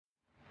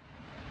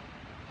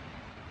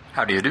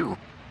How do you do?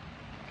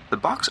 The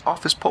Box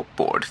Office Pulp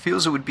Board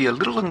feels it would be a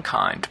little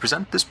unkind to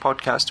present this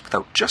podcast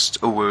without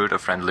just a word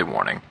of friendly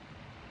warning.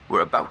 We're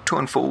about to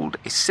unfold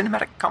a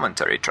cinematic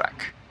commentary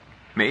track,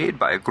 made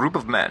by a group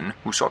of men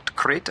who sought to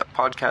create a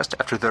podcast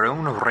after their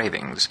own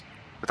ravings,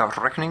 without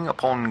reckoning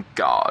upon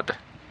God.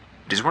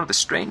 It is one of the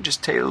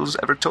strangest tales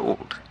ever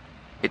told.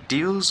 It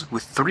deals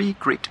with three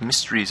great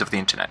mysteries of the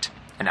internet: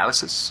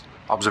 analysis,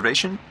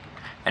 observation,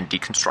 and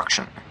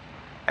deconstruction.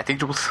 I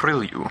think it will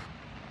thrill you.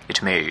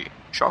 It may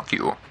shock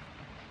you.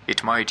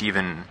 It might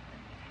even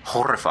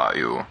horrify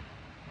you.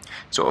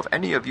 So if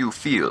any of you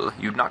feel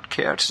you'd not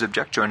care to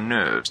subject your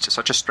nerves to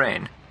such a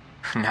strain,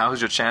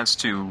 now's your chance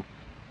to...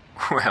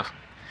 well,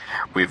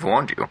 we've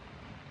warned you.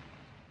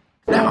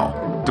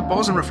 Now, to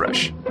pause and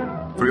refresh.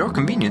 For your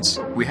convenience,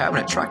 we have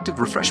an attractive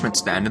refreshment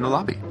stand in the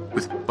lobby,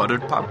 with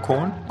buttered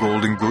popcorn,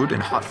 golden good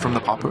and hot from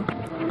the popper,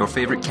 your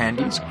favorite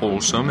candies,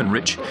 wholesome and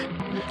rich,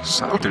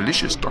 so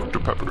delicious Dr.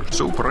 Pepper,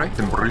 so bright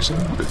and brazen,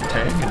 with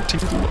tang and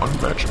tingle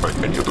unmatched by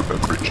any other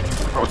beverage.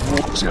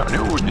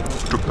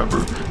 Dr.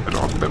 Pepper at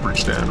our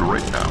beverage stand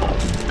right now,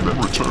 and then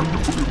return to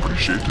fully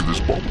appreciate this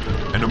bulk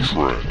and a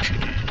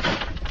tragedy.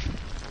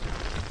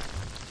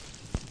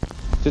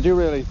 Did you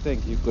really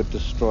think you could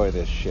destroy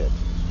this ship?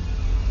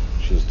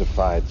 She's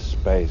defied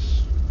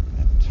space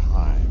and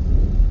time.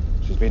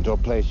 She's been to a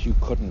place you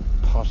couldn't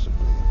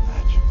possibly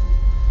imagine.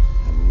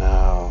 And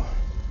now,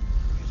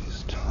 it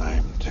is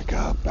time to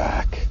go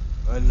back.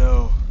 I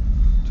know.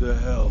 To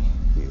hell.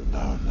 You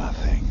know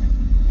nothing.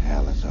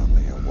 Hell is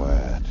only a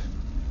word.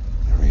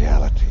 The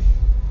reality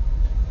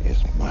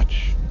is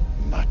much,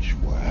 much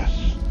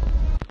worse.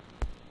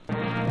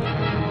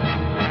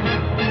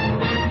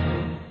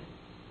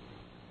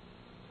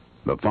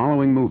 The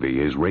following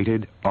movie is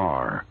rated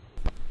R.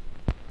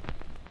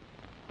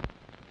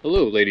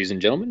 Hello, ladies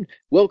and gentlemen.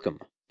 Welcome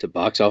to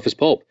Box Office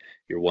Pulp,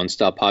 your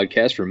one-stop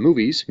podcast for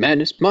movies,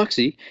 madness,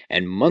 moxie,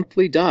 and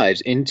monthly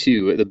dives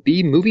into the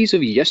B-movies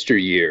of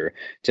yesteryear.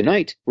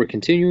 Tonight, we're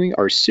continuing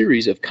our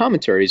series of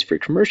commentaries for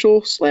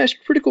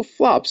commercial/critical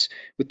flops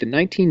with the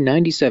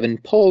 1997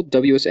 Paul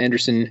W.S.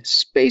 Anderson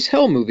space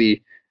hell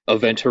movie,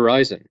 Event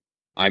Horizon.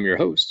 I'm your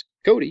host,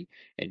 Cody,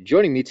 and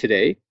joining me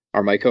today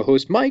are my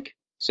co-host, Mike.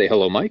 Say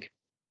hello, Mike.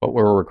 But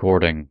we're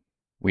recording.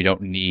 We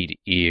don't need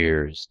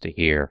ears to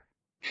hear.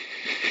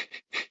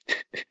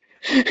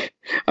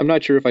 I'm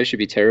not sure if I should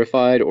be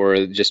terrified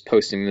or just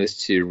posting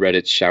this to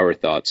Reddit's shower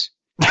thoughts.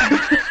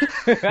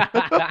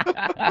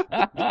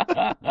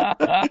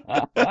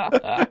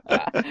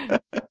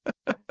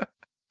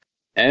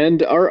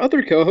 And our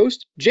other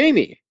co-host,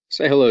 Jamie.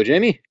 Say hello,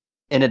 Jamie.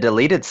 In a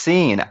deleted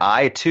scene,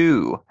 I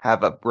too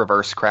have a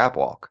reverse crab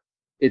walk.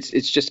 It's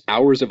just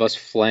hours of us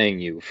flaying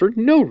you for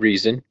no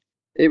reason.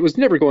 It was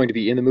never going to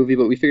be in the movie,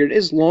 but we figured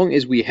as long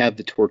as we have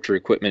the torture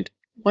equipment,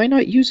 why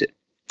not use it?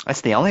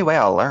 That's the only way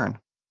I'll learn.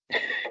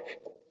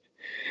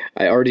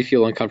 I already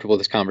feel uncomfortable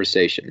with this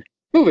conversation.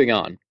 Moving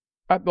on.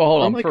 Well,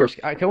 hold on. First,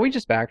 can we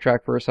just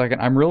backtrack for a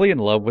second? I'm really in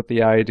love with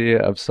the idea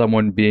of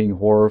someone being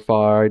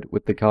horrified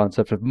with the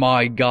concept of,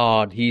 my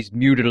God, he's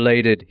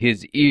mutilated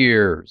his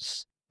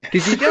ears.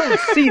 Because you don't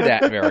see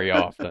that very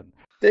often.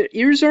 The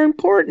ears are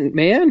important,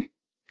 man.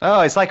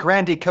 Oh, it's like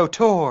Randy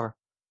Couture.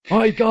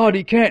 My God,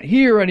 he can't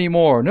hear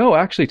anymore. No,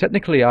 actually,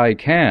 technically I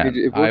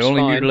can. I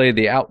only mutilated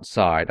the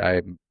outside.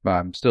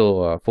 I'm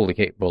still fully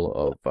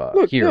capable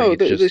of hearing.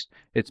 No,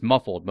 it's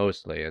muffled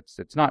mostly.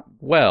 It's not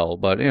well,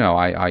 but you know,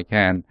 I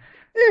can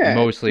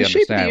mostly understand what's happening. The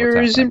shape of the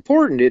ear is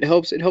important. It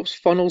helps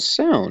funnel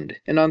sound.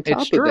 And on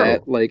top of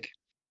that, like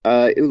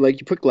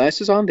you put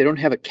glasses on, they don't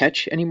have a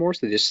catch anymore,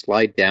 so they just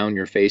slide down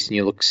your face and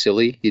you look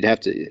silly. You'd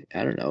have to,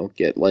 I don't know,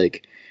 get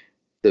like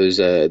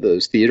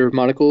those theater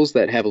monocles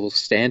that have a little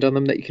stand on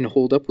them that you can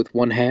hold up with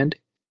one hand.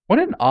 What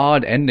an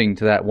odd ending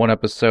to that one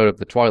episode of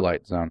The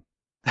Twilight Zone.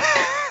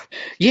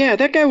 Yeah,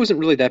 that guy wasn't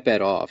really that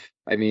bad off.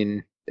 I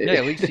mean... Yeah,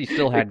 at least he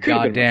still had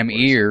goddamn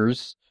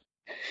ears.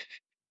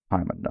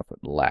 Time enough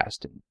at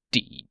last,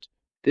 indeed.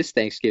 This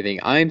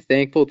Thanksgiving, I'm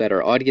thankful that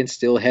our audience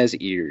still has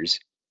ears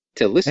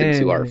to listen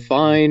to our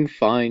fine,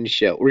 fine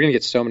show. We're going to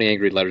get so many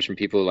angry letters from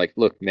people like,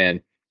 look,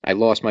 man, I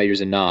lost my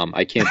ears in Nam.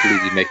 I can't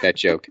believe you make that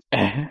joke.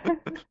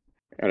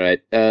 All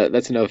right,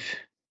 that's enough.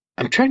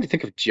 I'm trying to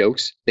think of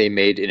jokes they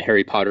made in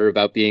Harry Potter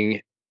about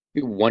being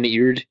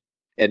one-eared,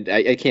 and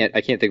I can't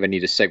think if I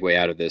need to segue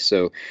out of this.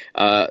 So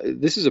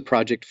this is a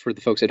project for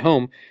the folks at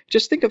home.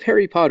 Just think of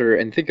Harry Potter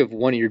and think of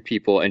one-eared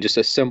people and just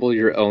assemble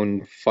your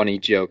own funny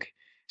joke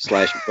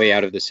 / way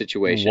out of the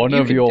situation. One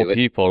of your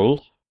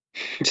people.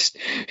 Just,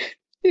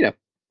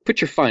 put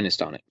your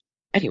finest on it.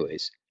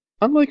 Anyways,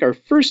 unlike our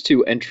first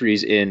two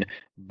entries in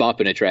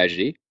Bop in a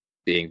Tragedy,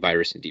 being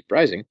Virus and Deep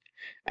Rising,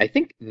 I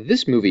think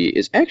this movie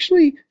is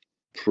actually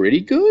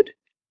pretty good.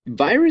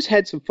 Virus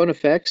had some fun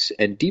effects,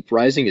 and Deep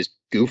Rising is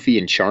goofy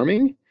and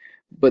charming,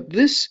 but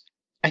this,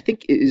 I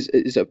think,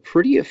 is a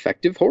pretty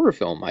effective horror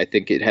film. I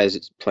think it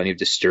has plenty of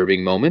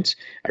disturbing moments.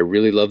 I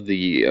really love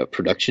the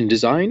production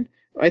design.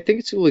 I think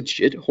it's a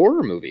legit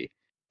horror movie.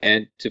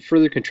 And to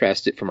further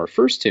contrast it from our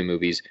first two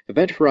movies,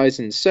 Event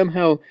Horizon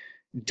somehow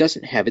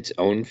doesn't have its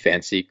own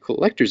fancy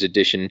collector's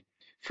edition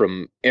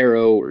from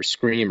Arrow or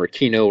Scream or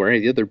Kino or any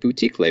of the other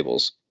boutique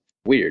labels.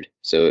 Weird.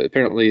 So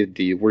apparently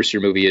the worse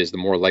your movie is, the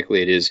more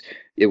likely it is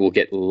it will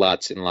get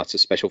lots and lots of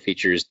special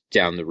features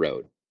down the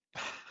road.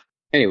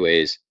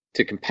 Anyways,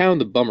 to compound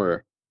the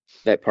bummer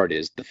that part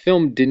is, the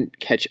film didn't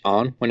catch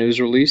on when it was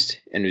released,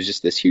 and it was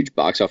just this huge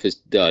box office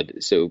dud.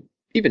 So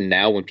even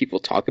now when people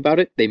talk about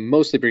it, they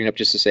mostly bring it up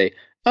just to say,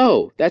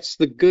 oh, that's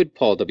the good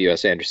Paul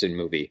W.S. Anderson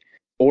movie,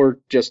 or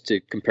just to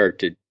compare it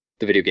to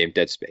the video game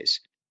Dead Space,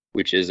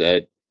 which is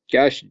a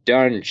gosh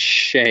darn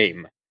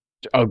shame.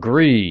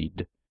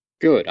 Agreed.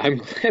 Good. I'm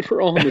glad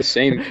we're all on the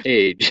same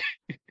page.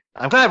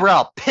 I'm glad we're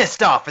all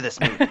pissed off for this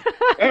movie.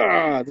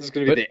 This is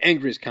going to be the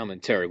angriest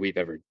commentary we've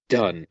ever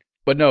done.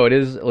 But no, it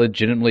is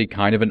legitimately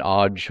kind of an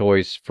odd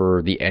choice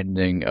for the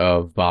ending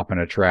of Bop and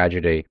a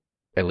Tragedy,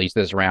 at least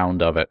this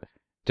round of it,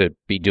 to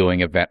be doing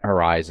Event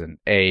Horizon.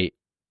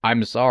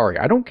 I'm sorry,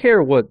 I don't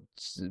care what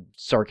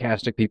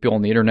sarcastic people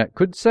on the internet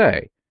could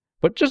say,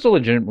 but just a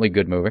legitimately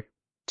good movie.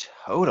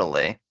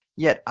 Totally.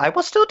 Yet I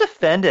will still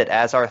defend it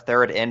as our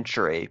third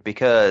entry,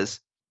 because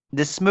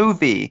this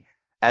movie,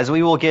 as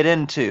we will get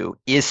into,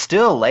 is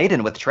still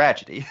laden with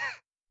tragedy.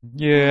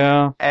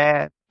 Yeah.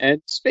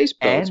 And space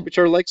boats, which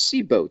are like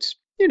sea boats.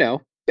 You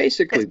know,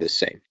 basically the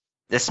same.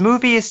 This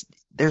movie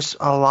there's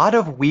a lot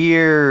of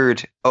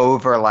weird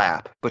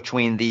overlap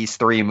between these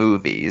three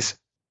movies,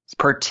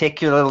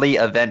 particularly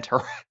Event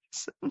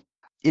Horizon.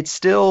 It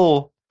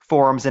still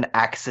forms an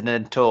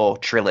accidental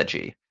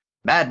trilogy.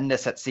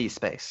 Madness at Sea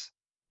Space.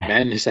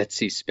 Madness at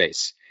Sea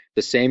Space.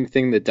 The same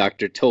thing the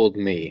doctor told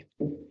me.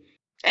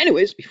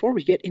 Anyways, before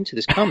we get into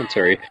this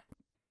commentary,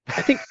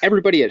 I think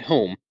everybody at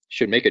home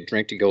should make a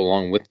drink to go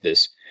along with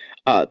this.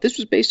 This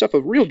was based off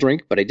a real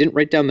drink, but I didn't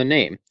write down the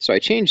name, so I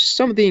changed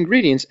some of the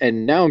ingredients,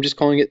 and now I'm just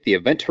calling it the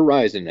Event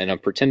Horizon, and I'm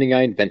pretending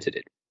I invented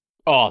it.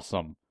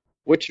 Awesome.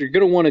 What you're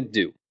going to want to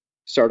do,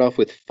 start off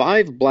with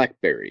 5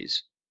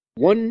 blackberries,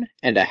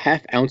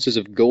 1.5 ounces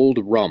of gold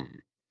rum,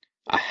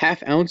 a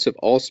 ½ ounce of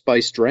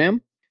allspice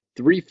dram,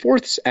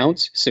 3/4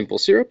 ounce simple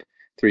syrup,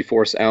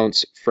 3/4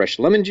 ounce fresh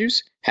lemon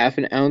juice, ½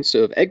 an ounce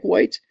of egg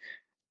white.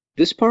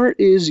 This part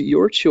is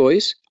your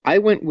choice. I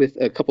went with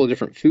a couple of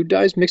different food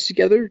dyes mixed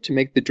together to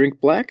make the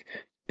drink black,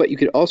 but you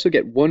could also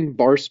get 1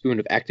 bar spoon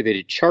of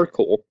activated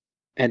charcoal,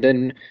 and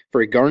then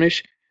for a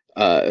garnish,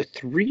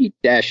 3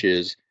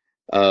 dashes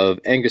of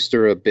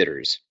Angostura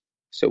bitters.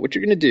 So what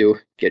you're going to do,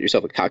 get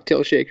yourself a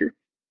cocktail shaker,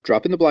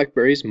 drop in the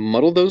blackberries,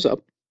 muddle those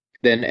up,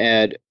 then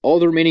add all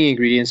the remaining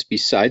ingredients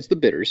besides the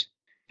bitters,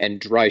 and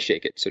dry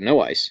shake it, so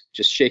no ice.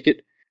 Just shake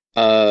it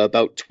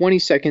about 20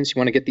 seconds. You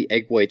want to get the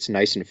egg whites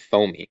nice and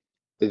foamy.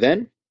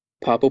 Then,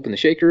 pop open the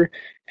shaker,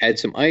 add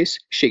some ice,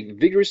 shake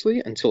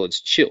vigorously until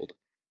it's chilled.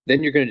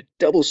 Then you're going to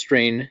double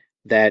strain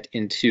that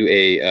into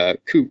a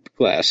coupe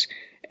glass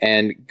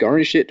and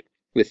garnish it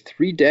with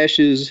 3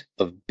 dashes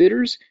of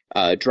bitters.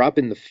 Drop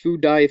in the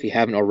food dye if you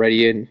haven't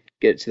already and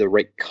get it to the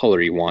right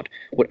color you want.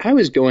 What I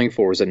was going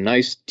for was a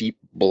nice deep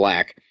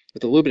black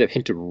with a little bit of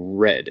hint of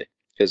red,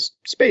 because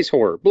space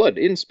horror, blood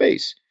in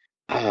space.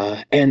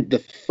 And the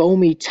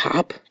foamy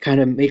top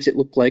kind of makes it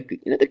look like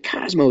the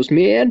cosmos,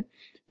 man.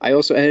 I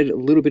also added a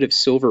little bit of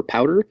silver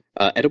powder,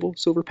 edible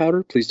silver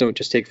powder. Please don't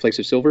just take flakes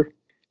of silver,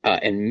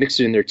 and mix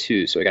it in there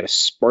too. So I got a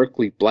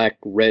sparkly black,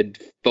 red,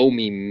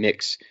 foamy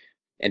mix,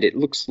 and it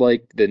looks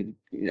like the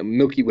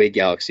Milky Way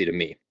galaxy to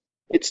me.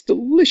 It's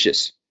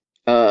delicious.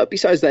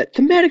 Besides that,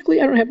 thematically,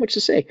 I don't have much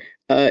to say.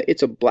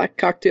 It's a black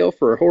cocktail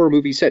for a horror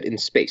movie set in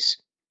space.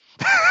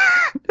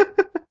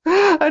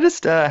 I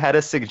just had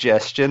a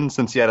suggestion,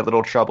 since you had a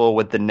little trouble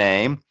with the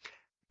name.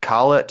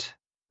 Call it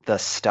The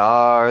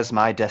Stars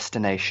My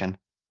Destination.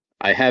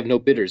 I have no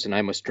bitters, and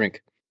I must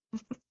drink.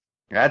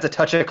 Adds a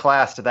touch of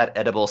class to that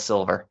edible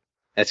silver.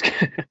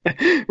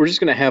 We're just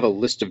going to have a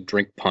list of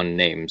drink pun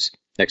names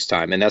next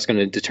time, and that's going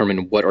to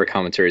determine what our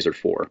commentaries are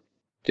for.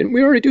 Didn't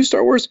we already do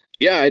Star Wars?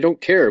 Yeah, I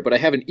don't care, but I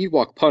have an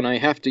Ewok pun I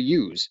have to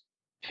use.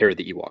 Hair of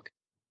the Ewok.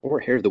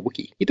 Or Hair of the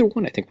Wookiee. Either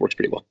one I think works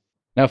pretty well.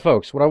 Now,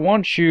 folks, what I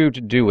want you to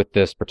do with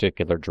this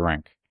particular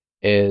drink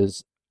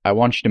is I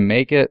want you to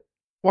make it,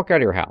 walk out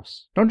of your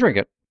house. Don't drink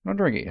it. Don't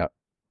drink it yet.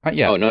 Not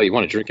yet. Oh, no, you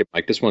want to drink it,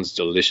 Mike. This one's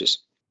delicious.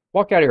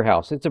 Walk out of your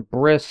house. It's a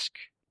brisk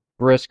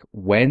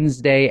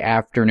Wednesday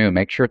afternoon.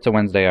 Make sure it's a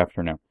Wednesday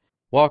afternoon.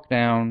 Walk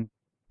down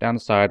the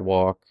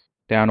sidewalk,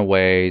 down a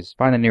ways,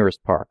 find the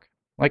nearest park.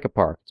 Like a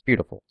park. It's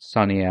beautiful. It's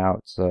sunny out.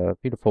 It's a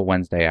beautiful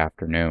Wednesday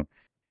afternoon.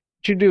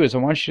 What you do is I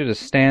want you to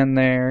stand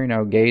there,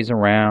 gaze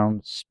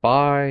around,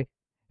 spy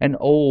an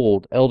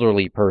old,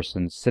 elderly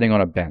person sitting on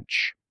a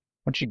bench.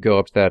 Once you go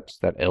up to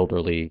that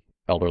elderly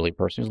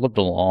person who's lived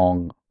a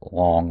long,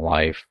 long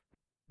life,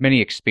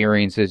 many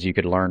experiences you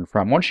could learn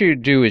from. What you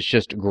do is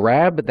just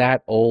grab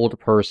that old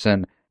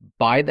person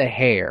by the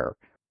hair,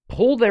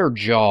 pull their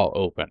jaw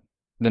open.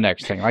 The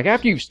next thing, like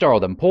after you've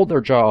startled them, pull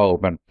their jaw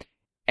open,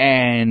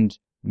 and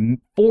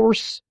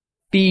force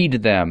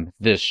feed them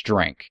this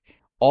drink,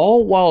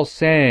 all while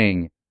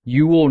saying,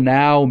 "You will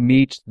now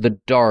meet the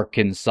dark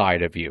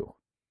inside of you."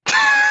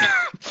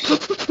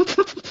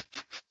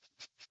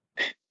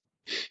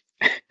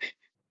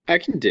 I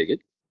can dig it.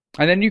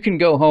 And then you can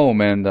go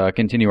home and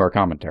continue our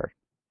commentary.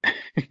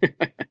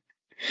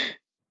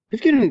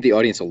 We've given the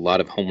audience a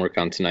lot of homework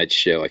on tonight's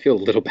show. I feel a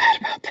little bad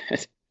about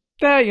that.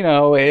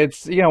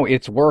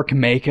 It's work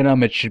making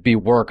them. It should be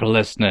work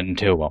listening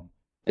to them.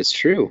 That's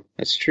true.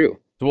 The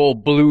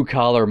old blue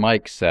collar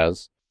Mike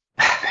says.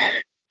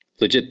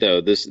 Legit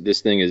though,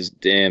 this thing is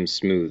damn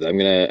smooth. I'm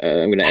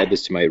gonna add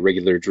this to my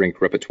regular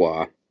drink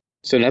repertoire.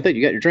 So now that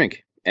you got your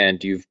drink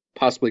and you've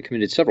possibly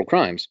committed several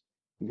crimes,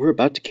 we're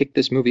about to kick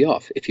this movie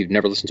off. If you've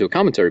never listened to a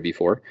commentary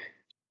before,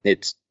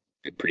 it's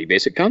a pretty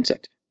basic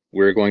concept.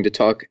 We're going to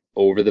talk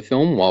over the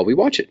film while we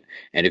watch it.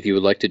 And if you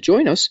would like to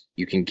join us,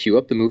 you can queue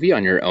up the movie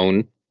on your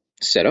own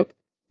setup.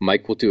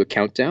 Mike will do a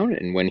countdown,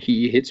 and when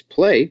he hits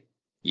play,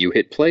 you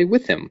hit play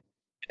with him.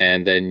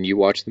 And then you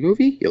watch the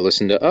movie, you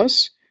listen to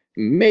us,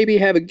 maybe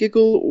have a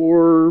giggle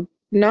or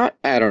not.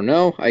 I don't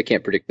know. I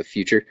can't predict the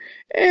future.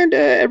 And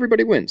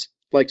everybody wins.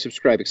 Like,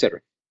 subscribe,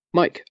 etc.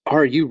 Mike,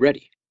 are you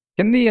ready?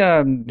 Can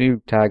the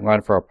new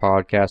tagline for our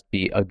podcast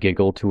be a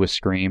giggle to a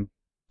scream?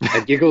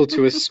 A giggle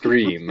to a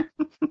scream.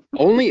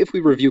 Only if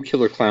we review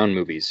killer clown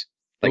movies,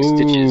 like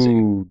Stitches.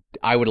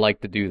 I would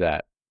like to do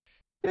that.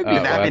 Could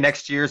that be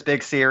next year's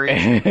big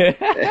series?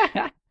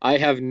 I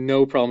have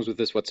no problems with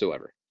this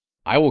whatsoever.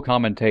 I will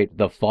commentate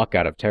the fuck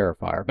out of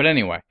Terrifier. But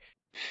anyway.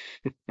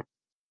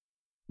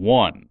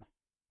 1,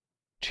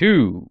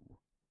 2,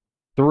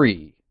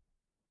 3.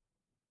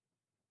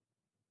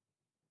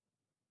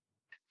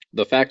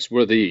 The facts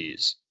were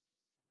these.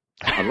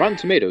 On Rotten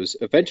Tomatoes,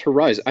 Event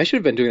Horizon... I should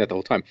have been doing that the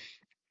whole time.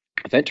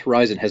 Event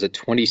Horizon has a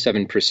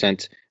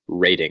 27%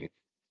 rating.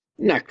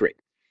 Not great.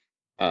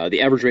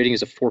 The average rating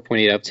is a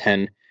 4.8 out of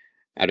 10.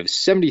 Out of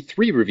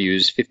 73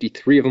 reviews,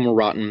 53 of them were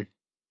rotten,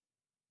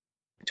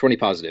 20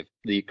 positive.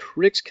 The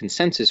critics'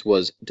 consensus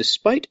was,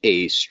 despite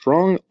a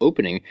strong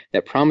opening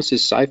that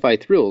promises sci-fi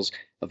thrills,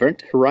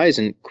 Event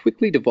Horizon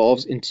quickly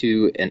devolves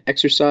into an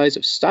exercise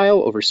of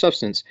style over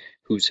substance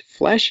whose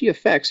flashy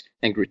effects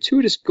and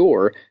gratuitous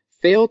gore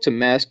fail to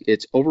mask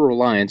its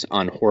over-reliance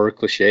on horror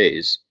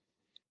cliches.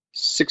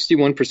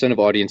 61% of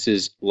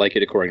audiences like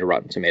it according to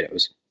Rotten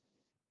Tomatoes.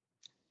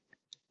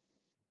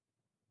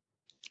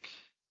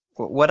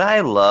 What I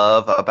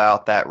love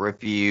about that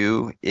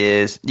review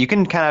is you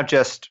can kind of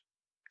just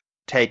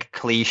take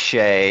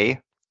cliche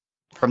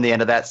from the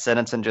end of that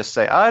sentence and just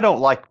say, I don't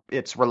like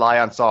its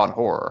reliance on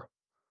horror.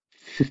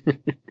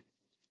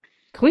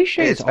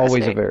 Cliche is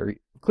always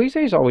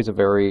a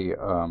very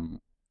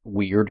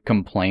weird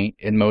complaint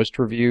in most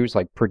reviews,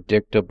 like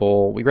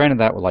predictable. We ran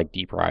into that with like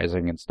Deep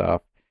Rising and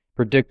stuff.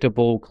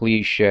 Predictable,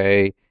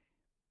 cliche.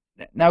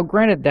 Now,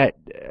 granted that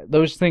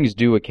those things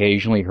do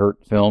occasionally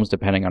hurt films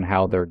depending on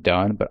how they're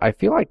done, but I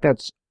feel like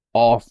that's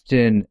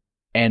often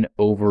an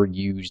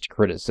overused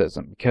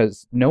criticism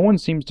because no one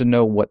seems to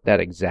know what that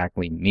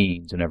exactly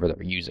means whenever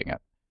they're using it.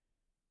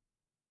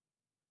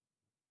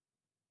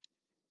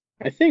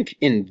 I think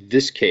in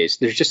this case,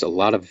 there's just a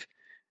lot of,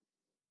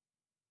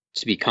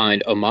 to be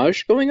kind,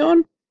 homage going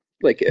on.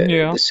 Like,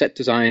 the set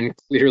design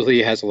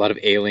clearly has a lot of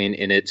Alien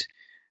in it.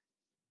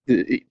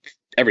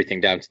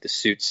 Everything down to the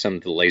suits, some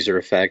of the laser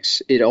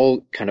effects, it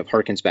all kind of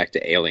harkens back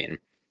to Alien.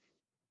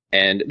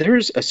 And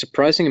there's a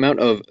surprising amount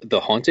of The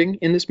Haunting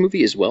in this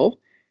movie as well.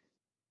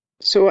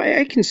 So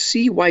I can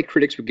see why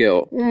critics would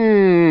go,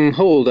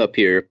 hold up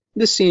here.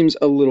 This seems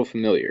a little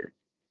familiar.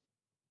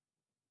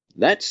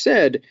 That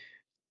said,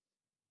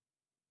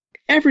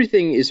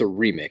 everything is a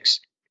remix.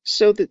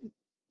 So that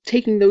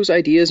taking those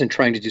ideas and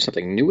trying to do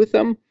something new with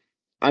them,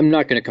 I'm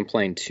not going to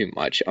complain too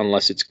much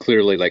unless it's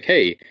clearly like,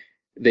 hey,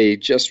 they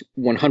just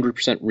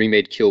 100%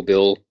 remade Kill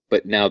Bill,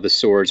 but now the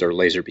swords are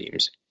laser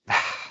beams.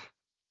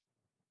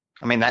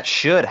 I mean, that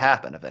should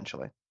happen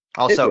eventually.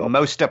 Also,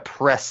 most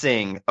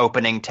depressing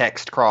opening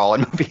text crawl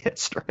in movie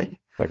history.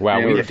 Like, wow,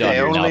 we've done it. If they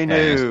only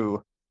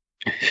knew.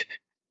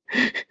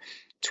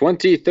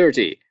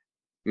 2030.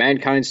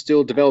 Mankind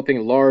still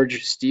developing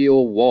large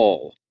steel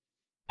wall.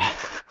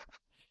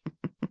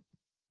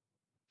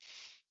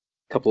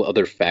 Couple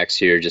other facts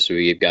here, just so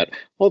we've got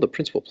all the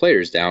principal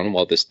players down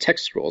while this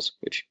text scrolls,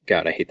 which,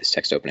 God, I hate this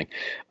text opening.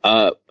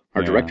 Our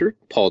director,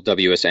 Paul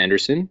W.S.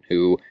 Anderson,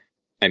 who,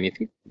 I mean, I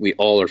think we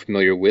all are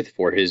familiar with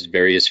for his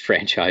various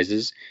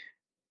franchises,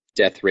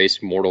 Death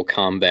Race, Mortal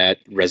Kombat,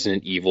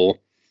 Resident Evil.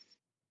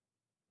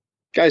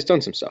 Guy's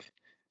done some stuff.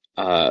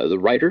 The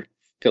writer,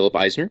 Philip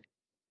Eisner.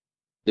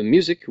 The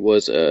music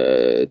was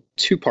a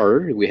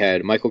two-parter. We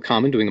had Michael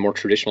Kamen doing the more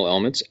traditional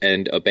elements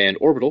and a band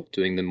Orbital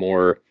doing the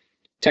more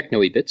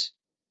techno-y bits.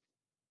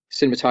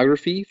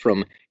 Cinematography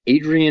from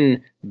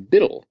Adrian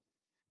Biddle.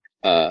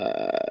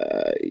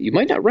 You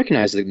might not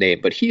recognize the name,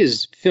 but he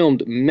has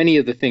filmed many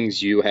of the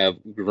things you have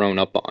grown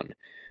up on.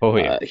 Oh,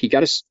 yeah. He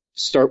got to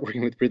start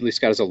working with Ridley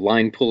Scott as a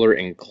line puller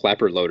and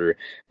clapper loader,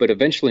 but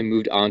eventually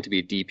moved on to be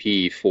a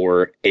DP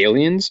for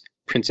Aliens,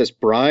 Princess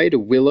Bride,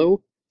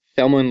 Willow,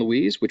 Thelma and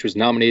Louise, which was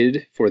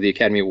nominated for the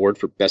Academy Award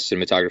for Best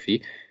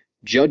Cinematography,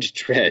 Judge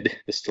Dredd,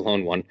 the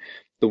Stallone one,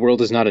 The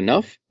World Is Not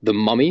Enough, The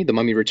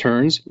Mummy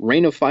Returns,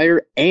 Reign of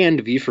Fire, and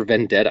V for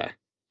Vendetta.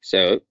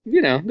 So,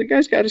 the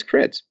guy's got his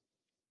creds.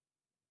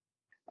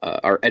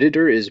 Our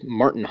editor is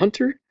Martin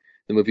Hunter.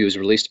 The movie was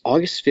released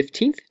August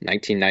 15th,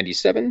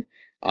 1997,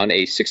 on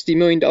a $60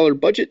 million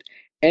budget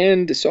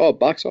and saw a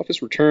box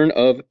office return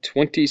of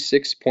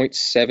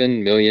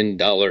 $26.7 million.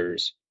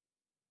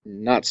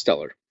 Not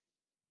stellar.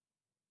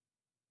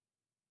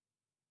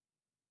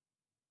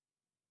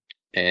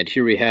 And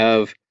here we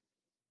have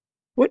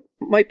what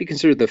might be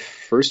considered the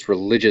first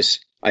religious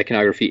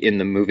iconography in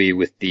the movie,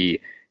 with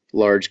the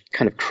large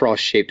kind of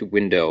cross-shaped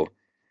window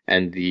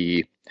and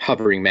the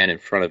hovering man in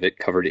front of it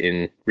covered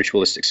in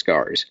ritualistic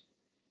scars.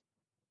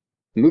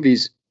 The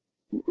movie's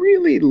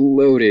really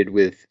loaded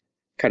with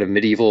kind of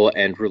medieval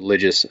and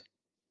religious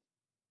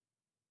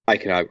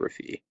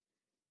iconography.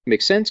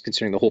 Makes sense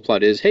considering the whole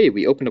plot is, hey,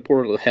 we opened a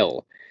portal to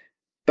hell.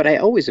 But I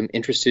always am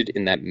interested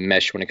in that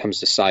mesh when it comes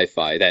to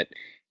sci-fi, that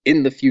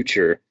in the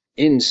future,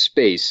 in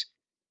space,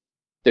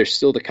 there's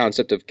still the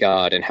concept of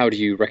God, and how do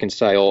you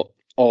reconcile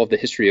all of the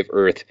history of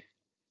Earth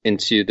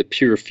into the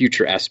pure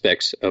future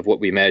aspects of what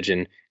we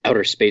imagine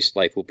outer space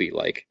life will be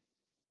like.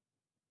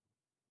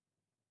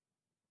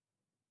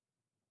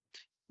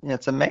 Yeah,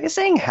 it's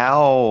amazing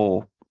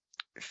how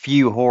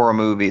few horror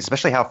movies,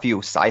 especially how few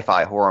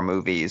sci-fi horror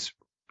movies,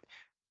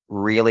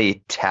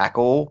 really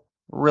tackle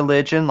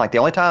religion. Like, the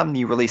only time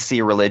you really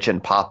see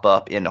religion pop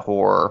up in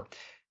horror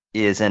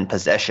is in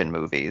possession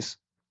movies.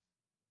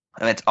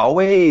 And it's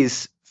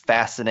always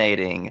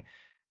fascinating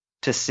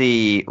to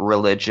see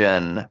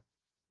religion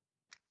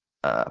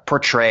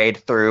portrayed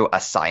through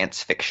a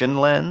science fiction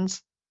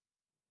lens.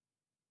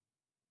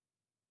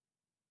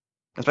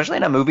 Especially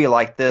in a movie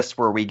like this,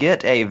 where we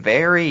get a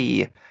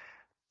very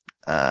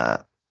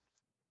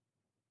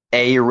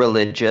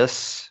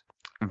a-religious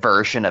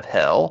version of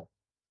hell.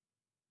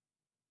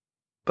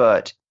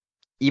 But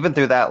even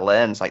through that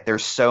lens, like,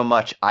 there's so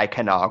much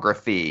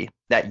iconography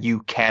that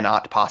you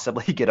cannot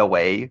possibly get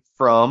away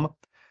from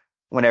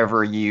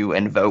whenever you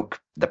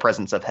invoke the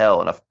presence of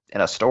hell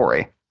in a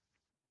story.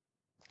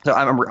 So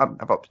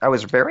I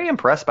was very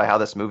impressed by how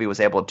this movie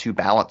was able to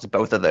balance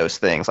both of those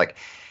things. Like,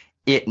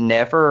 it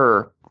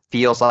never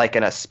feels like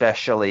an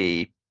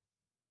especially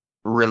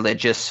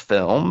religious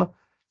film.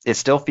 It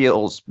still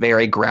feels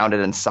very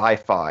grounded in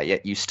sci-fi,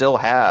 yet you still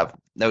have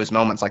those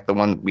moments like the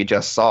one we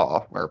just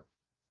saw where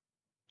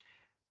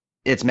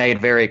it's made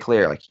very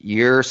clear, like,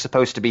 you're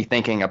supposed to be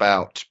thinking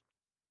about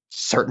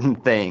certain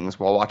things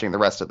while watching the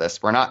rest of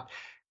this. We're not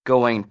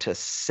going to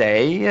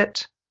say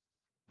it,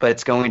 but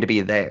it's going to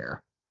be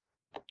there.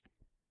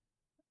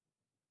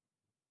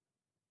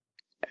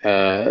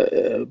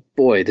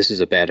 Boy, this is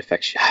a bad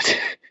effect shot.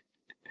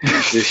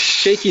 There's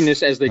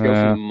shakiness as they go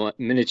from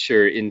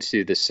miniature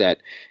into the set.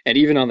 And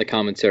even on the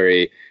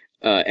commentary,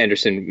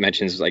 Anderson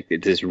mentions, like,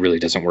 this really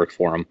doesn't work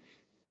for him.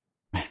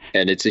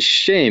 And it's a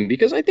shame,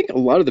 because I think a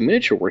lot of the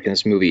miniature work in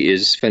this movie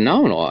is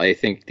phenomenal. I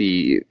think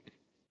look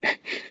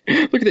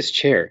at this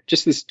chair.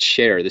 Just this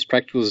chair, this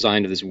practical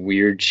design of this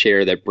weird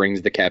chair that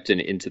brings the captain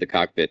into the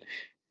cockpit.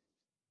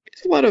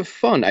 It's a lot of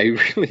fun. I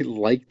really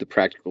like the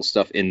practical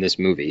stuff in this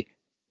movie.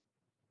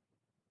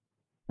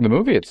 The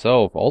movie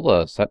itself, all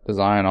the set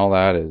design, all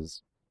that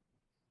is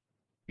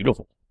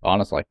beautiful,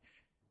 honestly.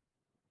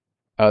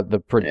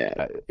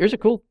 Here's a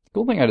cool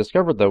thing I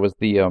discovered, though, was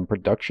the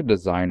production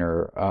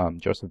designer,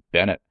 Joseph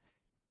Bennett.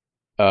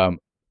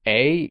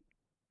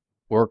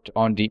 Worked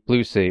on Deep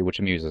Blue Sea, which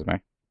amuses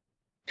me.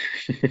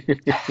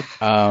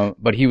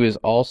 But he was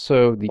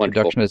also the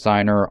production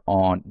designer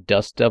on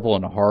Dust Devil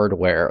and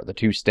Hardware, the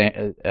two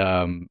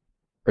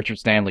Richard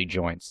Stanley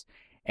joints,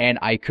 and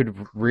I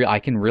can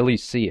really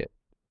see it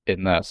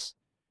in this.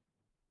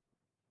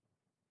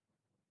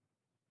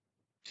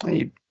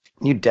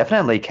 You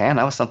definitely can.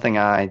 That was something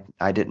I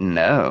didn't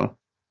know.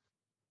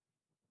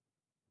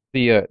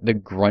 The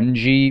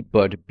grungy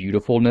but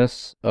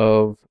beautifulness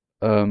of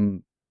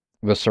the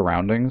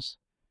surroundings.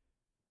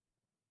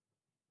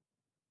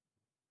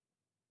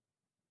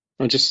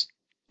 Just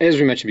as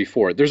we mentioned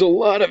before, there's a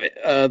lot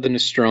of the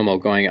Nostromo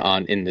going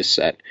on in this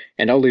set,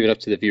 and I'll leave it up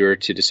to the viewer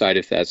to decide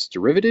if that's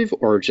derivative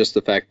or just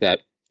the fact that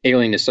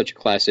Alien is such a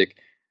classic,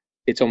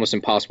 it's almost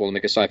impossible to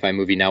make a sci-fi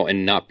movie now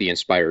and not be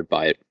inspired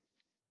by it.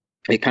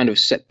 It kind of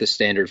set the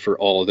standard for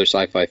all other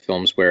sci-fi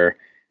films, where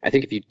I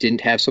think if you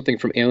didn't have something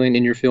from Alien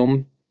in your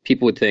film,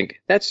 people would think,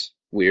 that's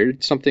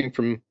weird, something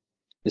from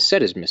the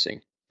set is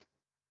missing.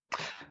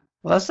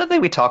 Well, that's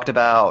something we talked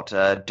about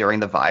during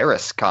the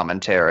virus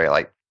commentary.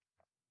 Like,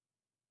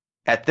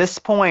 at this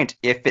point,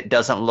 if it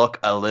doesn't look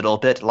a little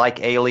bit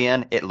like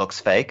Alien, it looks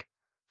fake.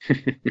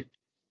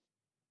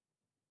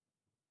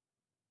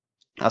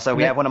 Also,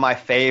 we have one of my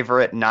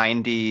favorite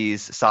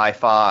 90s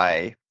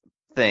sci-fi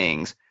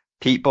things.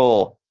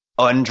 People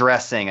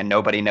undressing and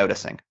nobody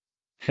noticing.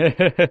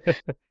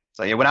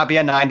 So it would not be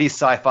a 90s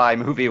sci-fi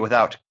movie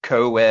without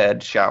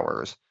co-ed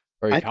showers.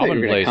 I thought you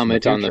were going to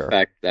comment on the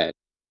fact that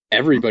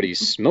everybody's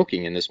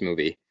smoking in this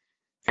movie.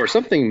 For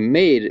something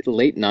made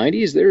late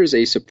 90s, there is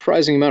a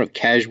surprising amount of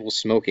casual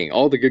smoking.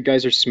 All the good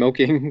guys are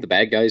smoking, the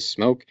bad guys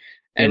smoke.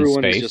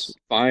 Everyone is just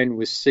fine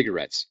with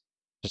cigarettes.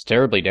 Just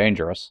terribly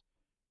dangerous.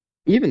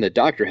 Even the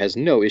doctor has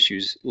no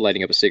issues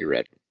lighting up a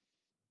cigarette.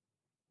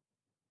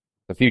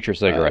 The future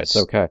cigarettes,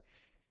 okay.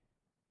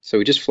 So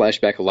we just flashed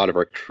back a lot of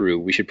our crew.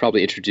 We should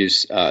probably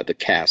introduce the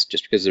cast,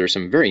 just because there are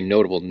some very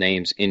notable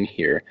names in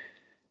here.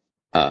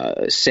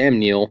 Sam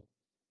Neill.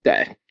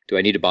 Do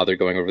I need to bother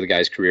going over the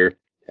guy's career?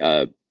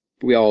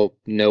 We all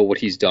know what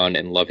he's done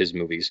and love his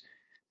movies.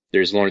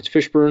 There's Lawrence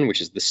Fishburne,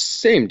 which is the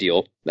same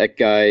deal. That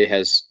guy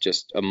has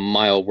just a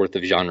mile worth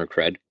of genre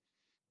cred.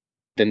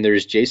 Then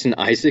there's Jason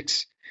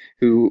Isaacs,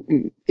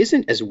 who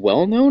isn't as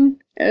well known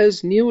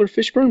as Neill or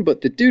Fishburne,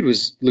 but the dude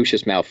was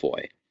Lucius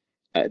Malfoy.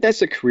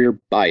 That's a career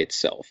by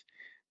itself.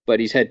 But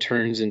he's had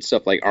turns in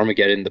stuff like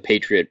Armageddon, The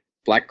Patriot,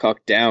 Black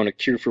Hawk Down, A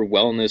Cure for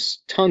Wellness,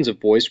 tons of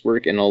voice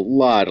work, and a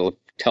lot of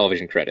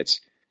television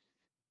credits.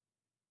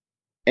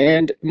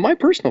 And my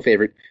personal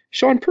favorite,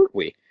 Sean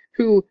Pertwee,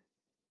 who,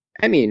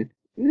 I mean,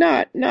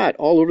 not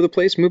all over the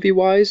place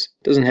movie-wise,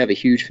 doesn't have a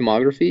huge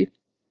filmography,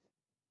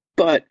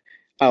 but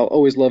I'll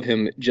always love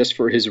him just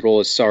for his role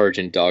as Sarge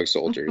in Dog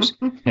Soldiers.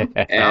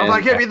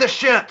 I give you the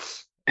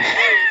shits!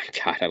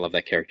 God, I love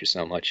that character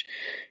so much.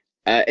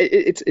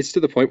 It's to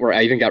the point where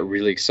I even got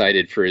really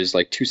excited for his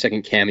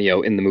 2-second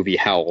cameo in the movie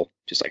Howl.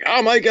 Just like,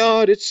 oh my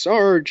God, it's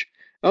Sarge!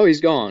 Oh,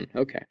 he's gone.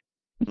 Okay.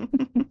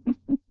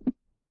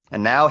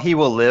 And now he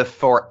will live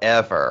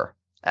forever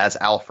as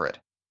Alfred.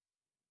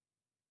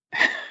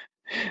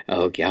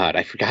 Oh, God,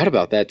 I forgot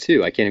about that,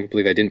 too. I can't even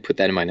believe I didn't put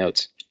that in my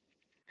notes.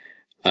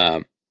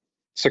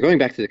 So going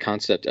back to the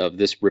concept of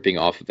this ripping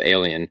off of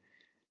Alien,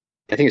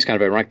 I think it's kind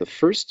of ironic. The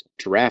first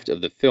draft of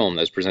the film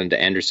that was presented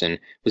to Anderson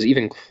was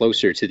even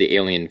closer to the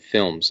Alien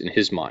films in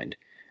his mind.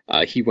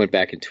 He went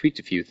back and tweaked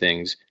a few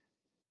things,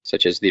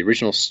 such as the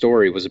original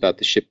story was about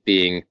the ship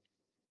being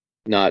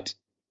not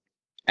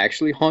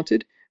actually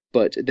haunted,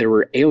 but there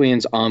were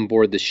aliens on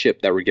board the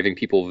ship that were giving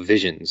people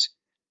visions.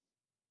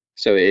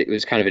 So it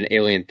was kind of an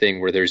alien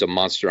thing where there's a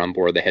monster on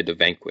board they had to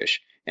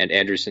vanquish. And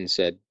Anderson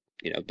said,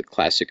 the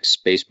classic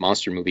space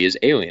monster movie is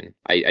Alien.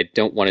 I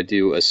don't want to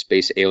do a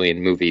space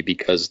alien movie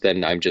because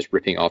then I'm just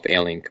ripping off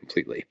Alien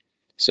completely.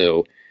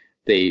 So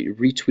they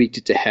retweaked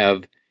it to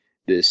have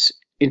this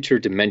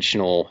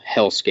interdimensional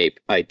hellscape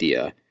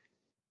idea,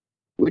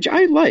 which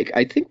I like.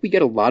 I think we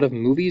get a lot of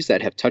movies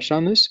that have touched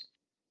on this.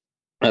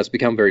 It's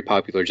become very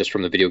popular just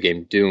from the video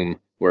game Doom,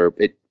 where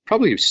it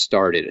probably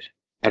started.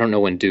 I don't know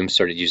when Doom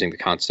started using the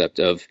concept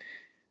of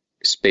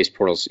space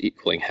portals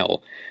equaling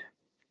hell,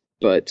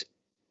 but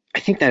I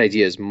think that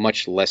idea is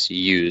much less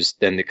used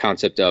than the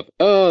concept of,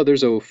 oh,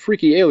 there's a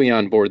freaky alien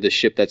on board this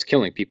ship that's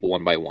killing people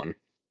one by one.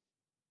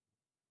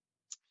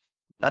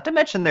 Not to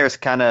mention there's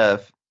kind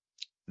of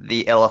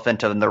the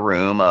elephant in the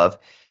room of,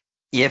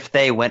 if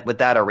they went with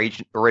that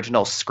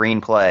original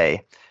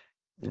screenplay,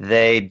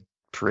 they'd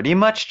pretty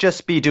much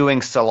just be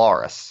doing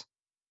Solaris.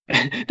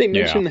 They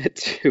mentioned that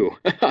too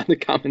on the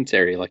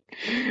commentary.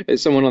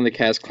 Someone on the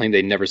cast claimed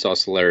they never saw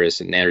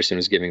Solaris, and Anderson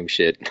was giving him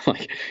shit.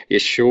 You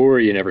sure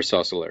you never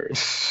saw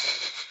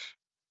Solaris?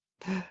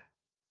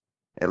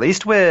 At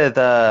least with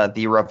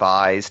the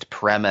revised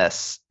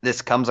premise,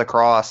 this comes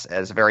across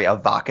as very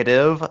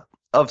evocative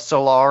of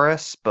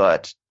Solaris,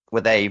 but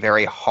with a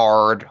very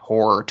hard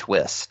horror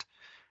twist.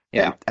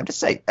 Yeah. I'm just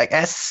saying,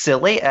 as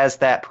silly as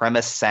that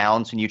premise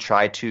sounds when you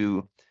try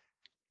to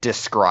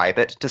describe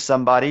it to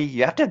somebody,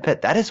 you have to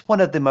admit that is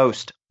one of the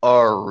most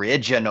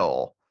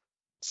original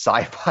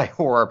sci-fi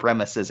horror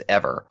premises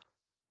ever.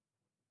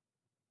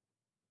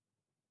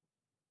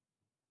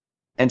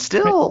 And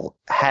still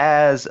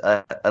has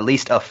at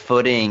least a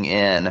footing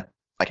in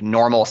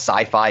normal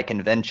sci-fi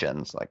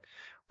conventions.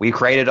 We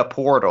created a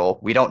portal,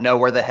 we don't know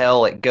where the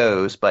hell it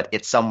goes, but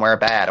it's somewhere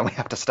bad and we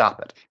have to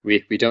stop it.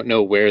 We don't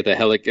know where the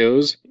hell it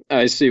goes?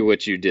 I see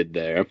what you did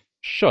there.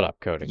 Shut up,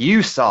 Cody.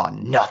 You saw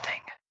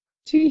nothing.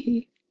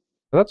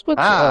 That's what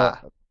I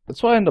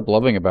end up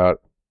loving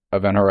about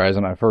Event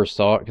Horizon. I first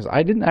saw it because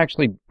I didn't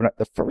actually,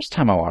 the first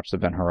time I watched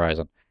Event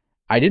Horizon,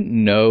 I didn't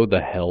know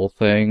the hell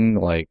thing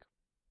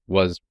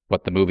was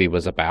what the movie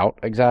was about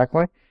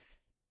exactly.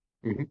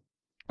 Mm-hmm.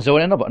 So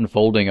it ended up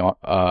unfolding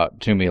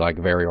to me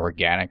very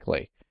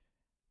organically.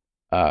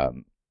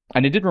 And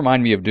it did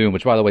remind me of Doom,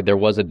 which, by the way, there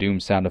was a Doom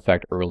sound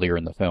effect earlier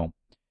in the film.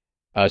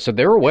 So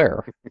they're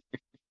aware.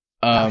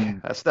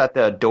 That's not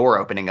the door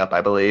opening up,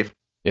 I believe.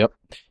 Yep.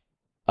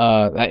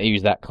 I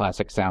use that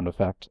classic sound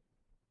effect.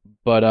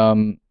 But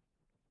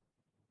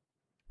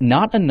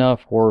not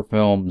enough horror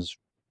films.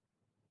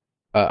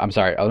 Not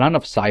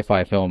enough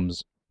sci-fi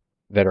films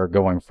that are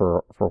going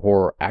for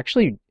horror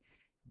actually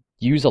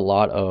use a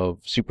lot of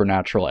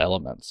supernatural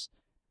elements,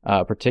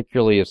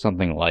 particularly of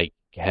something like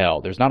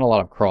Hell. There's not a lot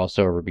of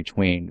crossover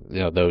between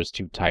those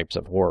two types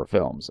of horror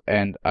films,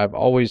 and I've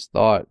always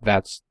thought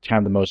that's kind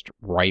of the most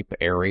ripe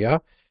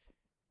area.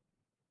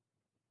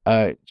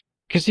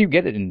 Because you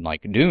get it in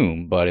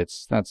Doom, but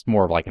that's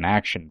more of an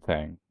action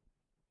thing.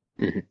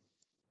 Mm-hmm.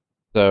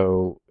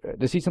 So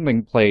to see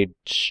something played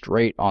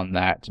straight on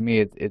that, to me,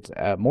 it's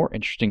a more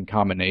interesting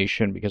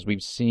combination because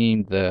we've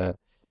seen the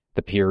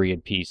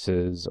period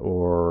pieces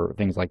or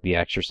things like The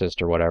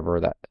Exorcist or whatever,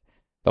 that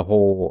the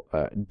whole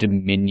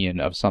dominion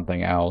of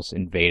something else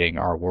invading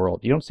our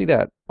world. You don't see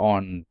that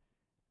on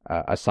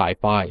a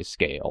sci-fi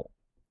scale.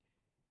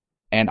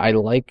 And I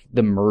like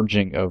the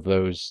merging of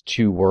those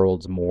two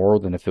worlds more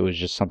than if it was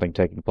just something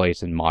taking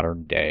place in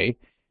modern day.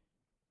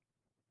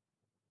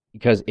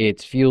 Because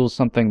it feels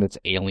something that's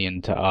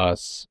alien to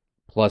us,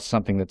 plus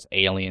something that's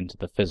alien to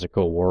the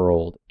physical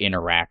world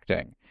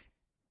interacting.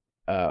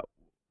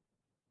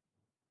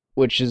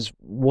 Which is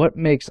what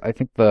makes, I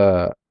think,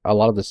 a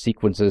lot of the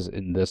sequences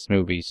in this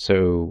movie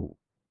so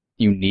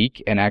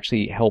unique and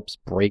actually helps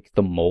break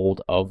the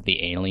mold of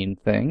the alien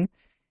thing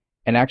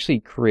and actually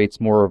creates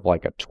more of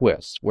like a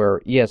twist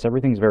where, yes,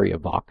 everything's very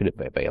evocative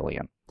of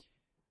Alien.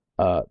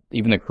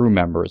 Even the crew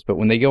members, but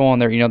when they go on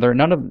there,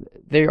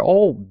 they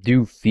all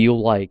do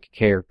feel like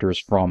characters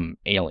from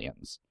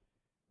Aliens.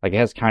 Like it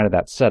has kind of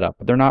that setup,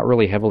 but they're not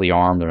really heavily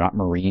armed. They're not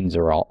Marines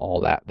or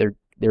all that. They're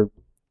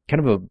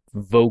kind of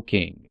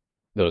evoking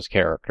those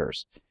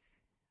characters.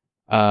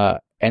 And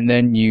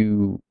then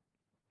you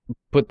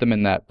put them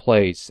in that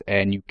place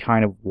and you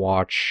kind of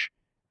watch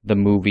the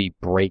movie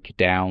break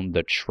down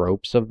the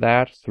tropes of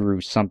that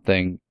through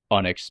something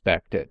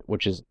unexpected,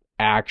 which is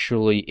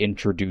actually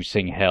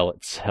introducing hell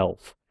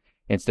itself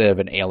instead of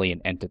an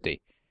alien entity.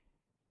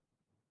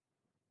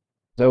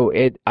 So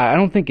I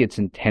don't think it's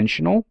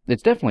intentional.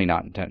 It's definitely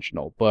not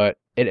intentional, but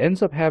it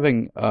ends up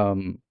having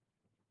kind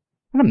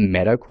of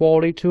meta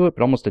quality to it,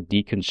 but almost a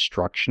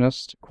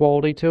deconstructionist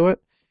quality to it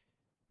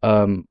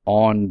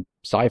on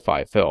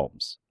sci-fi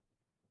films.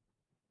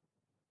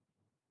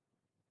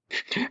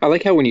 I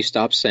like how when you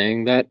stop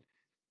saying that,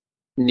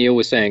 Neil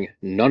was saying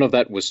none of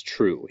that was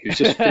true. He was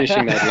just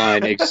finishing that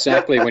line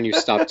exactly when you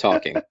stopped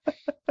talking.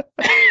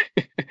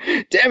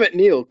 Damn it,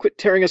 Neil, quit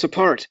tearing us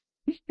apart.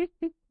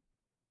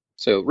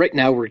 So right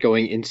now we're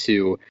going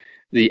into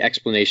the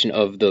explanation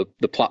of the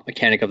plot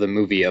mechanic of the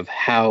movie, of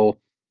how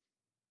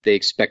they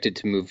expected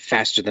to move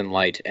faster than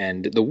light,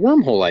 and the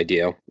wormhole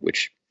idea,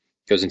 which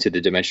goes into the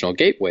dimensional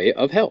gateway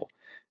of hell.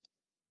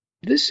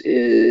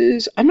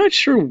 I'm not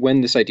sure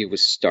when this idea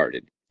was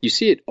started. You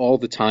see it all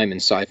the time in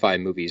sci-fi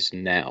movies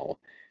now.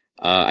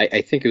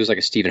 I think it was like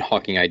a Stephen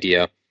Hawking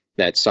idea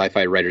that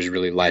sci-fi writers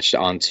really latched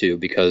onto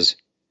because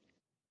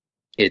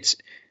it's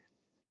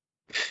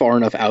far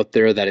enough out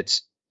there that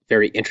it's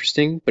very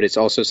interesting, but it's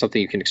also something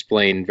you can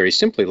explain very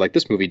simply, like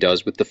this movie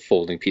does with the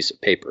folding piece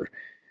of paper.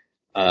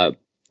 A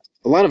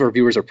lot of our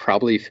viewers are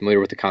probably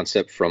familiar with the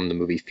concept from the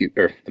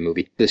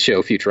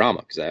show Futurama,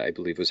 because I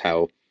believe was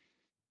how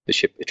the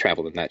ship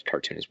traveled in that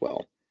cartoon as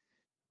well.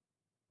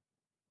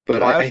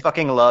 But I would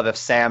fucking love if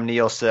Sam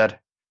Neill said,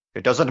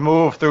 "It doesn't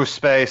move through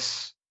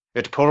space.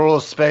 It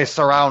pulls space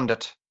around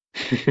it."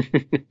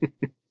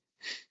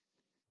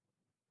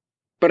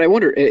 But I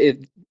wonder if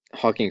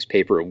Hawking's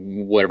paper, or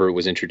whatever it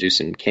was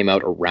introduced in, came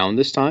out around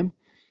this time,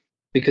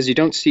 because you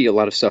don't see a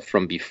lot of stuff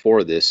from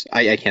before this.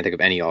 I can't think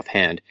of any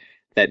offhand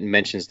that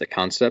mentions the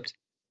concept.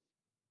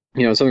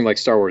 Something like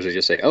Star Wars, they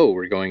just say, "Oh,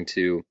 we're going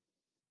to,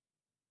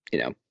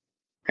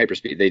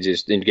 hyperspeed." They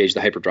just engage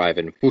the hyperdrive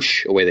and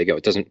whoosh, away they go.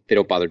 They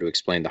don't bother to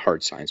explain the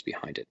hard science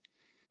behind it.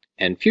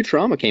 And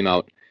Futurama came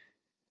out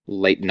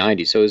late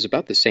 90s, so it was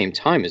about the same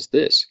time as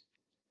this.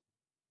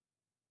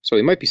 So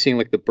we might be seeing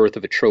like the birth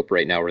of a trope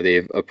right now where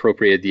they've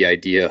appropriated the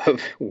idea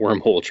of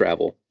wormhole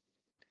travel.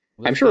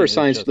 I'm sure our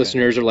science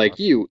listeners are like,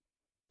 "You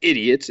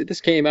idiots,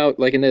 this came out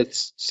like in the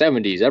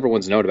 70s.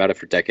 Everyone's known about it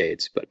for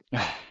decades." But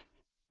oh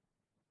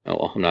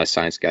well, I'm not a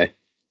science guy.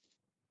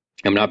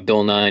 I'm not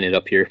Bill Nye it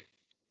up here.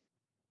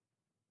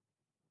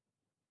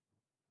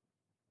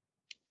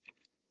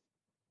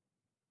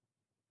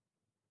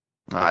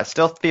 I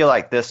still feel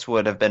like this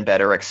would have been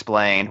better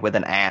explained with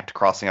an ant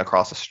crossing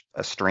across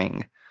a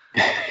string.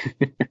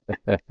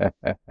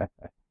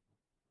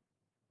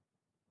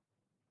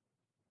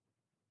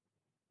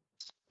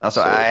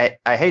 Also, I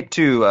hate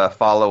to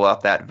follow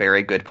up that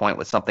very good point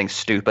with something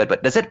stupid,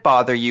 but does it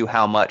bother you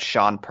how much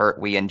Sean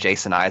Pertwee and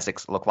Jason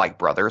Isaacs look like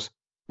brothers?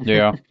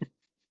 Yeah.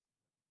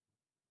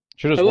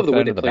 I love the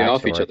way they play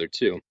off each other,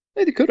 too.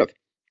 They could have.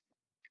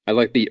 I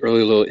like the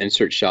early little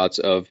insert shots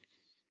of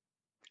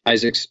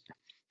Isaacs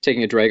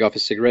taking a drag off a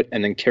cigarette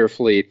and then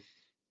carefully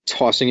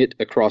tossing it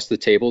across the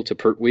table to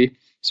Pertwee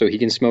so he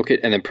can smoke it,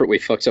 and then Pertwee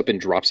fucks up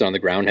and drops it on the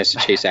ground and has to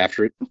chase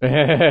after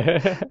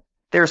it.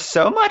 There's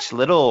so much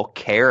little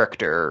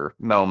character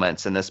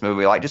moments in this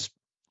movie, like just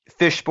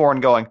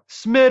Fishburne going,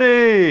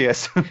 "Smitty!" as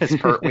soon as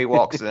Pertwee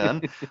walks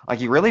in.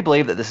 Like, you really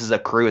believe that this is a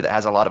crew that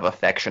has a lot of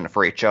affection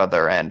for each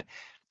other and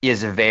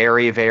is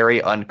very, very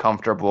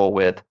uncomfortable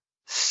with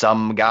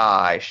some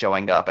guy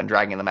showing up and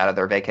dragging them out of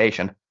their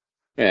vacation.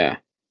 Yeah.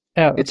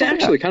 It's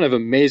actually kind of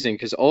amazing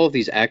because all of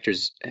these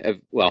actors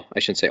have, well, I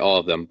shouldn't say all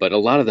of them, but a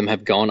lot of them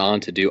have gone on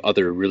to do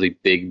other really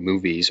big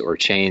movies or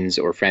chains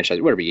or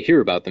franchises, whatever. You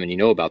hear about them and you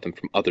know about them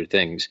from other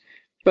things.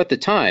 But at the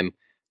time,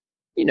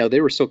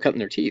 they were still cutting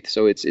their teeth.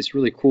 So it's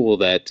really cool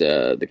that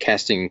the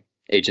casting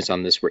agents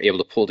on this were able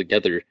to pull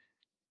together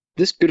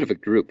this good of a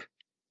group.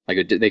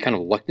 Like, did they kind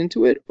of lucked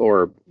into it?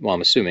 Or, well,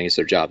 I'm assuming it's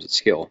their jobs at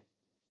skill.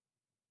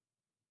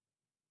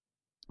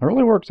 It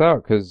really works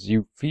out because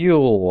you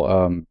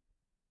feel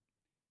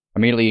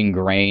immediately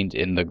ingrained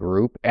in the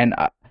group. And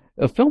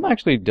The film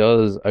actually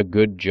does a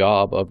good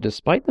job of,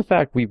 despite the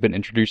fact we've been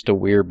introduced to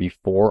Weir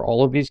before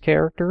all of these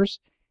characters,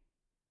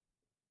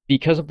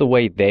 because of the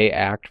way they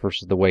act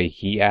versus the way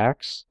he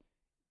acts,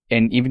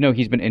 and even though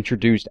he's been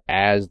introduced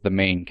as the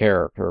main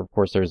character, of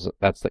course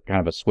that's kind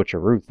of a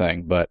switcheroo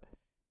thing, but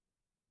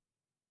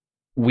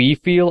we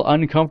feel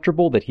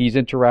uncomfortable that he's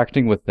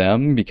interacting with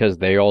them because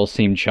they all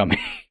seem chummy.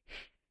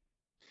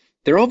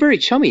 They're all very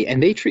chummy,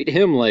 and they treat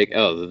him like,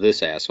 oh,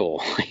 this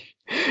asshole.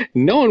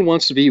 No one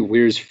wants to be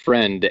Weir's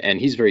friend, and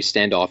he's very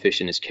standoffish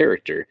in his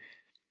character.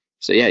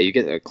 So yeah, you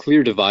get a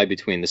clear divide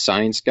between the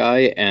science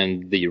guy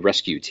and the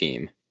rescue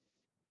team.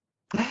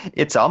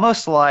 It's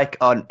almost like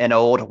an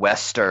old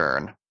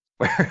Western,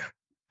 where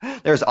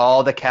there's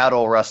all the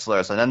cattle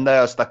rustlers, and then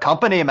there's the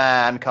company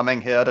man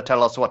coming here to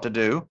tell us what to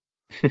do.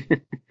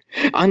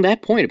 On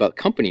that point about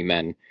company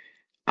men,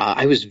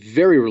 I was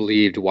very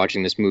relieved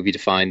watching this movie to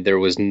find there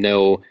was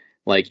no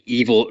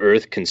evil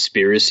Earth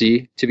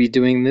conspiracy to be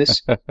doing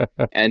this.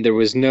 And there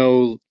was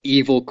no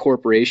evil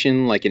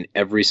corporation like in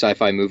every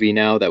sci-fi movie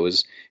now that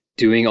was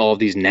doing all of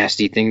these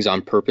nasty things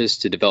on purpose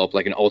to develop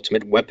an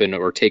ultimate weapon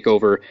or take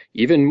over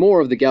even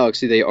more of the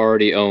galaxy they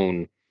already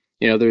own.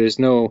 There's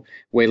no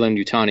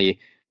Weyland-Yutani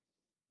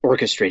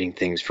orchestrating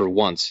things for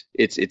once.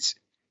 It's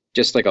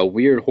just like a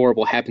weird,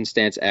 horrible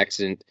happenstance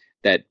accident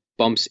that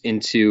bumps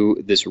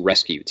into this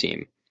rescue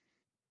team.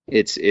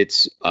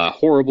 It's a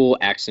horrible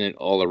accident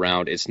all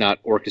around. It's not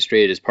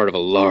orchestrated as part of a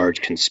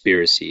large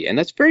conspiracy, and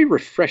that's very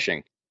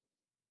refreshing.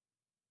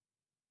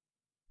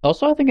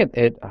 Also, I think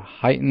it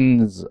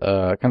heightens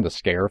kind of the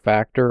scare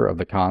factor of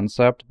the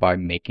concept by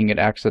making it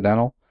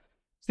accidental.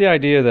 It's the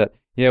idea that,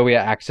 we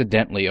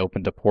accidentally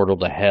opened a portal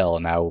to hell,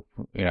 and now,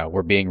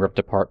 we're being ripped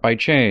apart by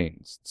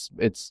chains.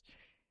 It's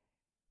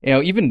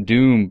even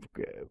Doom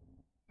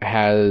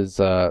has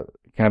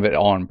kind of it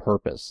on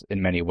purpose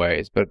in many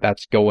ways, but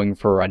that's going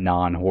for a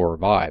non-horror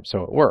vibe,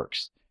 so it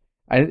works.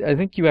 I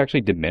think you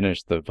actually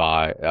diminish the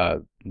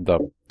vibe, the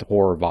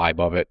horror vibe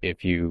of it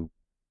if you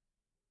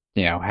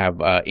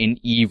have an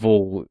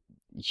evil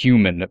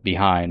human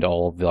behind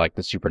all of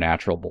the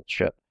supernatural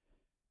bullshit.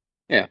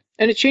 Yeah,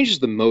 and it changes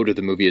the mode of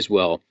the movie as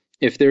well.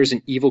 If there's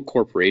an evil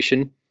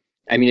corporation,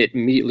 it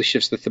immediately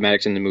shifts the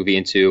thematics in the movie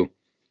into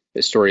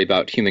a story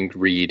about human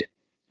greed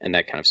and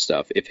that kind of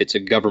stuff. If it's a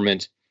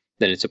government,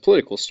 then it's a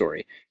political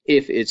story.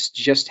 If it's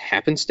just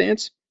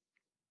happenstance,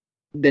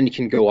 then you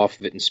can go off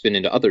of it and spin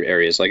into other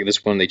areas. Like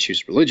this one, they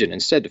choose religion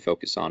instead to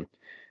focus on.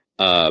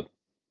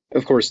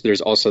 Of course,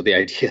 there's also the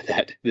idea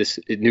that this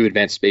new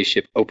advanced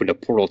spaceship opened a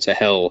portal to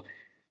hell,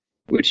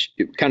 which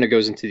kind of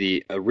goes into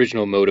the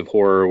original mode of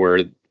horror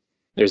where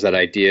there's that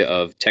idea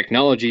of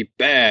technology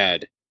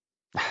bad,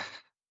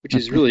 which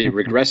is really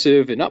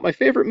regressive and not my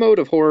favorite mode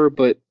of horror,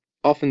 but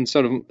often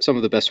some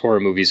of the best horror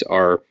movies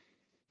are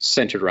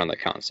centered around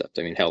that concept.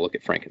 Hell, look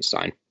at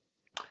Frankenstein.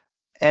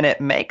 And it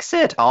makes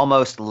it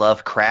almost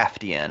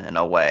Lovecraftian in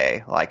a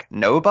way.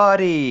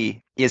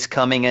 Nobody is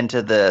coming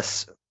into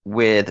this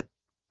with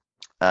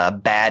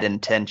bad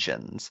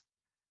intentions.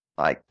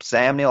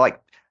 Sam Neill,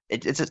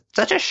 it's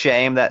such a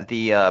shame that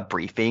the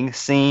briefing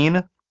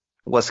scene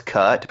was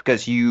cut,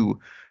 because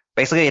you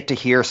basically get to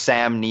hear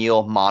Sam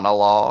Neill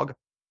monologue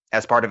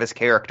as part of his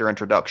character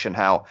introduction,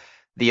 how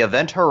the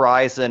event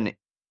horizon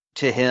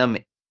to him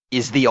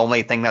is the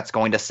only thing that's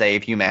going to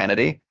save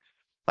humanity.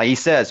 He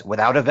says,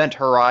 without Event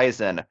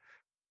Horizon,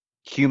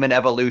 human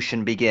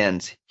evolution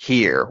begins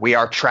here. We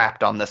are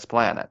trapped on this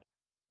planet.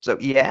 So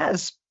he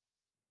has,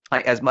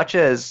 as much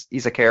as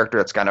he's a character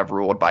that's kind of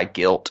ruled by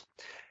guilt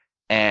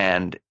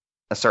and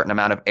a certain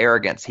amount of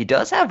arrogance, he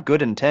does have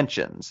good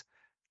intentions.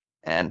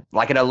 And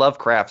like in a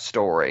Lovecraft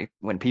story,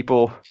 when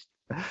people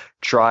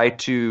try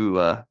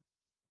to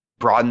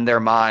broaden their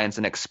minds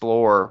and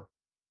explore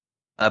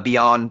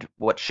beyond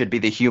what should be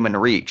the human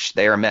reach,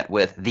 they are met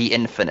with the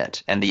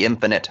infinite, and the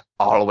infinite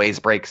always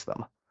breaks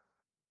them.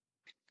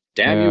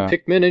 Damn you,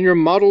 Pikmin and your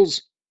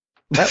models!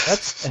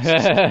 That's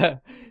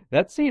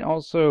that scene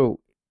also,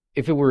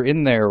 if it were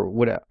in there,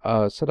 would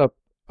set up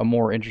a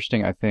more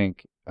interesting, I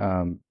think,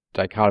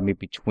 dichotomy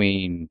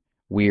between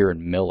Weir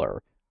and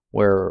Miller,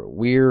 where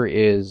Weir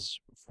is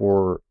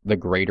for the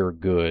greater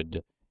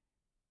good,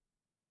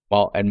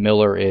 and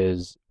Miller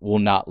will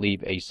not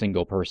leave a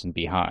single person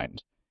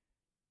behind.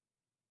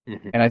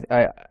 Mm-hmm. And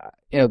I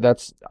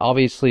that's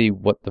obviously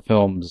what the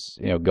film's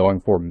going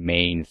for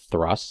main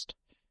thrust,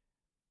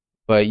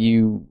 but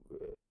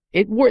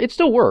it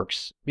still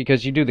works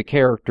because you do the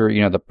character,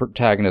 the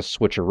protagonist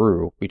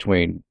switcheroo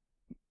between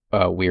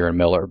Weir and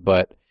Miller,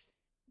 but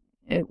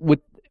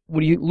with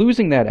you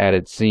losing that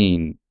added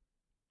scene,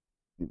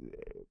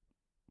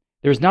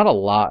 there's not a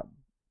lot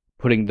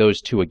putting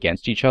those two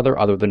against each other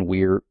other than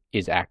Weir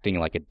is acting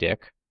like a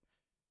dick.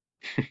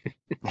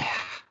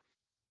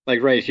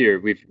 Right here,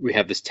 we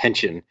have this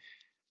tension,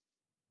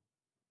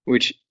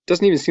 which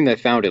doesn't even seem that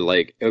founded.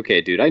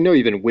 Okay, dude, I know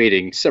you've been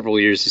waiting several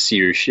years to see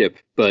your ship,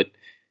 but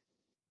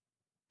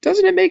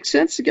doesn't it make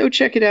sense to go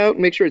check it out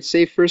and make sure it's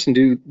safe first and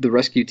do the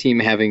rescue team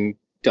having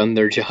done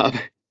their job?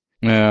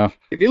 Yeah.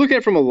 If you look at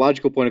it from a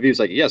logical point of view, it's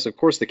like, yes, of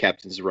course the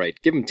captain's right.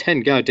 Give him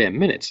 10 goddamn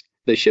minutes.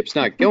 The ship's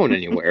not going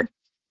anywhere.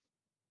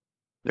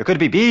 There could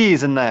be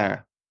bees in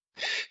there.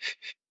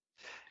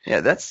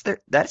 Yeah,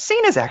 that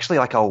scene is actually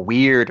like a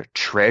weird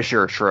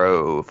treasure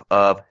trove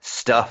of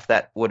stuff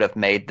that would have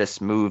made this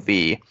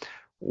movie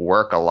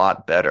work a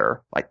lot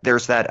better. Like,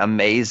 there's that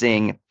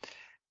amazing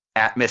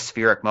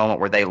atmospheric moment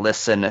where they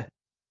listen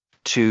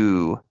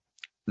to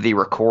the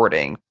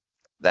recording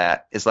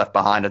that is left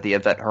behind at the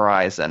event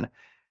horizon,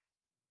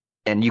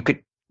 and you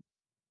could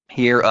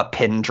hear a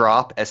pin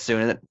drop as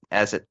soon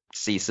as it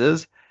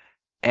ceases,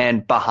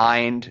 and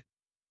behind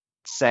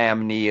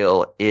Sam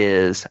Neill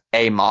is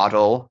a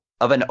model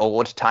of an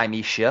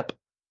old-timey ship.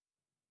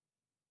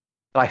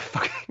 Like,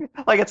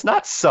 it's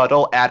not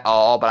subtle at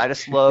all, but I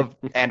just love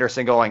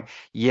Anderson going,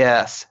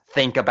 yes,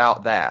 think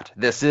about that.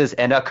 This is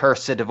an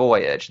accursed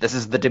voyage. This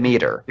is the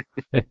Demeter.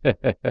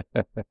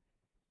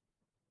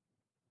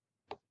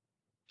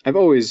 I've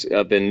always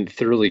been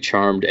thoroughly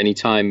charmed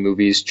anytime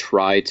movies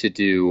try to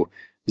do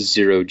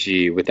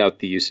zero-G without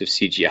the use of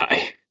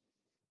CGI.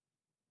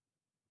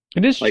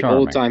 It is like charming.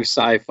 Old-time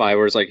sci-fi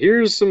where it's like,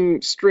 here's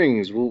some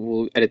strings,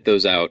 we'll edit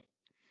those out.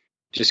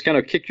 Just kind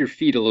of kick your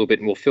feet a little bit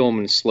and we'll film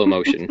in slow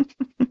motion.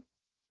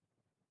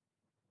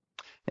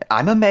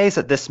 I'm amazed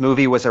that this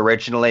movie was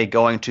originally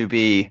going to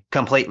be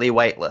completely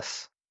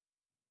weightless.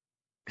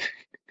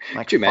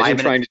 Like, could you imagine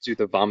trying to do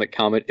the vomit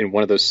comet in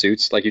one of those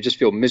suits? Like, you just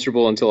feel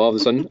miserable until all of a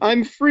sudden,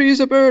 I'm free as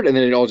a bird, and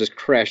then it all just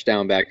crashed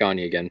down back on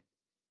you again.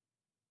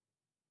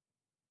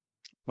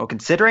 Well,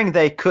 considering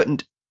they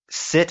couldn't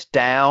sit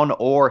down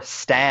or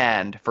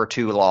stand for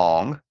too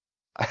long,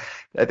 I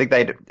think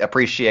they'd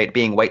appreciate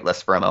being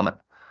weightless for a moment.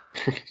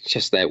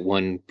 Just that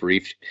one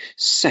brief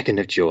second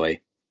of joy.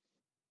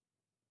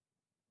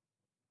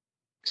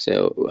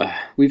 So,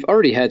 we've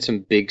already had some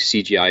big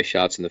CGI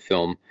shots in the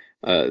film.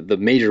 The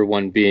major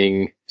one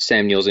being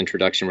Sam Neill's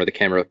introduction, where the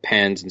camera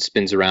pans and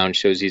spins around,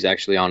 shows he's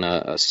actually on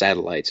a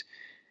satellite,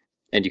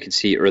 and you can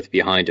see Earth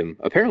behind him.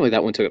 Apparently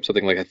that one took up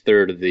something like a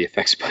third of the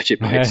effects budget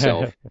by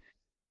itself.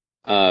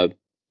 And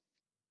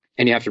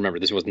you have to remember,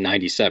 this was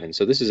 97,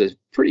 so this is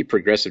pretty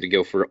progressive to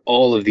go for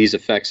all of these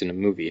effects in a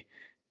movie.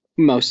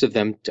 Most of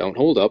them don't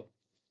hold up.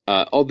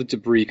 All the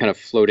debris kind of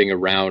floating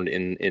around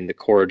in the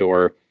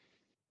corridor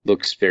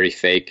looks very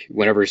fake.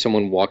 Whenever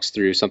someone walks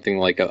through something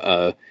like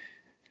a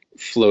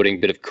floating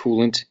bit of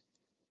coolant,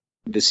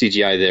 the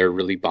CGI there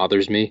really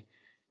bothers me.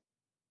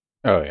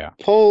 Oh, yeah.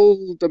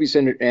 Paul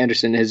W.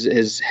 Anderson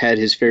has had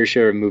his fair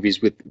share of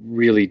movies with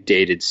really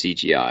dated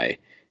CGI,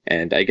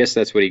 and I guess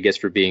that's what he gets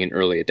for being an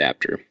early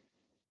adapter.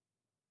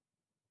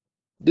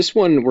 This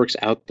one works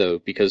out, though,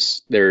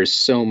 because there's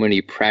so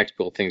many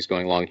practical things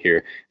going along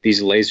here.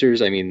 These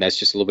lasers, I mean, that's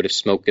just a little bit of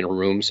smoke in a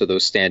room, so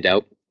those stand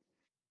out.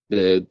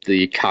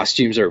 The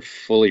costumes are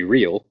fully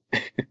real,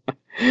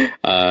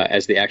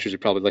 as the actors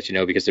would probably let you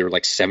know, because they were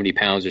like 70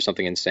 pounds or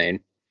something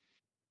insane.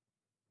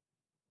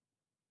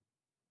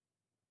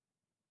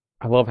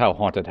 I love how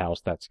haunted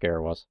house that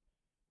scare was.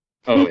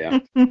 Oh, yeah.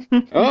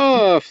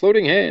 Oh,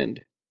 floating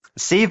hand.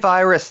 See,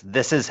 Virus,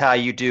 this is how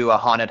you do a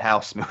haunted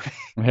house movie.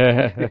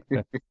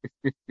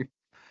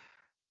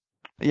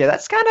 Yeah,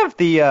 that's kind of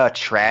the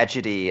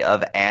tragedy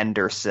of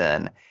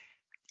Anderson.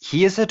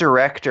 He is a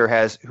director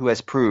who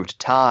has proved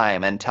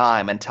time and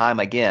time and time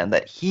again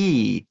that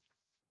he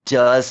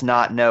does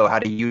not know how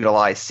to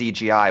utilize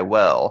CGI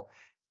well,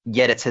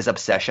 yet it's his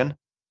obsession.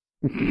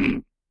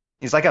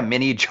 He's like a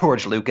mini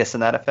George Lucas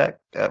in that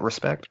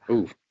respect.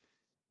 Ooh.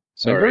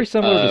 Sorry. Very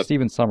similar to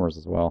Stephen Sommers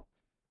as well.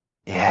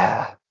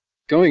 Yeah.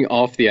 Going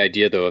off the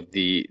idea, though, of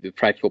the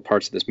practical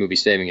parts of this movie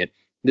saving it,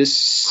 this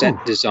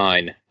set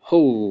design,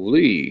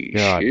 holy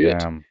shit.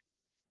 Damn.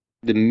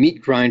 The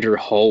meat grinder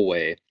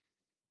hallway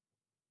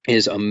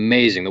is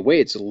amazing. The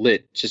way it's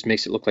lit just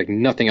makes it look like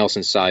nothing else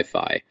in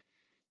sci-fi.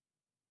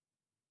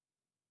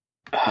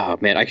 Oh,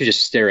 man, I could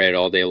just stare at it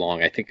all day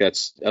long. I think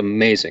that's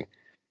amazing.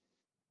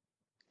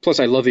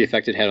 Plus, I love the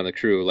effect it had on the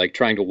crew. Like,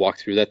 trying to walk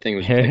through that thing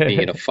was like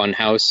being in a fun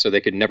house, so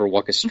they could never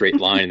walk a straight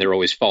line, and they're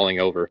always falling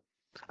over.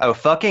 Oh,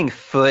 fucking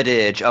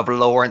footage of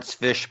Lawrence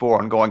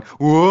Fishburne going,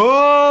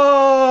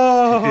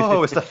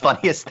 whoa! It's the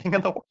funniest thing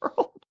in the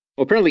world. Well,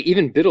 apparently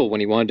even Biddle, when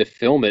he wanted to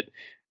film it,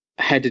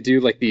 had to do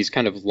like these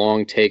kind of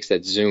long takes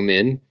that zoom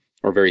in,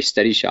 or very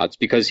steady shots,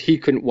 because he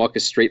couldn't walk a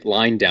straight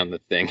line down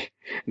the thing.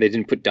 They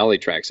didn't put dolly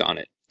tracks on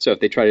it. So if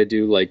they try to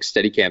do like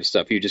Steadicam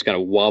stuff, he would just kind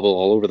of wobble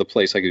all over the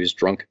place like he was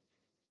drunk.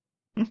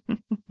 So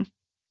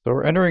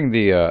we're entering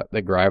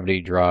the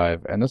gravity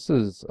drive, and this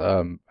is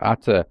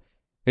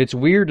it's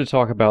weird to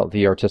talk about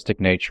the artistic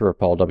nature of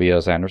Paul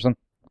W.S. Anderson.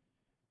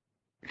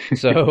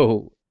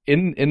 So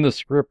in the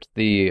script,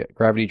 the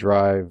gravity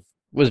drive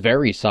was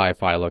very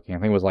sci-fi looking. I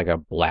think it was like a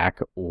black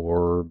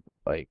orb,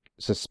 like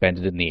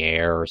suspended in the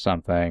air or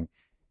something.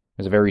 It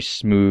was a very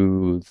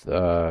smooth,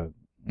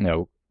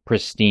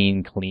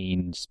 pristine,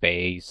 clean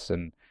space.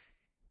 And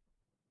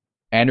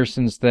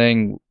Anderson's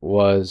thing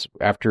was,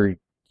 after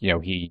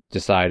he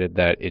decided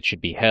that it should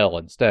be hell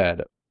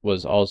instead,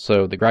 was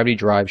also the gravity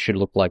drive should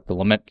look like the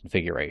Lament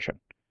configuration.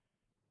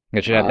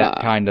 It should have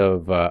that kind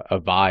of a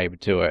vibe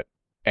to it.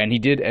 And he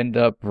did end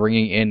up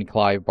bringing in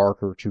Clive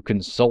Barker to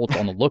consult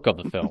on the look of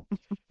the film.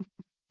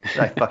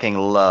 I fucking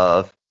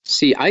love.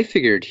 See, I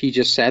figured he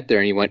just sat there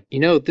and he went,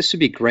 this would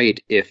be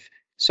great if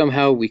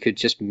somehow we could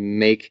just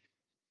make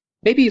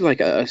maybe like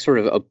a sort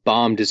of a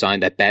bomb design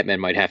that Batman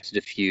might have to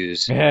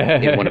defuse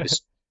in one of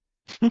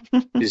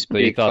his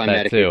big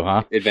climatic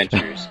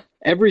adventures.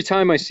 Every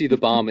time I see the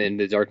bomb in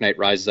The Dark Knight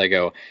Rises, I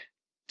go,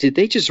 did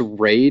they just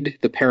raid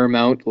the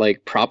Paramount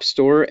prop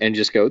store and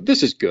just go,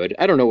 this is good.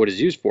 I don't know what it's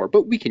used for,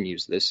 but we can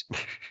use this.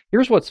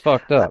 Here's what's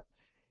fucked up.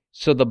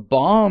 So the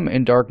bomb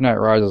in Dark Knight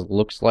Rises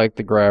looks like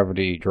the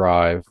gravity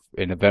drive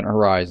in Event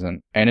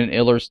Horizon, and in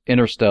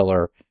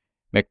Interstellar,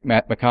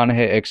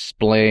 McConaughey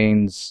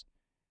explains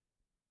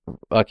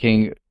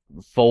fucking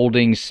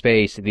folding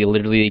space the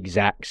literally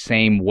exact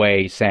same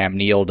way Sam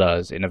Neill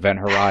does in Event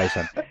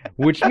Horizon,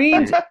 which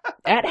means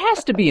that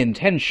has to be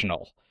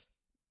intentional.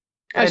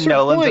 And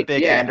Nolan's a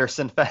big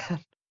Anderson fan.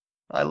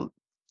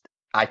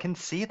 I can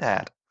see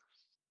that.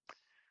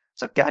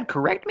 So, God,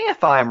 correct me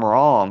if I'm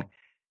wrong.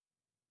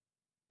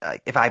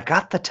 If I've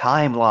got the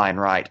timeline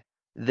right,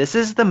 this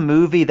is the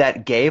movie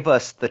that gave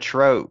us the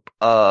trope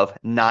of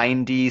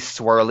 90s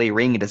swirly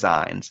ring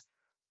designs.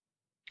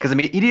 Because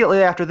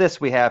immediately after this,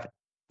 we have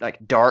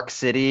Dark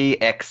City,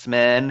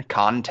 X-Men,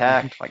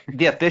 Contact.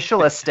 The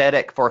official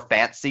aesthetic for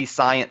Fancy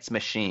Science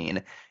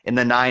Machine in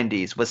the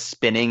 90s was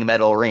spinning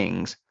metal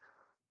rings.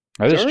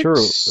 That is true.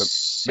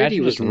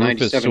 City was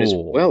 97 as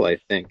well, I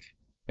think.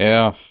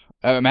 Yeah.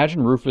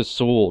 Imagine Rufus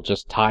Sewell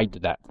just tied to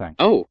that thing.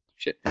 Oh,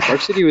 shit. Dark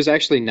City was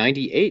actually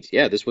 98.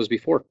 Yeah, this was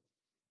before.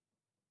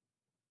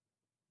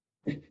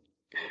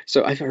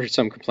 So I've heard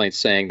some complaints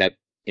saying that,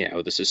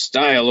 this is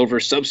style over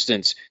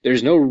substance.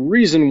 There's no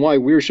reason why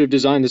Weir should have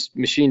designed this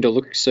machine to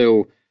look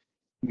so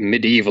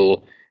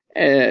medieval.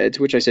 To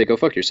which I say, go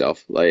fuck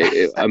yourself.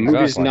 A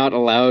movie's not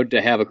allowed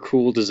to have a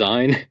cool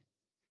design.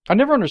 I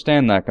never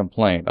understand that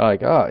complaint.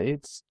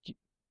 It's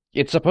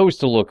supposed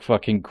to look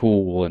fucking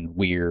cool and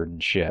weird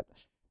and shit.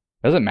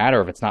 Doesn't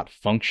matter if it's not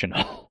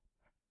functional.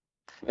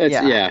 I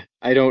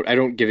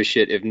don't give a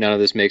shit if none of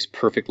this makes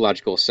perfect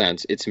logical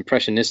sense. It's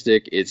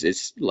impressionistic.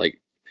 It's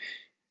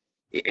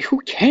who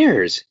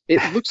cares?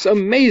 It looks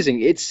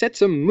amazing. It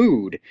sets a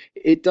mood.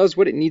 It does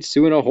what it needs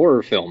to in a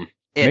horror film.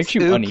 It's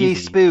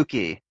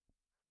spooky.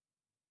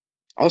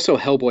 Also,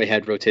 Hellboy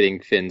had rotating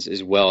fins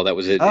as well. That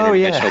was an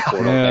interdimensional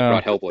portal that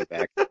brought Hellboy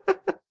back.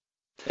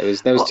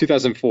 That was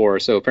 2004,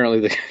 so apparently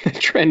the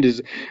trend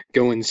is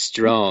going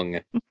strong.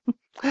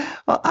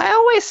 Well, I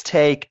always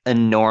take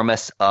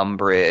enormous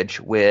umbrage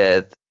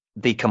with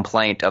the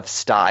complaint of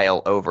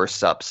style over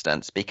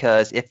substance,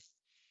 because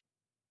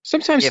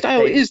sometimes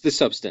style is the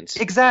substance.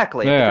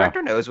 Exactly. Yeah. The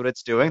director knows what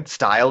it's doing.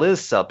 Style is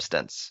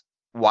substance.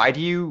 Why do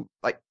you,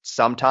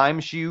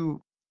 sometimes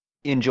you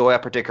enjoy a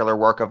particular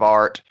work of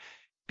art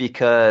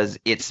because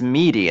it's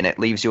meaty and it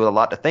leaves you with a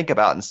lot to think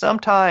about, and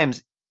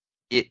sometimes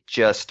it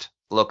just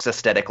looks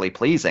aesthetically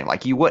pleasing.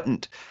 You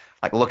wouldn't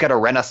look at a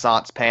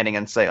Renaissance painting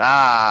and say,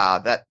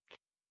 that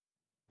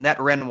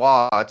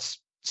Renoir, it's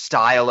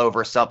style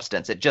over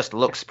substance. It just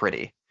looks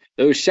pretty.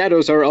 Those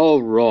shadows are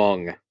all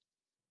wrong.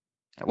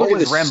 What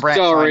was Rembrandt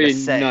trying to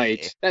say?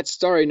 Night. That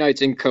Starry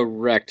Night's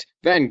incorrect.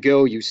 Van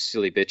Gogh, you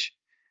silly bitch.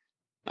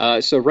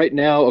 So right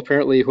now,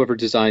 apparently, whoever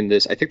designed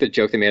this, I think the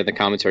joke they made in the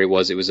commentary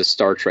was it was a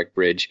Star Trek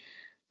bridge.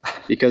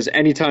 Because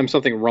anytime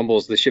something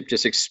rumbles, the ship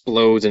just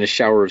explodes in a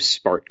shower of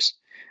sparks.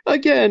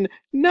 Again,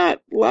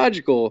 not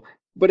logical,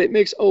 but it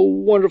makes a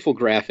wonderful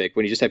graphic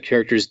when you just have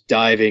characters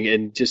diving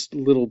and just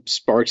little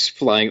sparks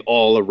flying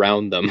all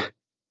around them.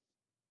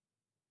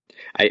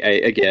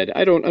 I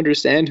don't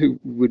understand who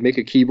would make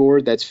a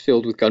keyboard that's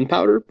filled with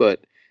gunpowder,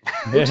 but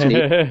it's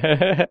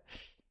neat.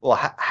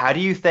 Well, how do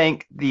you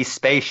think these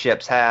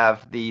spaceships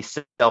have the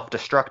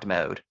self-destruct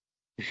mode?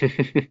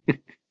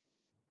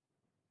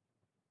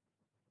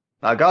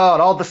 My God,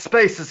 all the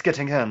space is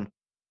getting in.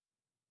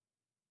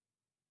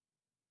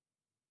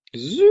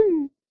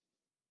 Zoom.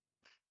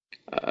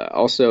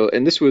 Also,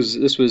 and this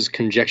was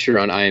conjecture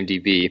on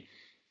IMDb,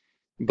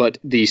 but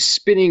the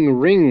spinning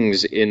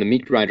rings in the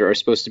Meat Grinder are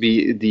supposed to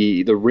be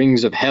the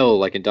rings of hell,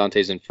 like in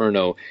Dante's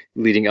Inferno,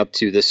 leading up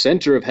to the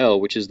center of hell,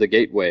 which is the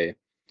gateway.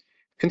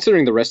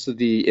 Considering the rest of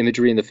the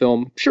imagery in the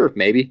film, sure,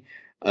 maybe.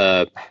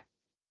 I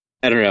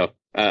don't know.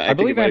 I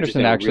believe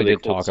Anderson actually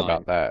did talk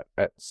about that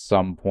at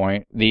some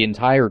point. The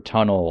entire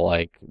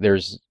tunnel,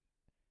 there's,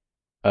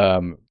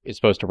 is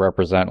supposed to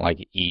represent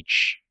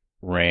each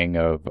ring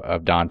of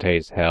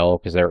Dante's hell,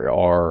 because there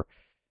are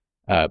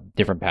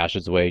different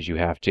passageways you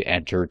have to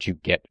enter to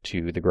get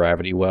to the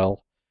gravity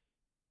well.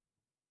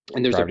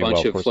 And there's a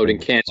bunch of floating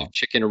cans of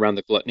chicken around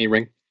the gluttony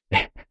ring.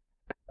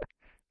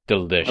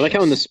 Delicious. I like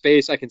how in the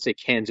space I can say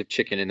cans of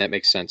chicken, and that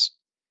makes sense.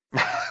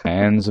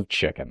 Cans of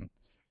chicken.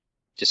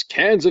 Just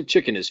cans of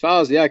chicken as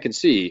far as the eye can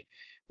see.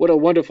 What a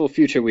wonderful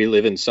future we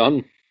live in,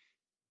 son.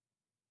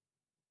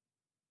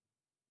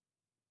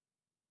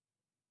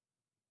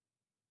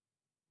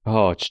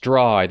 Oh, it's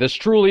dry. This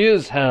truly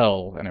is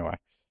hell. Anyway.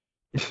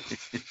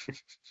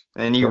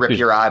 And you rip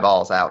your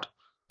eyeballs out.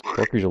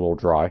 Turkey's a little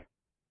dry.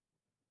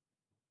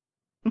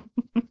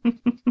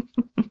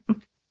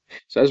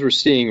 So as we're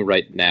seeing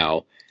right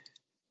now,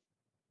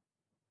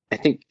 I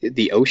think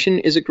the ocean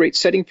is a great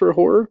setting for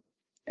horror,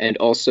 and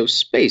also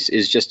space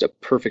is just a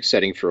perfect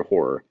setting for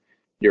horror.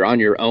 You're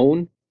on your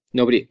own.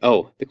 Nobody.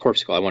 Oh, the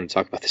corpse skull. I want to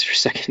talk about this for a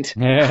second.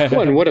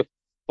 One, what a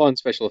fun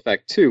special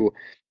effect. Two, a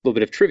little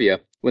bit of trivia.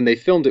 When they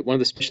filmed it, one of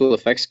the special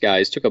effects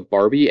guys took a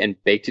Barbie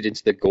and baked it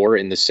into the gore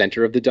in the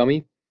center of the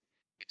dummy.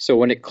 So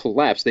when it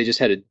collapsed, they just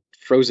had a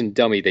frozen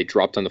dummy they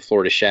dropped on the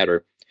floor to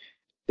shatter.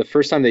 The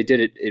first time they did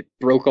it, it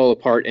broke all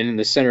apart, and in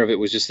the center of it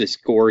was just this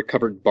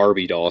gore-covered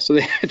Barbie doll. So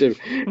they had to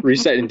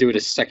reset and do it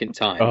a second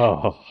time.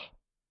 Oh.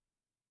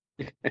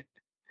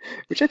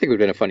 Which I think would have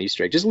been a fun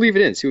Easter egg. Just leave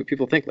it in, see what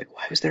people think. Like,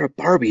 why was there a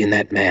Barbie in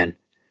that man?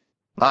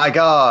 My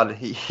God,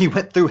 he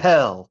went through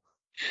hell.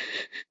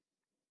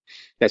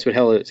 That's what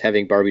hell is,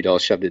 having Barbie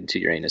dolls shoved into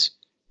your anus.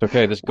 It's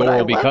okay, this gore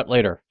will be cut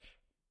later.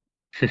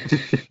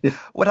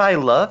 What I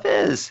love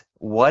is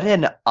what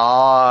an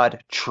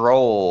odd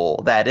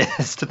troll that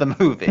is to the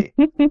movie.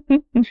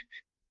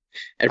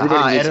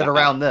 Everybody edit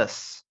around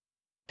this.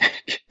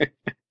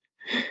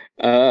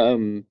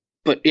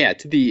 But yeah,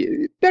 to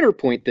the better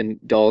point than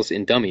dolls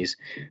and dummies,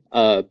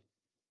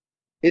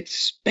 it's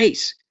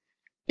space.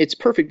 It's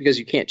perfect because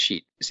you can't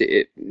cheat.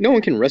 No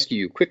one can rescue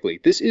you quickly.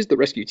 This is the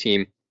rescue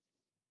team,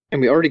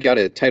 and we already got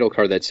a title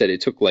card that said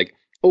it took like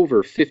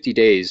over 50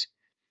 days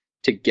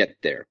to get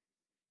there.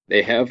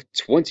 They have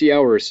 20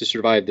 hours to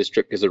survive this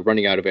trip because they're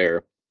running out of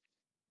air.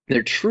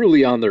 They're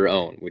truly on their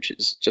own, which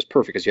is just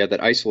perfect because you have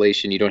that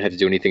isolation. You don't have to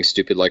do anything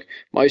stupid like,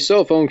 my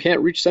cell phone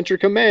can't reach center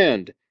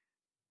command.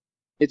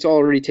 It's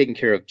already taken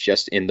care of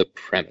just in the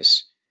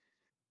premise.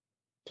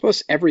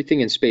 Plus, everything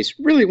in space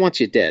really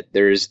wants you dead.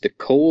 There's the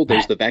cold,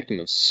 there's the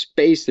vacuum of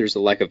space, there's the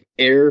lack of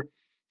air,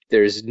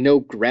 there's no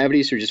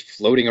gravity, so you're just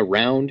floating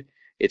around.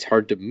 It's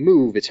hard to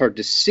move, it's hard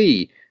to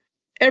see.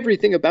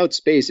 Everything about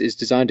space is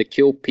designed to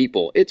kill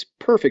people. It's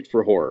perfect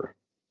for horror.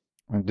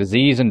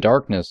 Disease and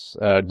darkness.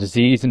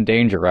 Disease and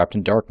danger wrapped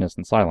in darkness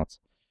and silence.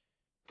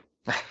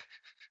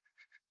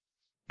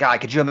 God,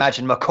 could you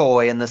imagine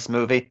McCoy in this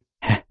movie?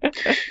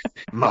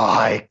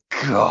 My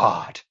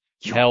God.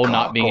 Hell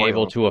not being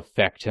able to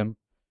affect him.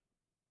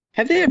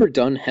 Have they ever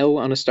done hell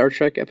on a Star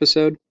Trek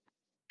episode?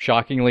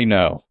 Shockingly,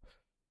 no.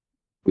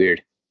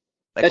 Weird.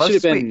 That should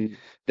have been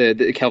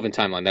the Kelvin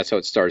timeline. That's how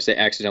it starts. They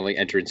accidentally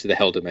enter into the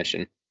hell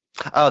dimension.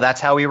 Oh, that's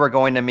how we were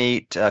going to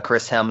meet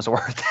Chris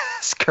Hemsworth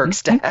as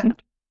Kirk's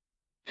dad.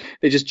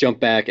 They just jump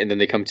back, and then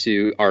they come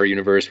to our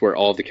universe where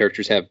all of the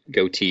characters have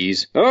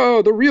goatees.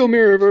 Oh, the real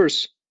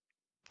Mirrorverse!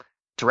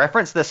 To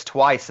reference this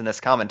twice in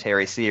this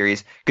commentary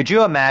series, could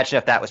you imagine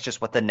if that was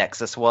just what the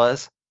Nexus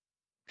was?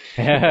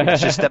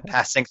 It's just them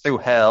passing through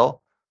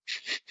hell.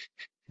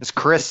 It's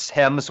Chris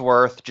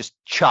Hemsworth just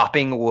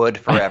chopping wood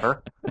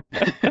forever.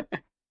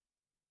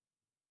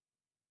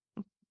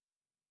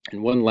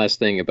 And one last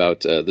thing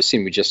about the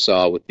scene we just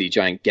saw with the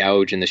giant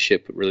gouge in the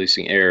ship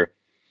releasing air.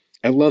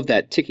 I love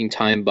that ticking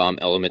time bomb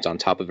element on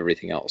top of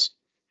everything else.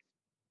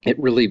 It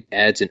really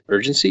adds an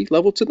urgency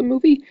level to the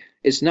movie.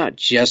 It's not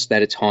just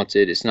that it's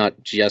haunted. It's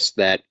not just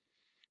that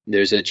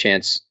there's a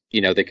chance,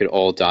 they could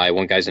all die.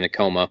 One guy's in a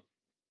coma.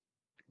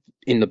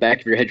 In the back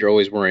of your head, you're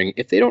always worrying,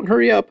 if they don't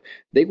hurry up,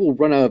 they will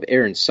run out of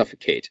air and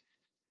suffocate.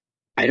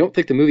 I don't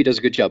think the movie does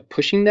a good job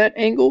pushing that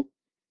angle.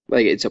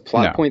 Like, it's a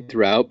plot point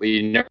throughout, but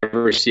you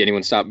never see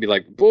anyone stop and be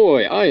like,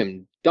 boy, I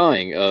am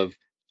dying of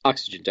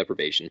oxygen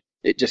deprivation.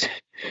 It just,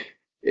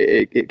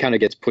 it kind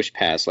of gets pushed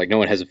past. Like, no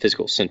one has a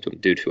physical symptom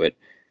due to it.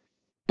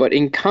 But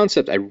in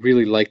concept, I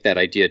really like that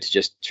idea to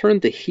just turn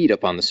the heat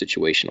up on the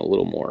situation a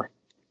little more.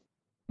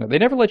 They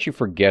never let you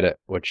forget it,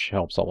 which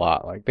helps a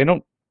lot. Like, they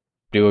don't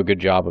do a good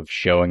job of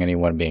showing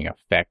anyone being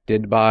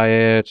affected by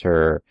it,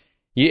 or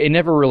it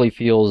never really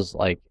feels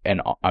like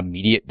an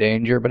immediate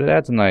danger, but it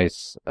adds a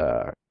nice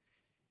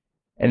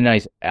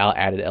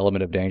added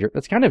element of danger.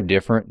 That's kind of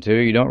different, too.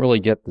 You don't really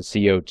get the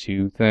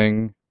CO2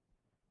 thing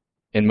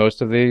in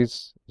most of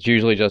these. It's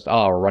usually just,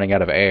 we're running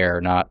out of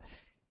air, not,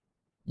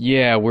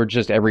 we're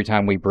just, every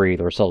time we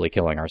breathe, we're slowly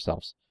killing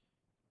ourselves.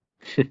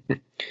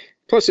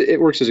 Plus, it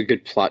works as a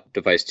good plot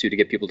device, too, to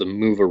get people to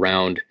move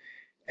around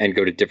and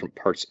go to different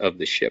parts of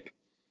the ship.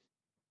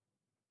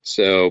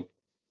 So,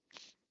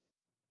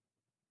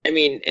 I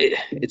mean,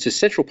 it's a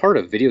central part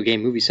of video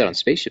game movies set on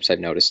spaceships, I've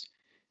noticed.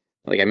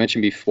 Like I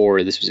mentioned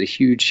before, this was a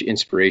huge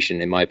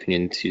inspiration, in my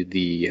opinion, to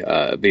the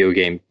video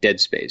game Dead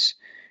Space.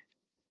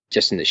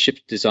 Just in the ship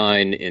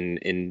design,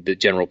 in the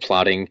general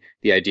plotting,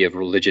 the idea of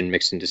religion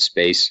mixed into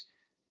space.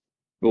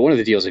 But one of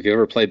the deals, if you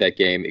ever played that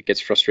game, it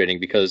gets frustrating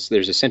because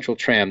there's a central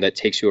tram that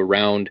takes you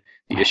around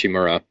the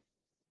Ishimura.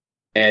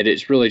 And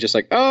it's really just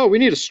like, we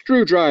need a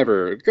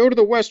screwdriver. Go to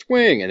the West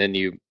Wing. And then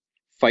you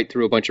fight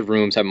through a bunch of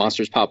rooms, have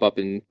monsters pop up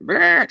and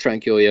try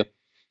and kill you.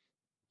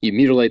 You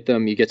mutilate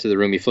them, you get to the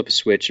room, you flip a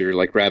switch or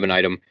like grab an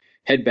item,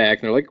 head back,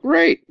 and they're like,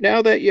 great,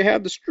 now that you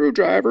have the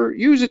screwdriver,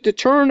 use it to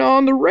turn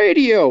on the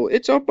radio.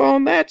 It's up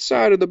on that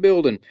side of the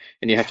building.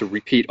 And you have to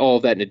repeat all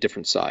of that in a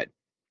different side.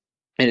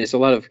 And it's a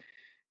lot of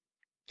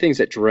things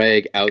that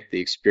drag out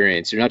the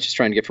experience. You're not just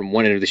trying to get from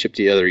one end of the ship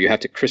to the other. You have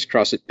to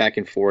crisscross it back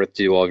and forth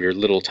to do all of your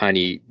little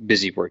tiny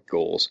busy work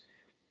goals.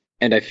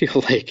 And I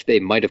feel like they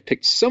might have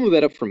picked some of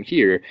that up from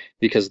here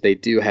because they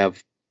do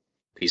have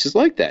pieces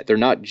like that. They're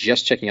not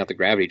just checking out the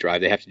gravity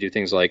drive. They have to do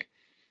things like,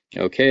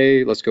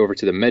 okay, let's go over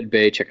to the med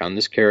bay, check on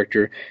this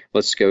character.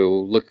 Let's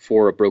go look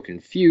for a broken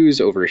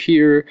fuse over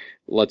here.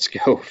 Let's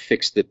go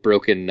fix the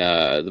broken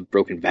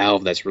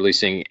valve that's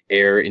releasing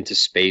air into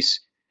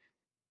space.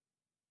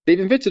 They've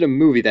invented a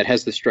movie that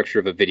has the structure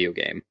of a video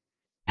game,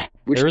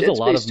 which there's a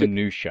lot of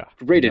minutia.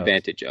 Great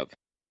advantage of.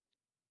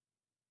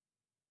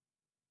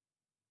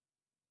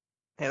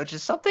 Which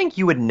is something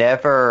you would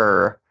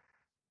never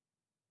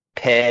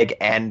peg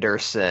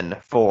Anderson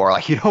for.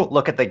 Like, you don't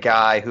look at the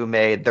guy who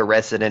made the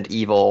Resident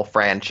Evil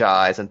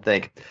franchise and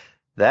think,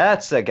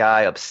 that's a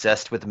guy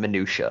obsessed with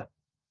minutia.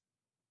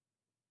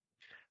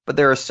 But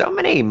there are so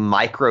many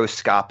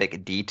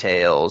microscopic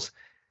details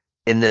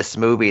in this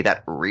movie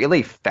that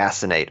really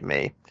fascinate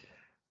me.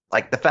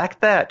 Like the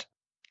fact that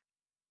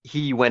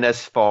he went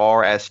as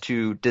far as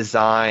to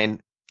design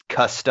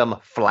custom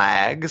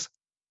flags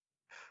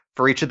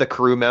for each of the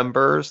crew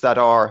members that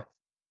are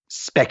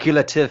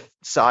speculative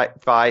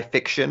sci-fi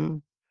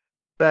fiction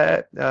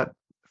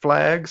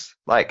flags.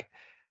 Like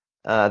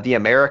the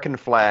American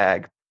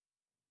flag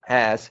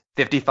has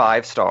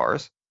 55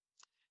 stars.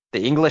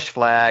 The English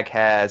flag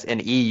has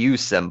an EU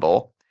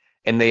symbol.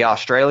 And the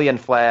Australian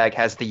flag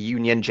has the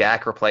Union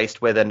Jack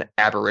replaced with an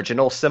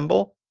Aboriginal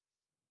symbol.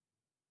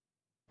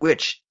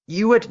 Which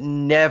you would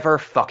never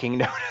fucking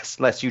notice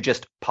unless you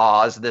just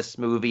pause this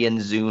movie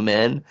and zoom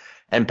in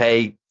and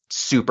pay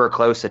super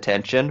close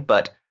attention,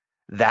 but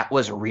that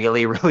was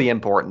really, really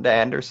important to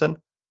Anderson.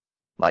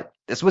 Like,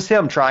 this was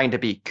him trying to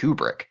be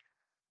Kubrick.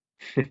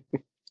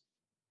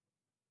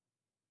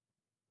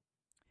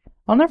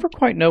 I'll never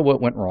quite know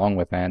what went wrong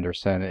with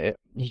Anderson.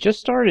 He just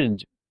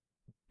started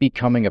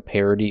becoming a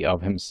parody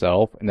of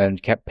himself and then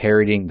kept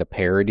parodying the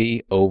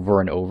parody over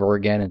and over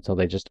again until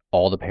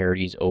all the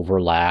parodies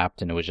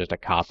overlapped and it was just a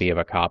copy of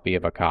a copy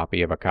of a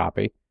copy of a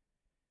copy.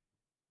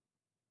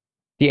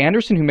 The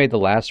Anderson who made the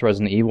last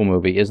Resident Evil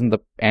movie isn't the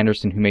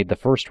Anderson who made the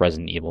first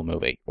Resident Evil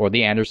movie, or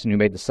the Anderson who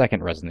made the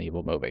second Resident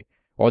Evil movie,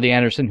 or the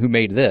Anderson who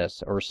made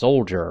this, or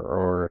Soldier,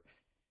 or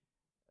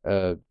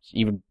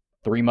even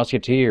Three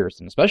Musketeers,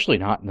 and especially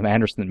not the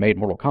Anderson that made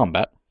Mortal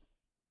Kombat.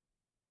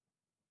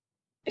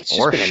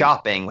 Or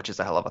Shopping, which is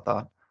a hell of a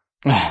thought.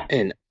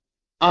 An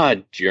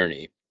odd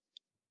journey.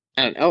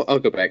 And I'll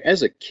go back.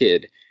 As a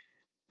kid,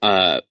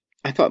 I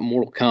thought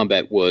Mortal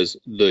Kombat was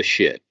the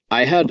shit.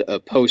 I had a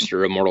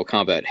poster of Mortal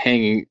Kombat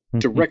hanging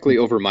directly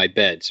over my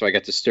bed, so I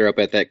got to stare up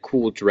at that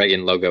cool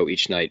dragon logo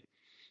each night.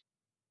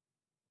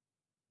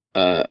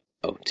 To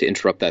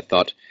interrupt that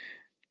thought,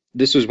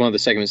 this was one of the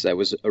segments that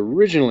was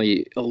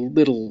originally a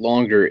little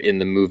longer in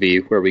the movie,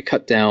 where we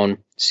cut down,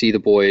 see the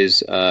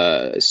boy's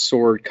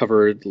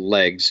sword-covered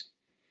legs.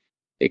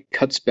 It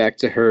cuts back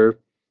to her,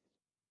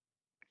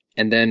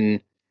 and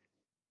then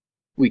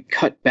we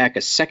cut back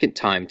a second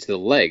time to the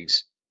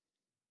legs,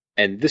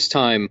 and this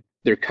time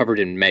they're covered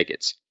in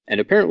maggots.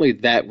 And apparently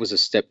that was a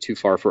step too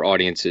far for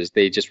audiences.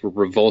 They just were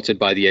revolted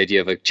by the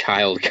idea of a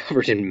child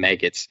covered in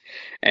maggots.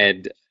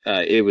 And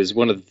it was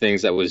one of the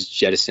things that was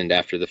jettisoned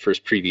after the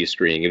first preview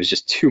screening. It was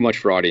just too much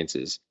for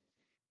audiences.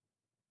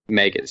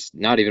 Maggots,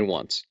 not even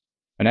once.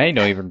 And I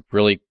don't even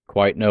really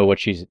quite know what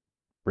she's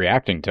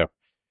reacting to.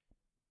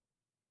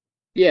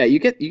 Yeah, you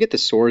get the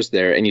sores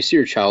there, and you see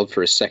your child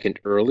for a second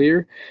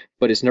earlier,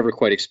 but it's never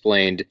quite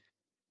explained,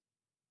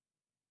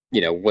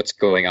 what's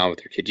going on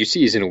with your kid. You see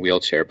he's in a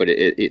wheelchair, but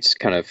it's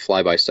kind of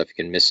flyby stuff you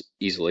can miss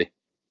easily.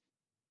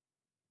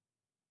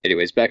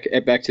 Anyways, back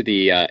to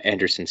the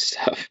Anderson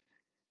stuff.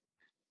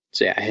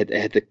 So yeah, I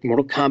had the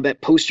Mortal Kombat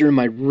poster in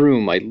my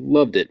room. I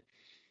loved it.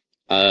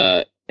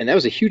 And that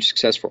was a huge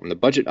success for him. The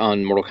budget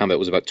on Mortal Kombat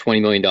was about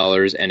 $20 million,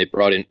 and it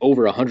brought in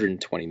over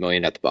 $120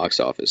 million at the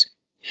box office.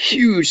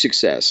 Huge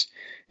success.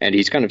 And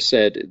he's kind of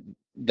said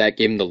that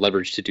gave him the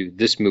leverage to do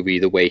this movie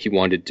the way he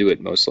wanted to do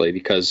it, mostly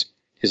because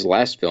his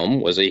last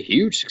film was a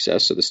huge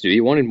success, so the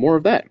studio wanted more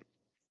of that.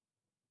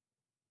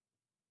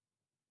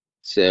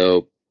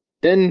 So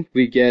then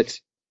we get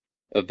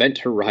Event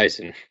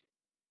Horizon,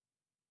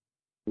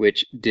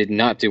 which did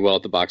not do well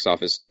at the box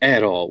office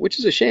at all, which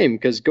is a shame,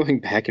 because going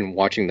back and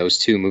watching those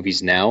two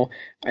movies now,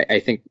 I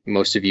think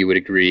most of you would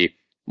agree,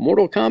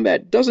 Mortal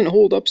Kombat doesn't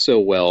hold up so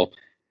well.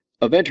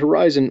 Event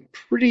Horizon,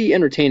 pretty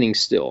entertaining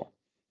still.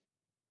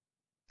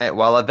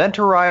 While Event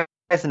Horizon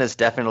is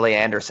definitely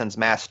Anderson's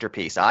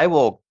masterpiece, I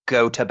will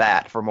go to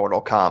bat for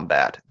Mortal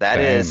Kombat. That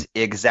is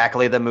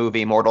exactly the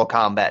movie Mortal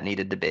Kombat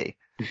needed to be.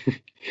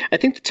 I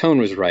think the tone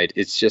was right.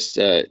 It's just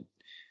there's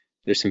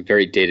some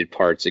very dated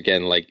parts.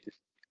 Again, like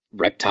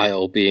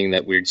Reptile being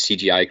that weird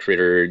CGI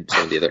critter and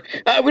some of the other.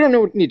 We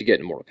don't need to get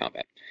into Mortal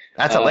Kombat.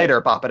 That's a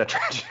later bop and a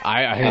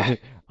tragedy.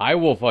 I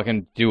will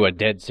fucking do a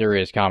dead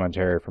serious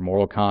commentary for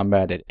Mortal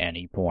Kombat at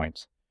any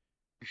point.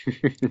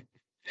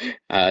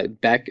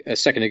 Back a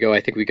second ago, I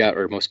think we got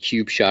our most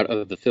cube shot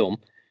of the film.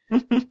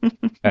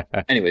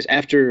 Anyways,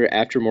 after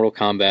Mortal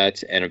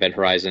Kombat and Event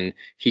Horizon,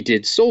 he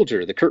did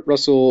Soldier, the Kurt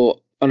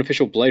Russell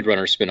unofficial Blade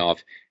Runner spinoff,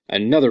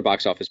 another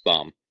box office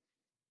bomb.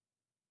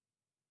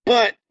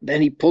 But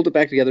then he pulled it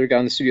back together, got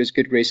in the studio's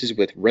good graces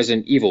with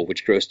Resident Evil,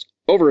 which grossed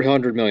over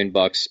 $100 million.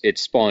 It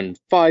spawned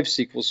 5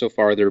 sequels so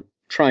far. They're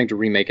trying to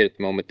remake it at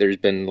the moment. There's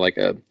been like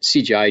a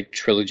CGI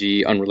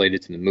trilogy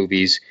unrelated to the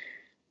movies.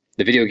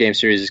 The video game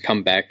series has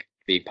come back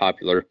being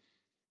popular.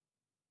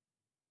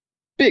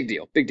 Big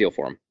deal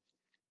for him.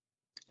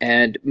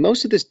 And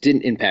most of this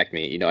didn't impact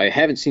me. I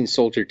haven't seen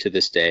Soldier to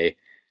this day.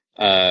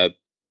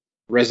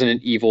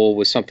 Resident Evil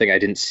was something I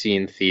didn't see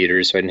in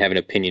theaters, so I didn't have an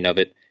opinion of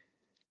it.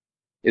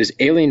 It was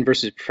Alien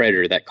vs.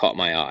 Predator that caught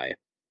my eye.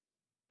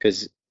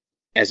 Because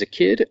as a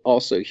kid,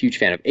 also a huge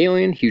fan of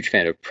Alien, huge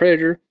fan of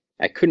Predator.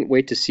 I couldn't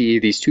wait to see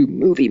these two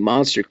movie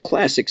monster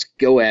classics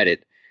go at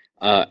it.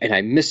 And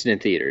I missed it in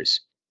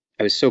theaters.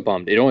 I was so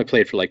bummed. It only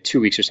played for like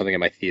 2 weeks or something in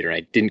my theater, and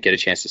I didn't get a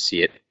chance to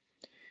see it.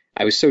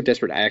 I was so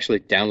desperate, I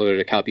actually downloaded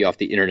a copy off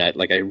the internet,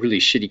 like a really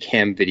shitty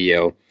cam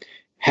video.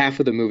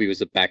 Half of the movie was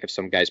the back of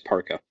some guy's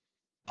parka.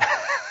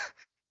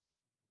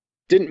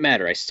 Didn't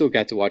matter. I still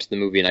got to watch the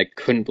movie, and I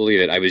couldn't believe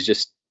it. I was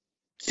just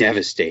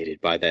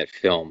devastated by that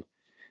film.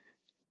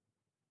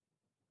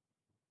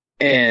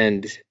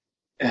 And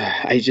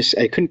I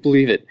couldn't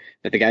believe it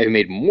that the guy who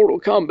made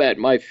Mortal Kombat,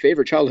 my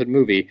favorite childhood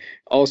movie,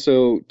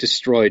 also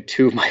destroyed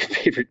 2 of my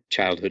favorite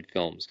childhood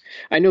films.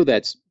 I know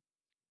that's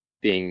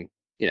being,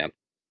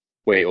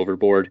 way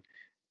overboard.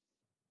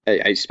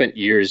 I spent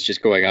years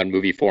just going on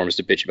movie forums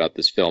to bitch about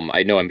this film.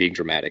 I know I'm being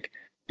dramatic.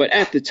 But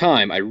at the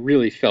time, I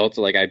really felt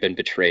like I'd been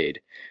betrayed.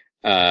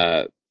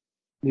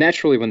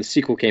 Naturally, when the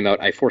sequel came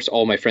out, I forced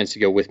all my friends to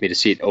go with me to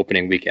see it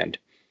opening weekend.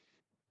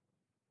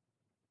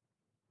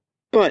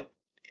 But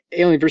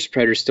Alien vs.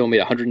 Predator still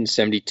made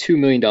 $172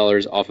 million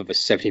off of a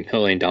 $70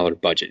 million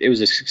budget. It was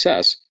a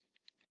success.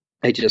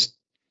 I just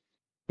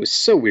was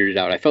so weirded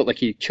out. I felt like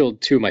he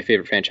killed 2 of my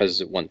favorite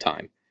franchises at one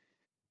time.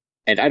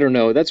 And I don't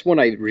know, that's one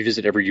I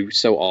revisit every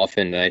so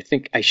often, and I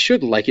think I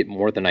should like it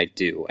more than I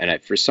do. And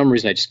for some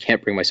reason, I just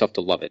can't bring myself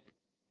to love it.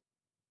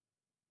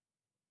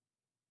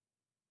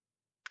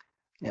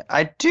 Yeah,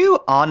 I do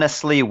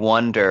honestly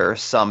wonder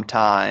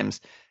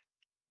sometimes,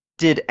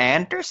 did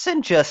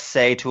Anderson just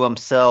say to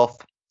himself,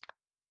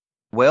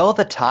 well,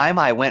 the time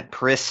I went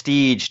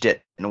prestige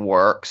didn't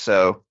work,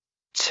 so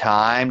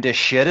time to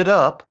shit it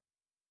up?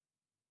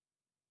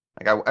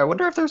 Like, I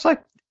wonder if there's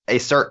like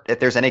if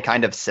there's any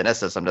kind of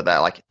cynicism to that.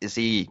 Like, is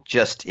he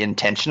just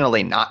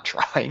intentionally not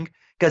trying?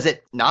 Because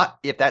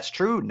if that's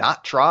true,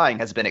 not trying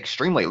has been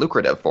extremely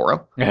lucrative for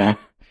him. Yeah.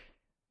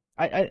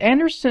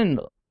 Anderson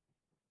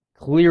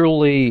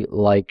clearly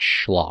likes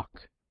schlock.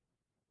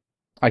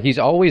 Like, he's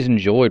always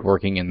enjoyed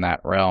working in that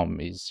realm.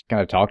 He's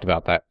kind of talked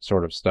about that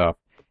sort of stuff.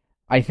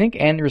 I think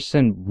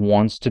Anderson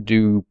wants to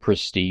do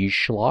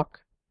prestige schlock,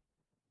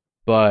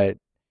 but,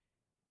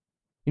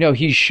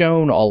 he's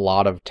shown a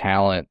lot of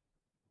talent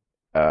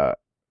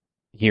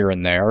here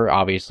and there,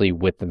 obviously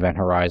with Event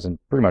Horizon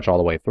pretty much all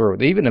the way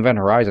through. Even Event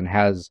Horizon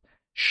has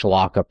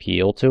schlock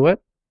appeal to it.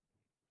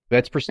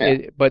 But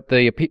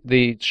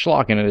the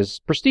schlock in it is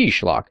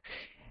prestige schlock.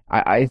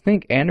 I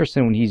think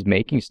Anderson, when he's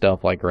making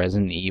stuff like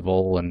Resident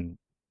Evil and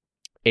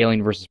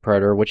Alien vs.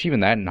 Predator, which even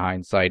that in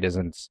hindsight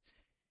isn't,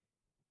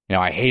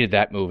 I hated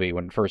that movie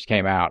when it first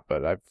came out,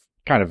 but I've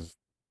kind of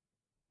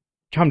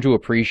come to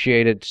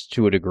appreciate it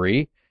to a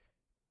degree.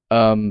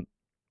 And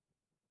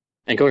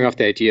going off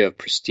the idea of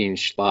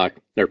prestige schlock,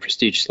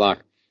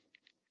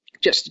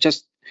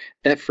 just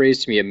that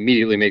phrase to me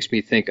immediately makes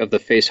me think of the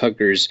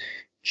facehuggers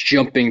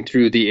jumping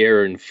through the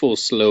air in full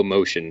slow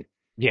motion.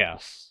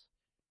 Yes.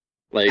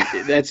 Like,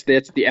 that's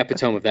the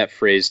epitome of that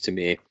phrase to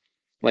me.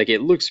 Like,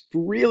 it looks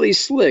really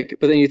slick,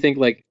 but then you think,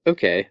 like,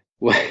 okay,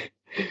 well,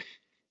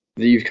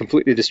 you've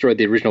completely destroyed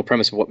the original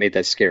premise of what made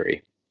that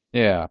scary.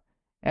 Yeah.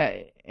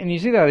 And you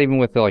see that even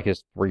with, like,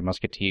 his Three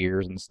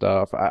Musketeers and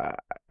stuff.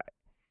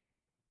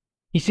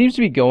 He seems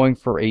to be going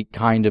for a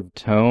kind of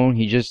tone.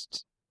 He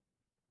just...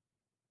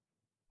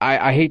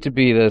 I hate to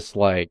be this,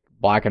 like,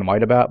 black and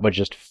white about, but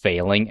just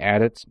failing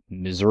at it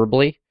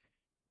miserably.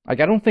 Like,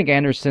 I don't think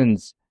Anderson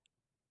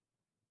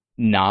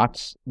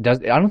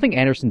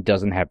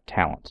doesn't have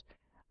talent.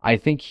 I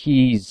think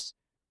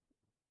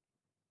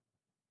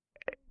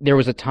there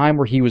was a time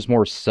where he was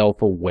more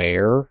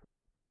self-aware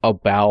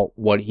about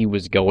what he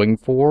was going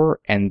for,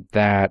 and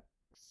that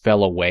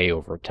fell away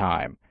over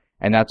time.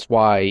 And that's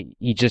why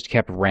he just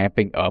kept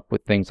ramping up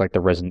with things like the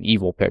Resident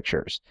Evil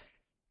pictures.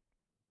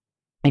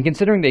 And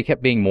considering they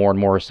kept being more and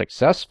more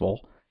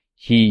successful,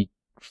 he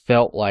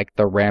felt like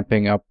the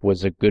ramping up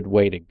was a good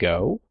way to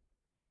go.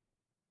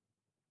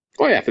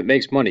 Oh yeah, if it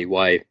makes money,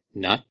 why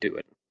not do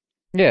it?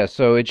 Yeah,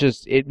 so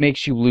it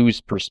makes you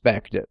lose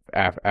perspective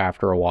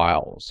after a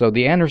while. So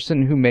the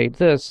Anderson who made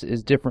this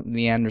is different than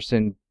the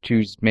Anderson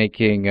who's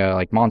making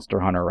like Monster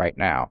Hunter right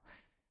now,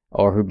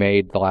 or who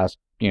made the last,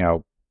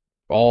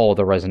 all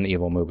the Resident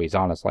Evil movies,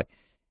 honestly.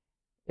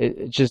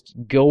 It's just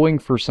going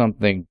for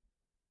something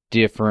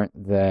different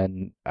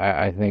than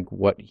I think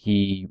what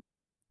he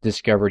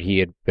discovered he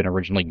had been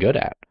originally good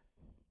at.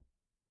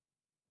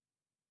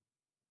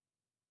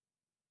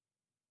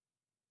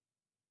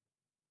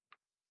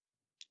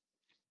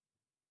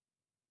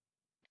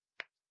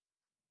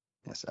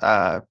 Yes,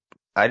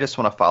 I just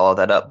want to follow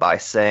that up by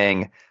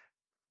saying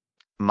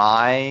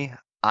my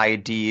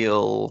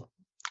ideal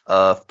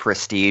of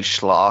prestige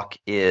schlock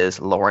is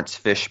Lawrence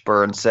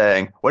Fishburne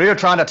saying, "What are you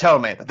trying to tell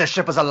me? That this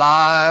ship is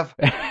alive?"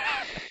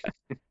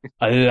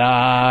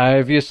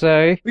 Alive, you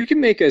say? We can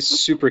make a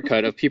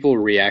supercut of people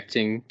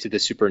reacting to the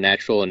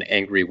supernatural in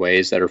angry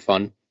ways that are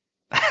fun.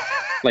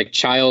 Like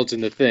Childs in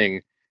The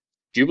Thing.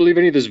 Do you believe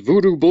any of this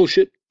voodoo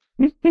bullshit?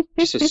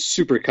 Just a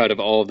supercut of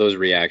all of those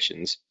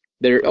reactions.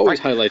 They're always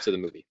highlights of the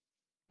movie.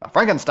 A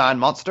Frankenstein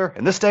monster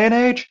in this day and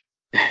age?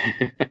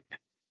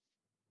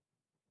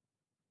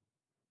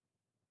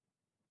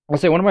 I'll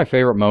say one of my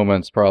favorite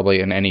moments probably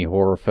in any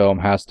horror film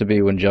has to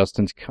be when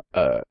Justin's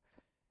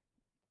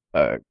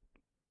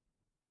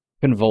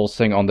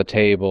convulsing on the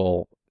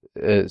table,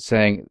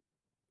 saying,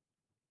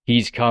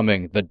 "He's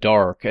coming, the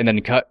dark," and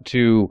then cut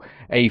to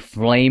a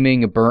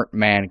flaming burnt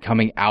man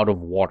coming out of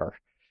water.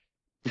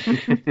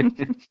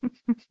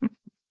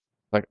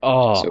 Like,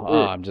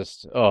 I'm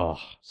just,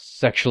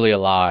 sexually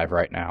alive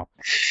right now.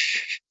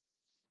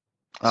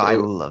 I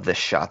love this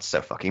shot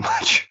so fucking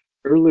much.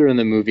 Earlier in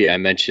the movie, I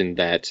mentioned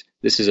that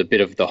this is a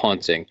bit of The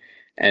Haunting,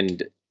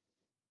 and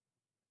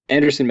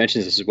Anderson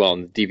mentions this as well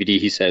in the DVD.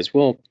 He says,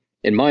 well,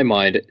 in my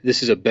mind,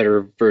 this is a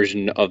better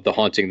version of The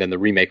Haunting than the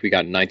remake we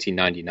got in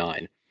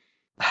 1999.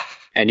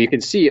 And you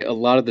can see a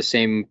lot of the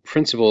same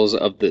principles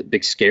of the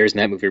big scares in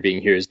that movie are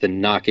being here, is the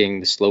knocking,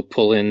 the slow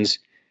pull-ins,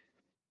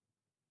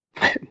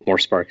 more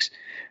sparks.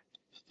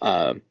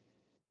 I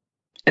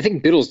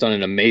think Biddle's done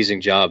an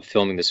amazing job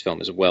filming this film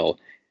as well.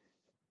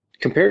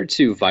 Compared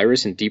to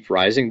Virus and Deep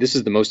Rising, this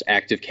is the most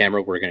active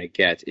camera we're going to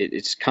get.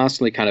 It's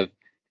constantly kind of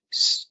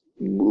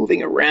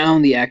moving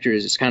around the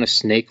actors. It's kind of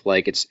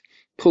snake-like. It's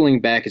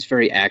pulling back. It's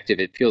very active.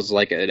 It feels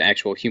like an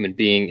actual human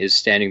being is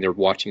standing there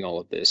watching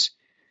all of this.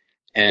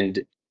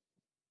 And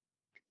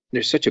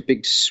there's such a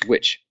big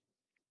switch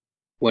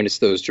when it's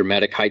those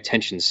dramatic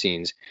high-tension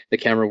scenes. The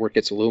camera work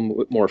gets a little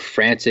bit more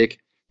frantic.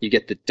 You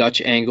get the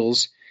Dutch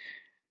angles,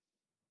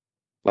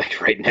 like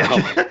right now.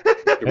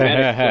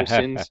 Dramatic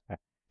close-ins.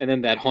 And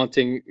then that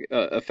haunting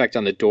effect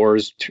on the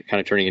doors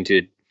kind of turning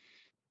into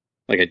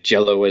like a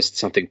jello as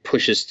something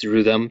pushes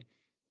through them.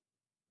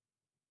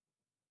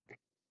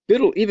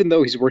 Biddle, even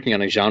though he's working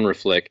on a genre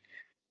flick,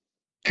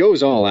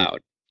 goes all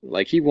out.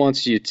 Like, he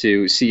wants you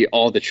to see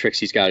all the tricks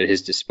he's got at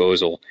his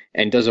disposal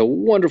and does a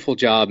wonderful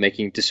job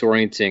making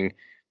disorienting,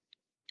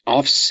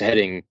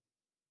 offsetting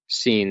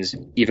scenes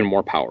even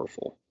more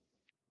powerful.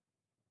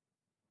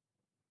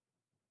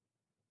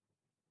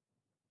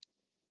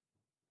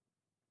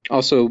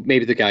 Also,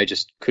 maybe the guy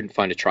just couldn't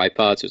find a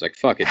tripod, so he's like,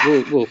 fuck it,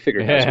 we'll figure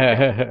it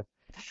out.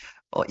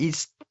 Well,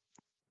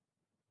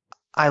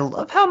 I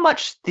love how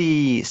much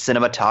the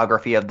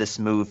cinematography of this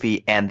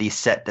movie and the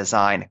set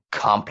design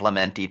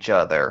complement each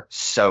other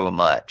so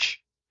much.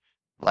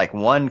 Like,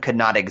 one could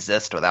not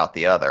exist without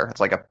the other.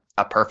 It's like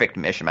a perfect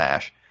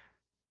mishmash.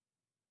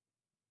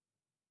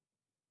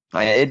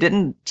 It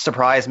didn't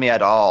surprise me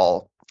at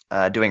all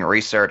doing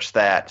research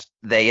that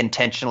they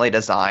intentionally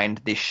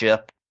designed the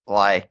ship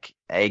like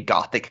a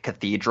Gothic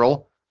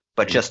cathedral,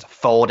 but just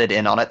folded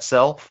in on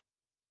itself.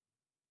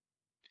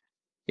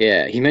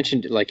 Yeah, he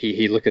mentioned, like,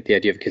 he looked at the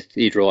idea of a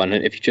cathedral, and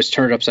if you just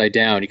turn it upside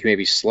down, you can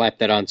maybe slap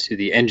that onto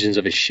the engines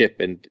of a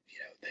ship, and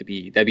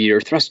that'd be your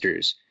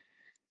thrusters.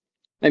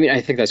 I mean, I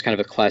think that's kind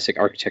of a classic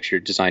architecture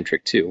design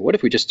trick too. What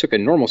if we just took a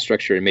normal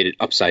structure and made it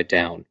upside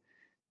down?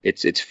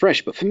 It's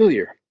fresh but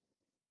familiar.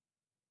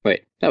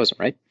 Wait, that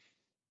wasn't right.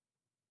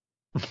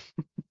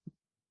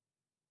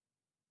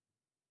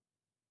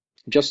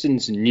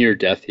 Justin's near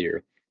death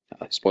here.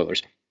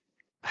 Spoilers.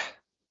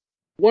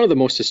 One of the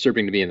most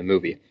disturbing to me in the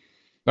movie.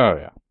 Oh,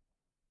 yeah.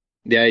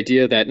 The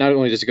idea that not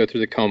only does he go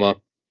through the coma,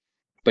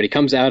 but he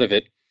comes out of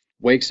it,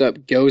 wakes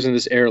up, goes in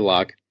this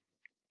airlock,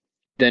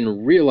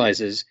 then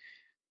realizes,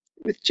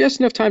 with just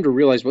enough time to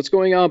realize what's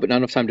going on, but not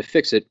enough time to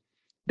fix it,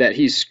 that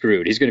he's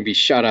screwed. He's going to be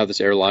shot out of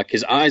this airlock.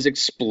 His eyes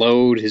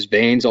explode. His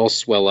veins all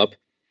swell up.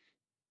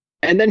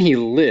 And then he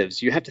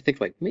lives. You have to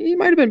think, like, he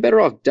might have been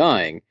better off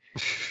dying.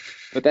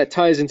 But that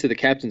ties into the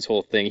captain's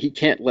whole thing. He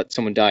can't let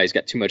someone die. He's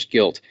got too much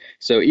guilt.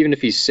 So even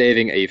if he's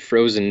saving a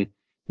frozen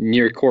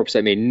near corpse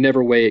that may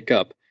never wake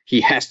up,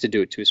 he has to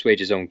do it to assuage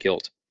his own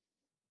guilt.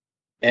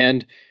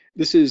 And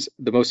this is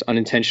the most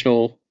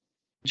unintentional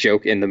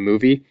joke in the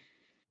movie.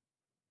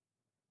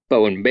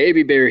 But when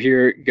Baby Bear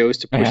here goes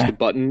to push the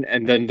button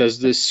and then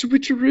does this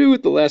switcheroo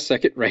at the last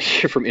second right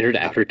here from inner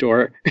to outer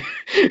door.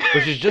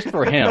 Which is just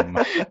for him.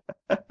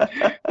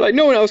 Like,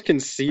 no one else can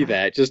see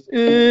that. Just,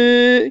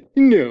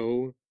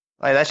 no.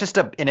 Like, that's just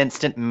an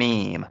instant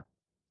meme.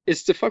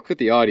 It's to fuck with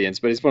the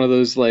audience, but it's one of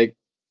those, like,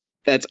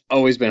 that's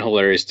always been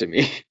hilarious to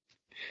me.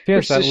 Yeah,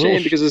 it's a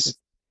shame because it's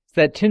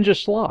that tinge of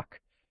schlock.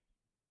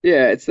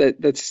 Yeah, it's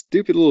that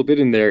stupid little bit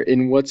in there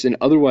in what's an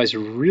otherwise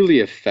really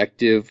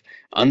effective,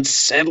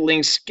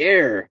 unsettling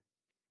scare.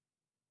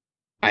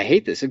 I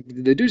hate this.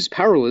 The dude's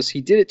powerless.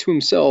 He did it to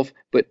himself,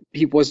 but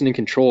he wasn't in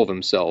control of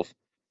himself.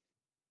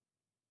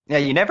 Yeah,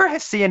 you never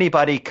see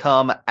anybody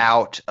come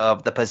out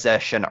of the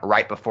possession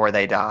right before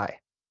they die.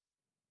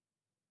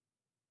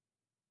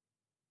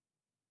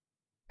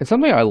 It's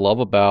something I love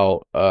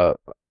about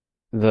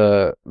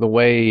the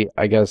way,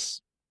 I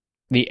guess,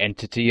 the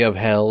entity of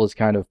hell is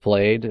kind of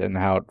played and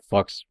how it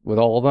fucks with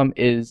all of them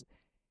is,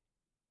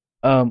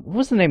 what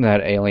was the name of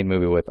that alien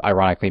movie with,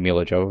 ironically,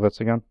 Mila Jovovich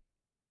again?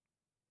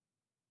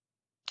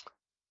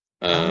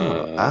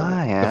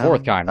 The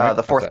Fourth Kind, right?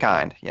 The Fourth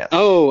Kind, yes.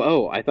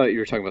 Oh, I thought you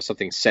were talking about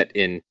something set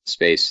in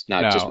space,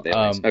 not just with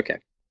aliens. Okay.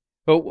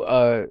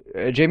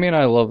 But Jamie and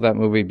I love that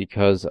movie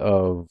because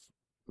of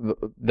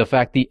the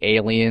fact the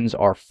aliens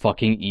are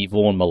fucking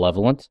evil and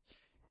malevolent,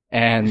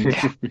 and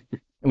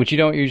which you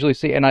don't usually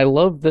see. And I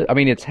love I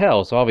mean, it's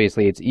hell, so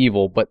obviously it's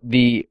evil, but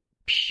the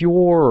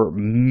pure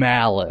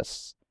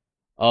malice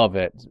of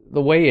it,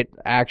 the way it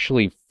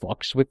actually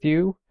fucks with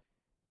you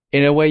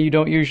in a way you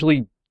don't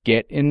usually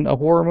get in a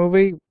horror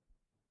movie.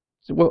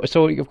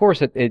 So of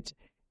course it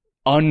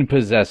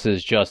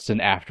unpossesses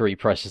Justin after he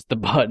presses the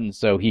button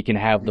so he can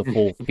have the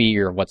full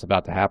fear of what's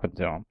about to happen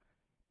to him.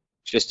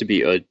 Just to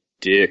be a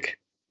dick.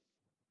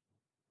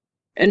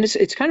 And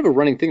it's kind of a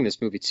running thing in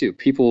this movie too.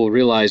 People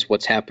realize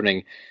what's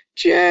happening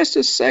just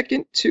a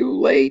second too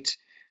late.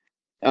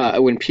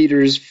 When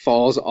Peters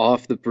falls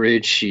off the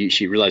bridge,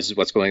 she realizes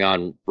what's going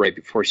on right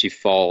before she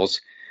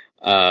falls.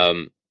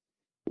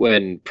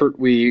 When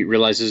Pertwee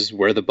realizes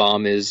where the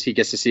bomb is, he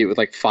gets to see it with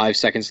like 5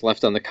 seconds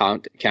left on the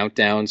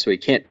countdown, so he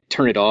can't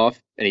turn it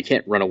off, and he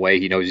can't run away.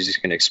 He knows he's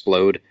just going to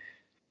explode.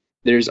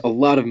 There's a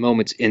lot of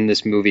moments in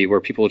this movie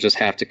where people just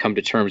have to come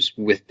to terms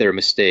with their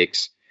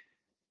mistakes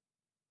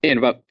in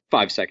about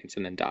 5 seconds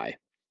and then die.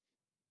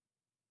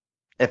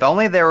 If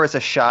only there was a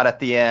shot at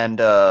the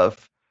end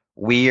of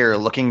Weir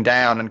looking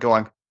down and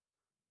going,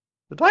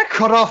 "Did I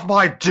cut off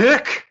my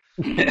dick?"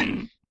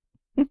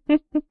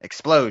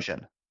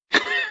 Explosion.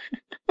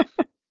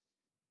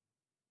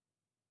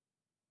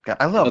 God,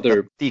 I love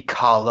the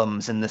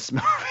columns in this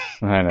movie.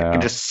 I know. I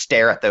can just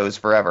stare at those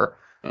forever.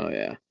 Oh,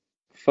 yeah.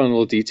 Fun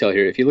little detail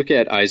here. If you look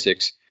at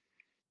Isaacs,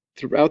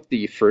 throughout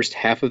the first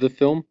half of the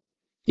film,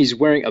 he's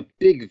wearing a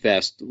big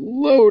vest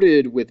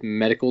loaded with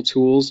medical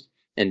tools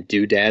and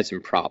doodads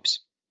and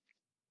props.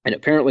 And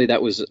apparently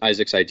that was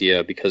Isaac's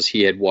idea because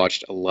he had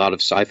watched a lot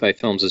of sci-fi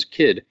films as a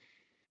kid,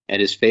 and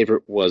his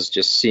favorite was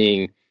just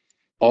seeing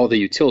all the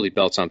utility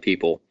belts on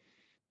people.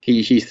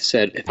 He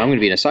said, if I'm going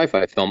to be in a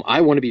sci-fi film,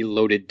 I want to be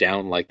loaded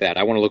down like that.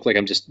 I want to look like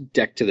I'm just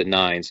decked to the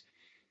nines.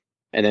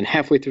 And then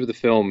halfway through the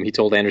film, he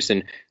told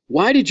Anderson,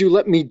 "Why did you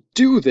let me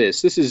do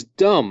this? This is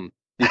dumb."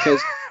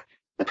 Because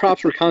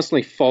props were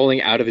constantly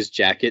falling out of his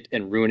jacket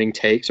and ruining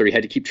takes, or he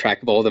had to keep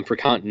track of all of them for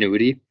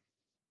continuity,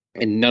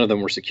 and none of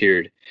them were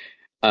secured.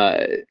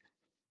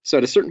 So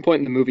at a certain point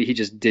in the movie, he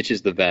just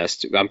ditches the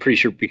vest. I'm pretty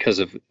sure because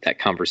of that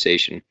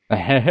conversation.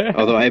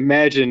 Although I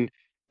imagine...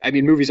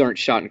 movies aren't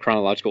shot in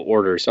chronological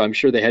order, so I'm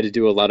sure they had to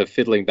do a lot of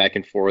fiddling back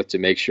and forth to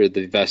make sure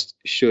the vest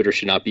should or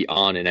should not be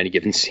on in any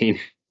given scene.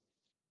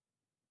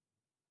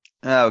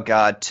 Oh,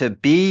 God. To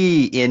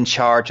be in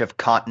charge of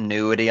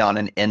continuity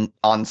on an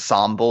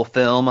ensemble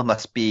film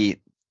must be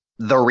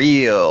the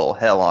real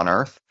hell on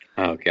earth.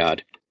 Oh,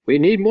 God. We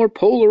need more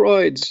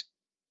Polaroids.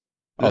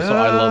 Also,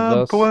 I love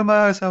this. Pulling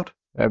my eyes out.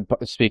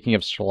 Speaking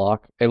of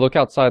schlock, hey, look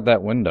outside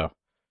that window.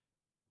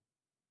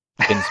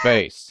 In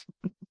space.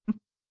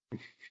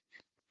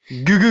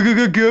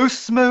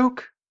 Ghost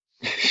smoke.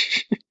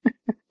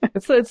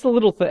 It's the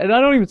little thing, and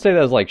I don't even say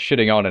that as like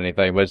shitting on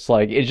anything, but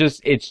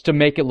it's to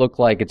make it look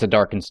like it's a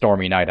dark and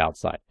stormy night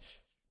outside.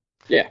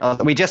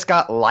 Yeah, we just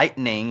got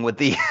lightning with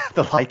the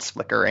lights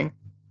flickering.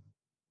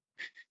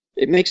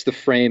 It makes the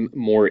frame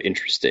more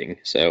interesting.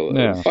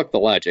 So fuck the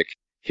logic.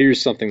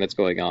 Here's something that's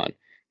going on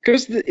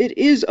because it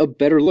is a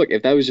better look.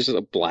 If that was just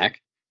a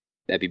black,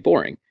 that'd be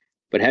boring.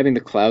 But having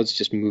the clouds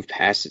just move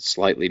past it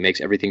slightly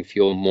makes everything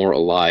feel more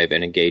alive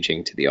and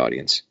engaging to the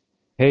audience.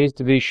 Pays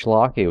to be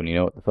schlocky when you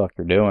know what the fuck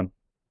you're doing.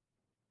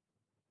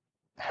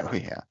 Oh,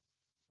 yeah.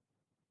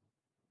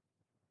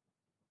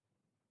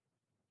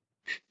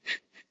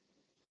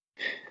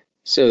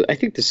 So I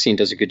think this scene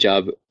does a good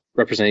job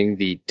representing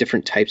the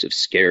different types of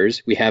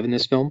scares we have in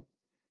this film.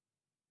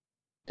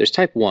 There's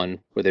type 1,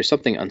 where there's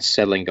something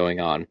unsettling going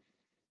on,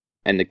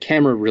 and the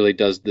camera really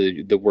does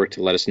the work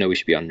to let us know we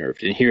should be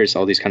unnerved. And here's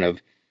all these kind of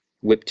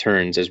whip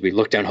turns as we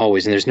look down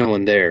hallways and there's no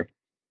one there,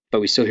 but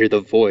we still hear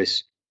the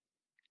voice.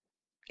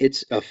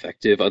 It's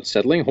effective,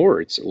 unsettling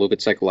horror. It's a little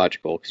bit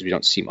psychological because we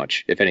don't see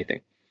much, if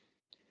anything.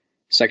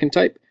 Second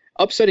type,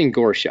 upsetting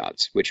gore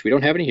shots, which we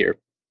don't have any here.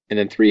 And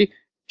then 3,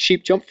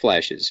 cheap jump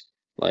flashes,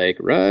 like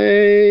right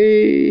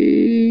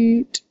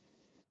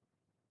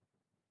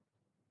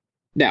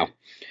now,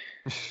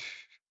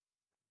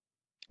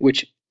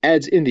 which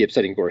adds in the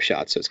upsetting gore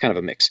shots, so it's kind of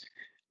a mix.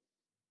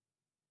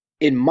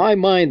 In my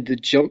mind, the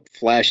jump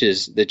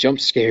flashes, the jump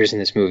scares in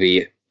this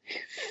movie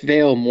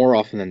fail more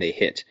often than they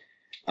hit.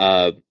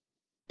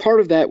 Part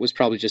of that was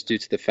probably just due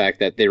to the fact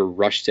that they were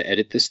rushed to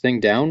edit this thing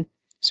down,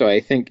 So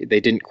I think they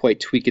didn't quite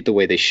tweak it the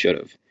way they should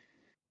have.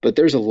 But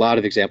there's a lot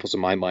of examples in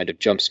my mind of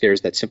jump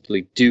scares that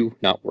simply do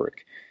not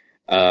work.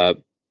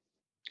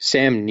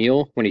 Sam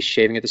Neill, when he's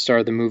shaving at the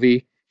start of the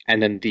movie,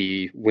 and then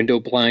the window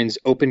blinds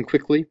open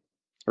quickly,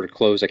 or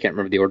close, I can't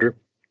remember the order.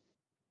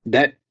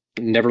 That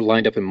never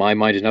lined up in my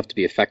mind enough to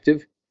be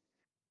effective.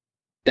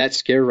 That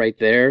scare right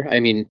there, I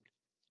mean,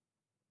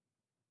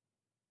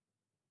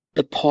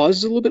 the pause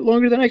is a little bit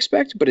longer than I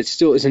expect, but it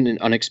still isn't an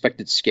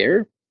unexpected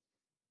scare.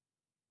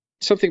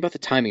 Something about the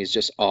timing is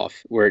just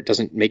off, where it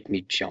doesn't make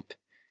me jump.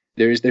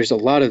 There's a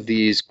lot of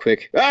these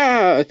quick,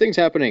 things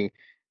happening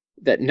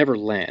that never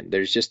land.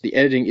 There's just, the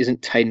editing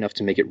isn't tight enough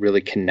to make it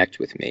really connect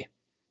with me.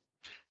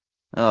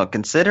 Oh,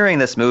 considering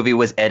this movie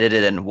was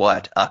edited in,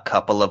 what, a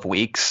couple of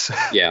weeks?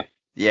 Yeah.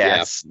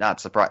 Yeah, it's not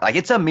surprising. Like,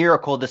 it's a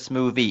miracle this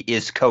movie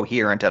is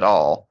coherent at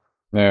all.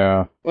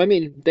 Yeah. Well, I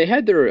mean, they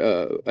had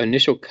their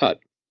initial cut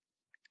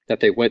that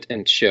they went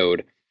and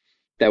showed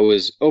that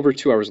was over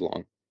 2 hours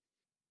long.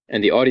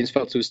 And the audience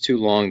felt it was too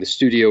long. The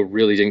studio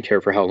really didn't care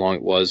for how long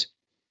it was.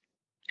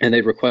 And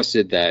they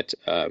requested that,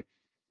 30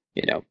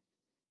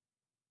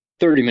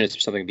 minutes or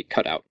something be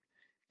cut out.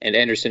 And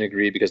Anderson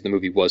agreed because the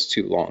movie was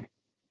too long.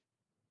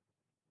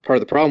 Part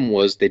of the problem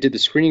was they did the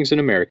screenings in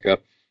America,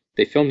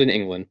 they filmed in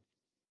England,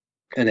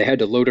 and they had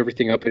to load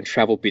everything up and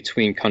travel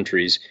between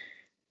countries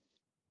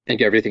and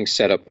get everything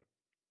set up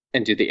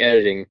and do the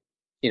editing,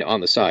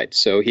 on the side.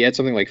 So he had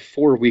something like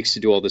 4 weeks to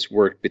do all this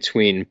work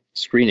between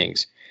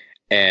screenings.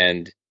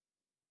 And,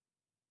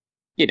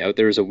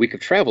 there was a week of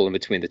travel in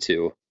between the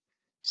two.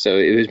 So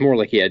it was more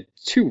like he had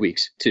 2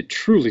 weeks to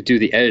truly do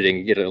the editing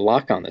and get a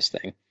lock on this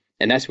thing.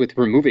 And that's with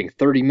removing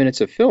 30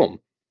 minutes of film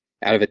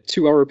out of a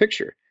 2-hour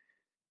picture.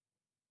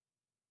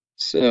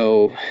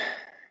 So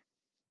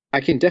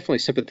I can definitely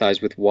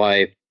sympathize with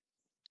why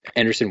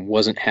Anderson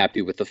wasn't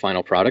happy with the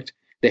final product.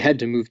 They had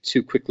to move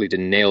too quickly to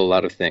nail a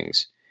lot of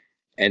things.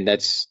 And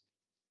that's,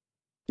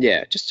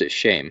 just a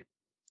shame.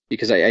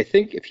 Because I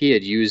think if he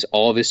had used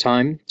all of his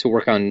time to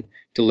work on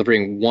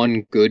delivering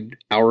one good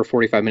hour,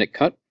 45-minute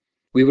cut,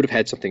 we would have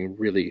had something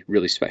really,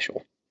 really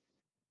special.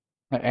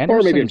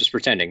 Or maybe I'm just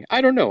pretending.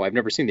 I don't know. I've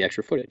never seen the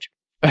extra footage.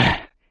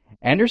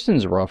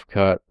 Anderson's rough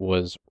cut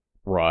was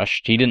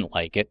rushed. He didn't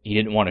like it. He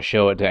didn't want to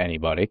show it to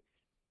anybody.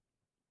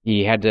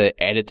 He had to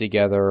edit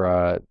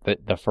together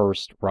the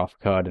first rough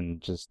cut in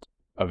just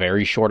a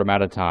very short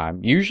amount of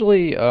time.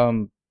 Usually,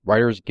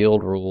 Writers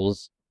Guild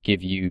rules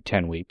give you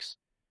 10 weeks.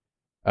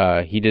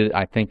 He did,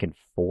 I think, in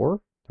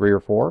 3 or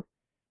 4.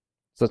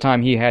 It's the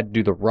time he had to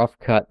do the rough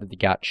cut that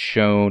got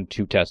shown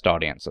to test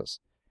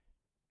audiences.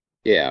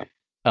 Yeah.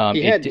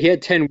 He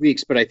had 10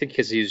 weeks, but I think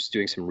because he was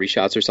doing some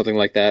reshots or something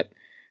like that,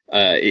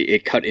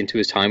 it cut into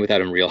his time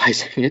without him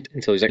realizing it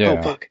until he's like,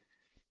 oh, fuck.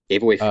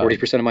 Gave away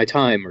 40% of my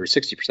time or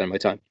 60% of my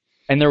time.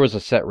 And there was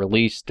a set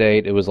release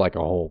date. It was like a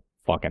whole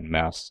fucking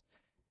mess.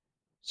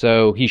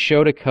 So he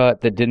showed a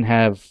cut that didn't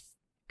have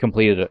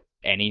completed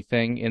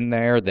anything in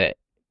there, that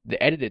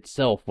the edit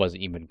itself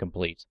wasn't even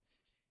complete.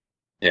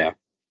 Yeah.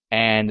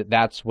 And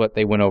that's what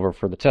they went over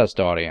for the test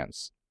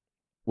audience,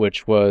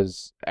 which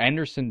was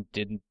Anderson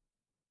didn't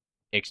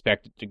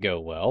expect it to go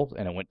well,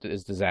 and it went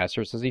as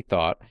disastrous as he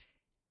thought.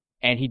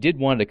 And he did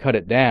want to cut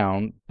it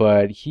down,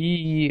 but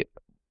he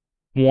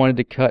wanted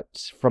to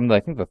cut from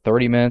the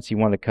 30 minutes, he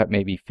wanted to cut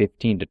maybe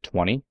 15 to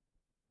 20.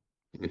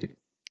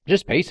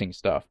 Just pacing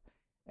stuff.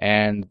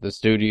 And the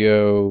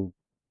studio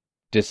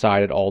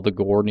decided all the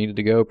gore needed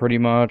to go pretty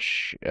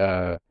much.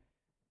 It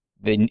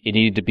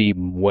needed to be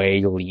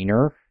way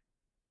leaner,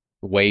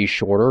 way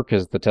shorter,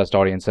 because the test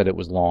audience said it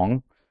was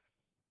long.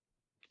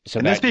 So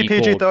can this be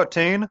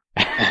PG-13?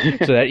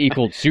 So that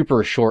equaled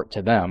super short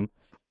to them.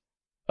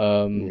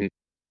 And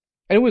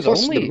it was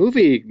Plus, the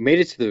movie made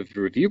it to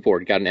the review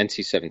board, got an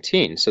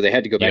NC-17, so they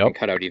had to go back and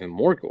cut out even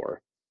more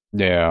gore.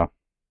 Yeah.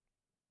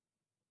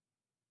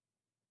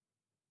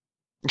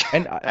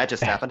 And that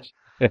just happened.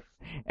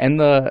 And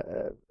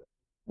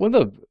one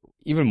of the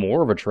even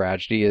more of a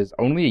tragedy is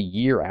only a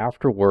year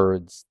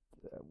afterwards,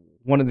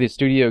 one of the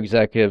studio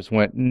executives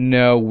went,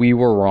 "No, we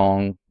were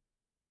wrong."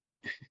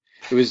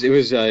 It was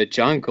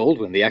John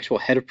Goldwyn, the actual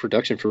head of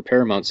production for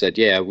Paramount, said,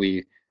 "Yeah,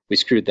 we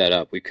screwed that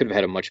up. We could have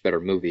had a much better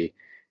movie."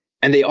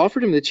 And they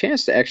offered him the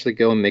chance to actually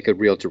go and make a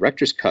real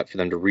director's cut for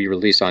them to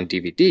re-release on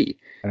DVD.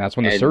 And that's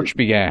when the search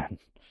began.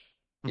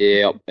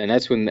 Yeah, and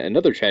that's when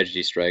another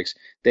tragedy strikes.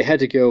 They had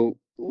to go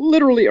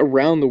literally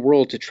around the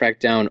world to track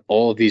down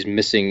all of these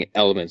missing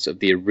elements of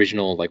the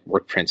original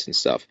work prints and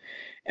stuff.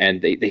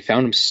 And they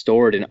found them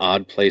stored in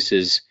odd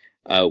places.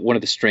 One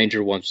of the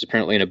stranger ones was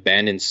apparently an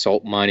abandoned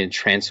salt mine in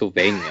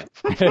Transylvania.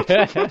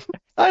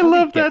 I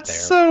love that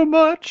so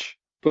much.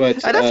 But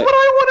that's what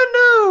I want to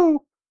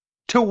know.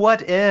 To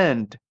what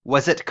end?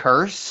 Was it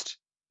cursed?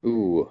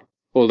 Ooh,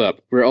 hold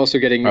up. We're also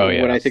getting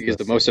what I think is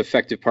the most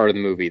effective part of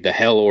the movie, the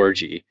Hell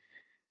Orgy.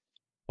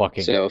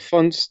 Fucking so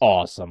fun,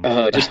 awesome.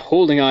 Just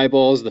holding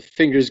eyeballs, the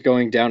fingers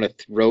going down a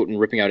throat and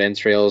ripping out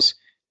entrails.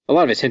 A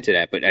lot of it's hinted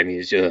at, but I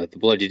mean, the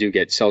blood you do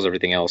get sells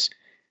everything else.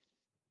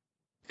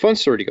 Fun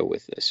story to go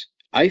with this.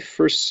 I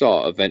first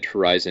saw Event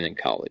Horizon in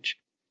college.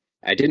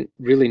 I didn't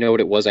really know what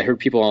it was. I heard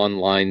people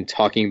online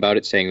talking about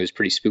it, saying it was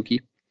pretty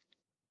spooky.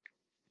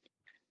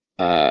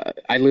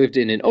 I lived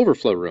in an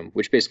overflow room,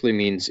 which basically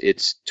means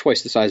it's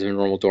twice the size of a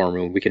normal dorm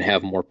room. We can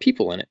have more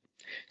people in it.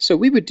 So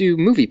we would do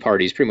movie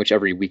parties pretty much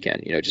every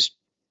weekend, just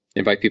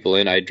invite people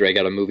in. I'd drag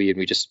out a movie and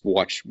we just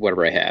watch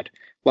whatever I had.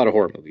 A lot of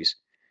horror movies.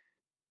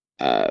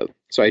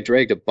 So I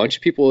dragged a bunch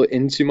of people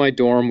into my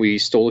dorm. We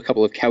stole a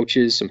couple of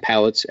couches, some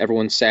pallets.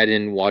 Everyone sat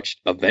in and watched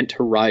Event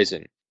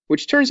Horizon,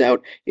 which turns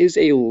out is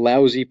a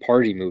lousy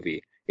party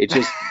movie. It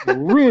just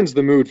ruins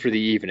the mood for the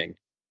evening.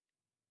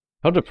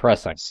 How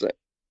depressing.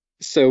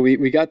 So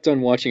we got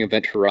done watching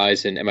Event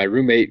Horizon, and my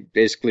roommate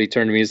basically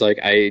turned to me. He's like,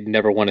 I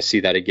never want to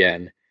see that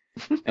again.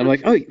 I'm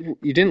like, oh,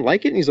 you didn't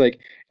like it? And he's like,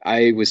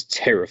 I was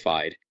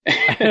terrified.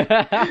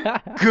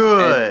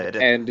 Good.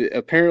 And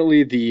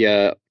apparently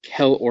the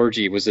hell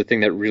orgy was the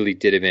thing that really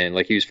did him in.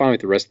 Like, he was fine with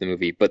the rest of the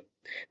movie, but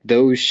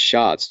those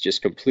shots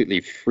just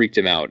completely freaked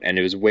him out, and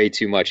it was way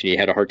too much, and he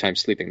had a hard time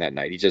sleeping that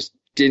night. He just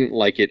didn't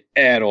like it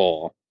at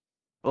all.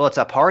 Well, it's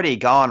a party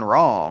gone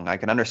wrong. I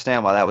can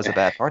understand why that was a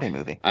bad party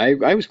movie.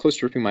 I was close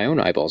to ripping my own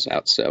eyeballs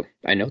out, so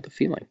I know the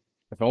feeling.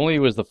 If only it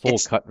was the full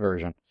cut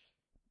version.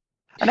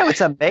 I know,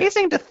 it's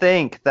amazing to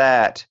think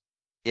that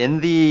in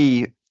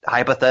the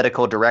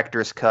hypothetical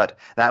director's cut,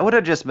 that would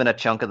have just been a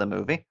chunk of the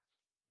movie.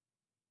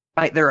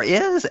 Like, there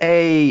is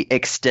a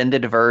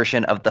extended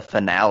version of the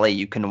finale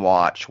you can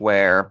watch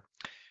where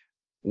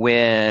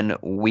when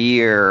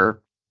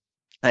Weir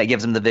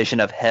gives him the vision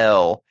of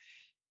hell,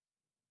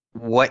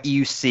 what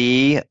you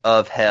see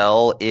of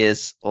hell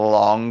is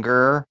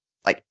longer,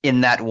 like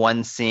in that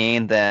one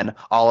scene, than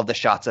all of the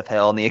shots of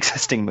hell in the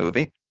existing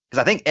movie.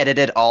 Because I think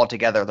edited all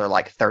together, they're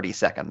like 30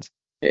 seconds.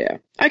 Yeah.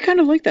 I kind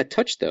of like that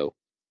touch, though.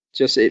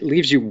 Just, it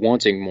leaves you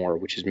wanting more,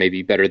 which is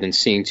maybe better than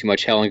seeing too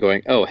much hell and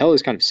going, oh, hell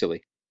is kind of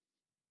silly.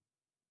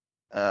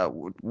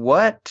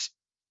 What?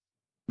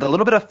 The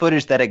little bit of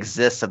footage that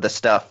exists of the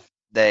stuff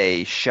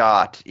they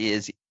shot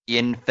is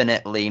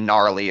infinitely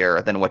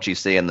gnarlier than what you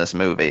see in this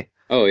movie.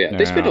 Oh, yeah.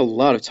 They spent a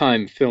lot of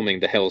time filming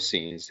the hell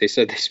scenes. They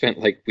said they spent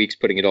like weeks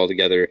putting it all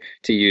together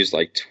to use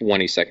like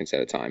 20 seconds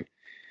at a time.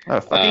 Oh,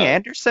 fucking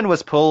Anderson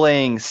was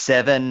pulling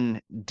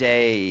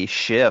 7-day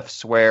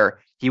shifts where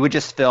he would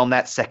just film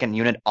that second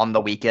unit on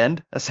the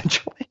weekend,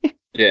 essentially.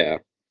 Yeah.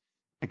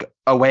 Like,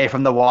 away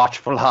from the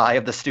watchful eye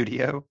of the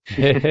studio.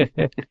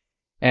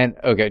 And,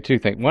 okay, two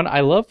things. One,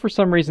 I love for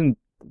some reason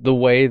the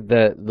way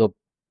that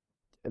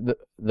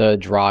the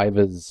drive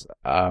is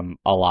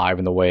alive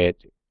and the way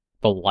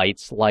the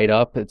lights light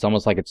up. It's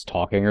almost like it's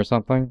talking or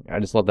something. I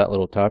just love that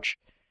little touch.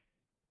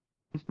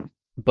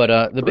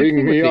 But the big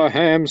thing me a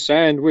ham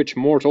sandwich,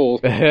 mortal.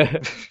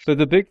 So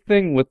the big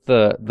thing with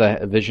the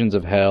visions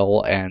of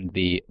hell and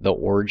the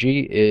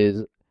orgy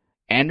is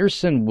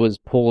Anderson was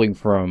pulling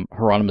from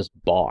Hieronymus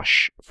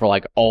Bosch for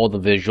like all the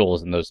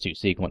visuals in those two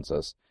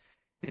sequences,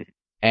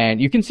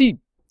 and you can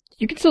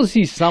still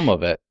see some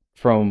of it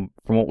from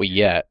what we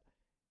get.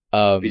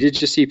 We did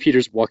just see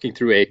Peters walking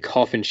through a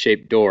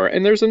coffin-shaped door,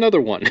 and there's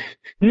another one.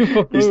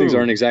 These things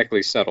aren't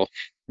exactly subtle.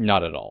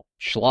 Not at all.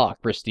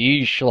 Schlock,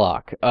 prestige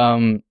schlock.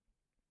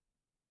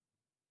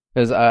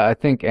 Because I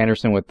think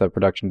Anderson, with the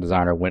production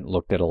designer, went and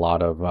looked at a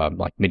lot of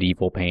like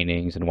medieval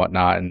paintings and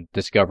whatnot, and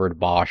discovered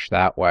Bosch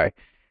that way.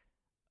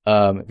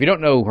 If you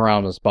don't know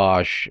Hieronymus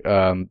Bosch,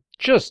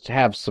 just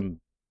have some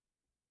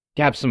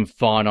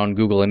fun on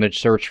Google image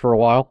search for a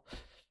while.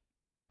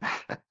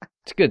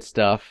 It's good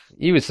stuff.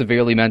 He was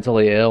severely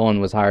mentally ill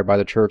and was hired by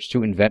the church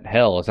to invent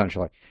hell,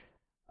 essentially.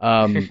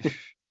 And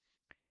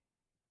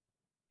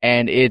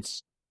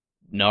it's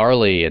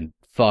gnarly and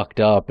fucked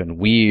up and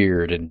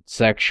weird and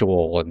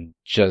sexual and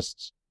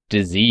just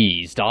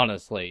diseased,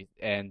 honestly.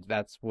 And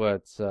that's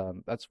what's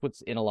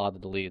in a lot of the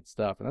deleted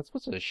stuff, and that's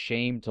what's a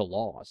shame to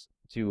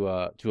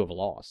have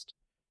lost.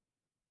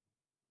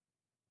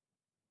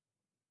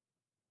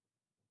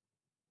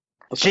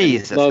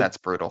 Jesus, that's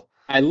brutal.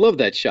 I love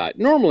that shot.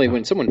 Normally,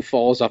 when someone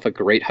falls off a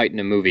great height in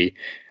a movie,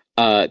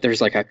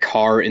 there's like a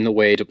car in the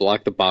way to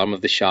block the bottom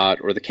of the shot,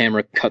 or the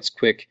camera cuts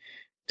quick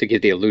to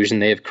give the illusion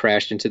they have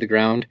crashed into the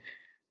ground.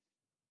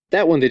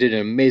 That one, they did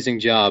an amazing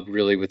job,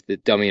 really, with the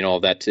dummy and all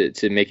that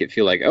to make it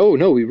feel like, oh,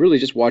 no, we really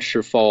just watched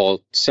her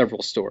fall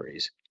several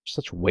stories.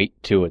 Such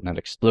weight to it, and that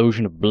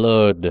explosion of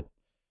blood.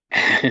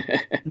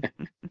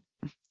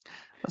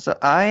 So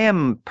I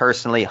am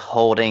personally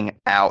holding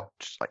out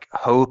like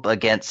hope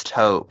against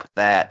hope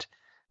that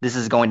this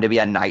is going to be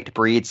a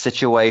Nightbreed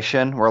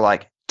situation where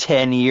like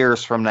 10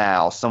 years from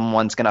now,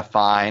 someone's going to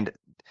find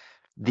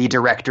the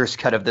director's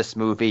cut of this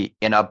movie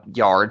in a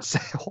yard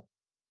sale.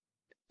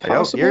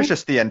 Oh, here's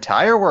just the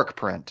entire work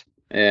print.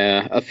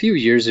 Yeah, a few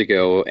years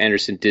ago,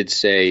 Anderson did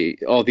say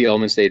all the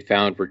elements they had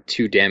found were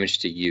too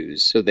damaged to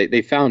use. So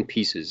they found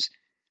pieces,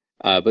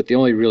 but the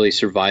only really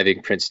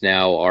surviving prints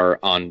now are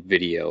on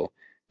video.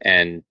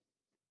 And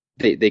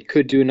they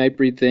could do a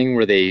Nightbreed thing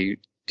where they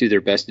do their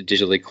best to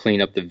digitally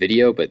clean up the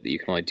video, but you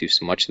can only do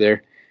so much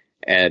there.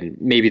 And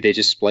maybe they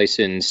just splice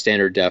in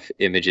standard def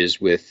images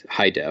with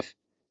high def.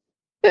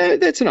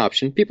 That's an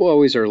option. People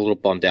always are a little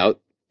bummed out,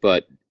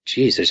 but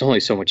geez, there's only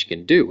so much you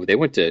can do. They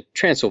went to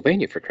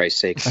Transylvania, for Christ's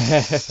sake.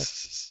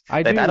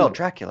 They battled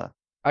Dracula.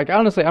 Like,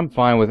 honestly, I'm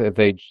fine with it if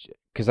they...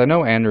 Because I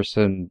know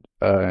Anderson,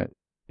 in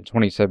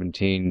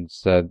 2017,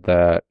 said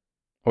that...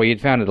 Well,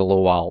 he'd found it a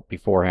little while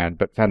beforehand,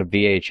 but found a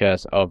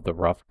VHS of the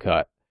rough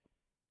cut.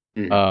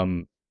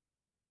 Mm.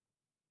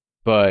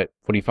 But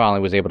when he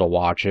finally was able to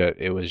watch it,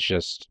 it was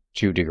just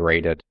too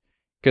degraded.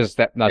 Because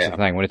that's the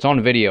thing. When it's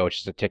on video, it's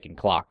just a ticking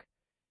clock.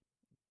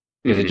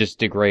 Because it just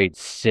degrades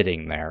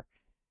sitting there.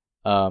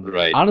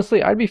 Right.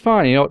 Honestly, I'd be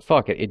fine. You know what?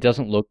 Fuck it. It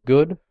doesn't look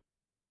good.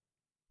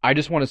 I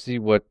just want to see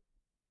what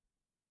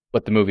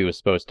the movie was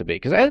supposed to be.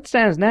 Because as it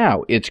stands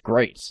now, it's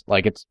great.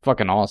 Like, it's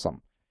fucking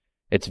awesome.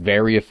 It's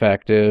very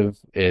effective.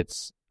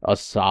 It's a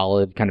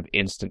solid kind of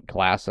instant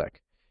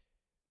classic.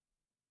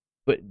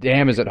 But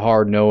damn, is it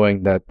hard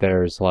knowing that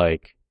there's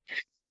like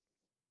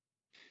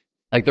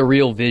the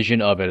real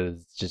vision of it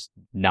is just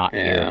not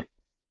here.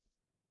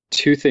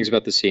 Two things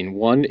about the scene.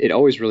 One, it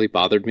always really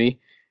bothered me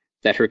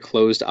that her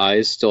closed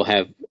eyes still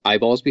have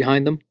eyeballs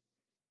behind them.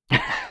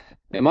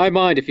 In my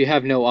mind, if you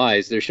have no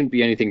eyes, there shouldn't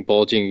be anything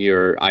bulging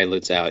your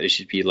eyelids out. It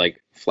should be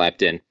like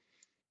flapped in.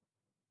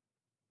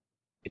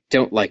 I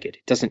don't like it.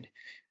 It doesn't...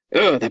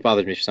 Ugh, that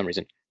bothers me for some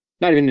reason.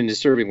 Not even in a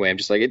disturbing way. I'm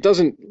just like, it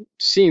doesn't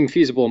seem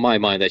feasible in my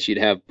mind that she'd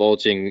have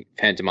bulging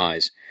phantom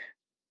eyes.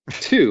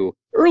 Two,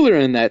 earlier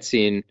in that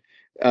scene,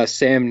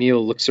 Sam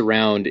Neill looks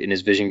around and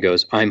his vision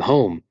goes, "I'm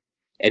home."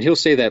 And he'll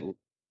say that,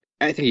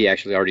 I think he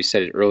actually already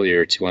said it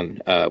earlier to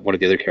one of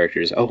the other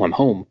characters, "Oh, I'm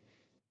home."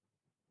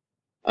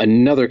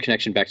 Another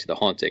connection back to The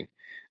Haunting.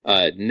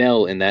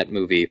 Nell in that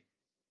movie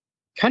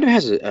kind of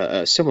has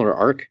a similar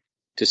arc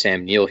to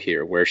Sam Neill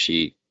here, where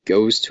she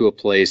goes to a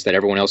place that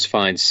everyone else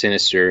finds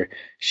sinister.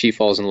 She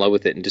falls in love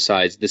with it and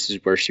decides this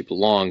is where she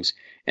belongs,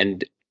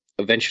 and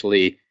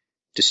eventually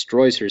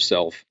destroys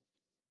herself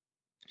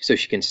so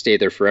she can stay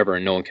there forever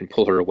and no one can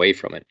pull her away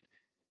from it.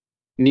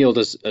 Neill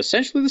does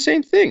essentially the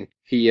same thing.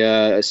 He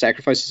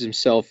sacrifices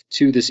himself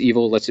to this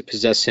evil, lets it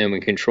possess him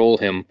and control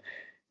him,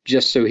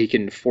 just so he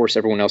can force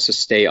everyone else to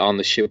stay on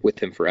the ship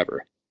with him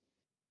forever.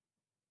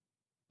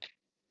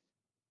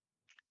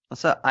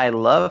 So I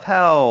love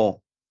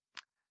how,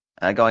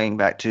 going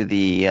back to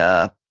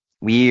the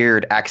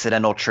weird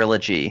accidental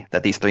trilogy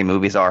that these three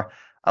movies are,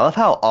 I love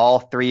how all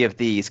three of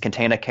these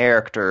contain a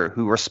character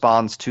who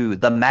responds to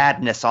the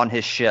madness on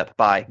his ship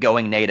by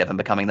going native and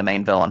becoming the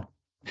main villain.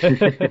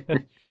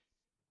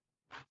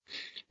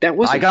 That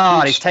was my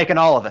God, he's taken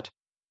all of it.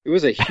 It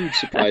was a huge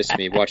surprise to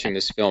me watching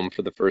this film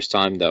for the first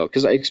time, though,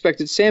 because I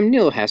expected Sam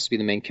Neill has to be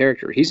the main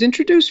character. He's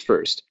introduced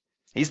first.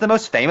 He's the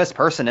most famous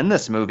person in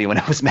this movie when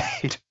it was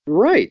made.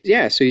 Right,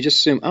 yeah, so you just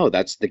assume, oh,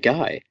 that's the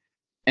guy.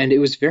 And it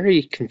was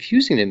very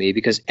confusing to me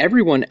because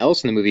everyone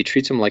else in the movie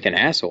treats him like an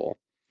asshole.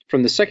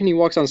 From the second he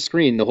walks on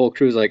screen, the whole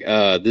crew's like,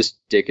 this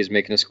dick is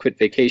making us quit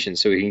vacation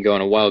so he can go on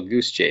a wild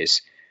goose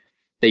chase.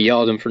 They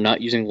yell at him for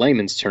not using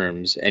layman's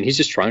terms, and he's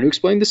just trying to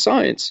explain the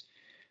science.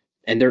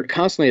 And they're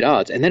constantly at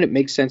odds. And then it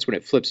makes sense when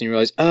it flips and you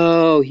realize,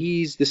 oh,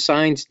 he's the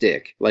science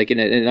dick. Like in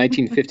a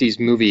 1950s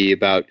movie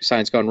about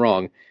science gone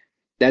wrong.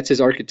 That's his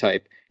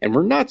archetype. And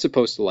we're not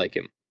supposed to like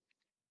him.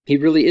 He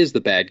really is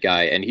the bad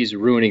guy, and he's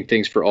ruining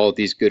things for all of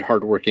these good,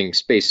 hardworking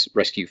space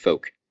rescue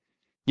folk.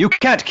 You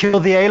can't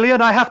kill the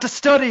alien. I have to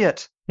study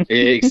it.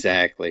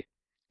 Exactly.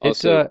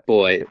 Also,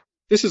 boy,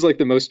 this is like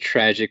the most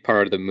tragic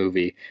part of the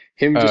movie.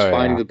 Him just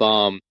finding the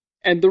bomb.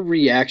 And the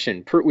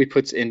reaction Pertwee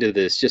puts into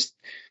this, just...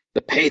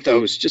 the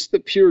pathos, just the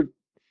pure,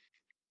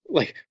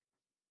 like,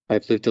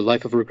 I've lived a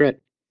life of regret.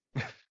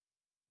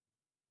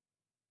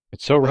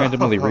 It's so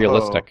randomly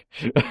realistic.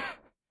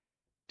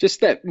 Just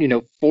that,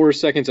 4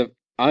 seconds of,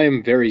 I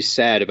am very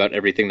sad about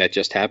everything that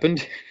just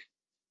happened.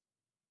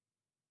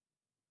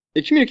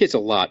 It communicates a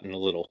lot in a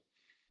little.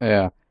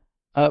 Yeah.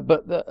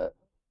 But the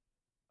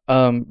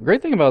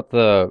great thing about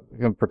the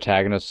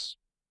protagonist,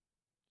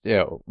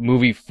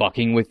 movie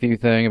fucking with you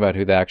thing about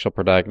who the actual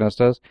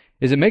protagonist is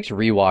it makes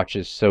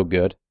rewatches so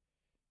good.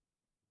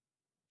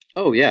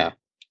 Oh, yeah.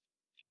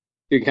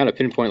 You can kind of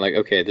pinpoint, like,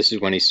 okay, this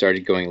is when he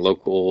started going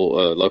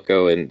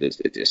loco, and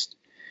it just,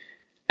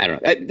 I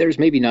don't know. There's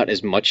maybe not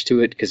as much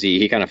to it, because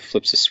he kind of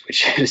flips a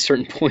switch at a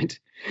certain point,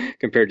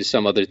 compared to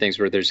some other things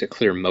where there's a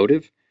clear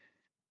motive.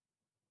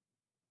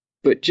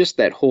 But just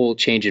that whole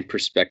change in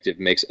perspective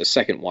makes a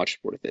second watch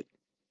worth it.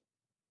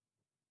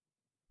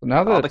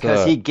 Now that,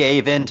 because he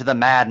gave in to the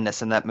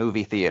madness in that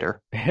movie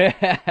theater.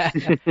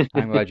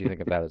 I'm glad you think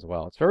of that as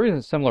well. It's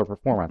very similar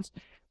performance.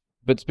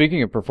 But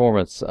speaking of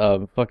performance,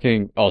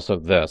 also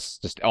this,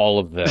 just all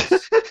of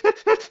this.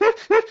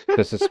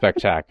 This is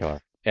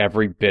spectacular.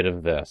 Every bit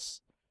of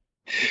this.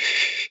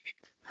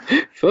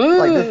 Fuck.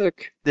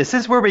 Like this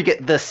is where we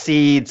get the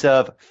seeds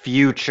of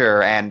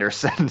future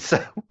Anderson.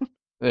 So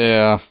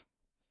yeah.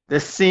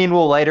 This scene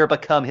will later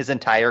become his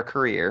entire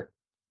career.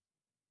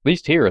 At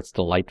least here it's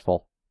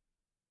delightful.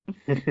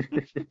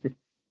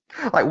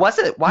 Like,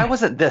 why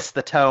wasn't this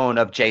the tone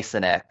of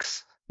Jason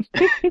X?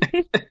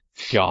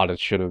 God, it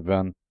should have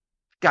been.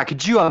 God,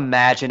 could you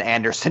imagine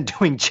Anderson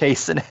doing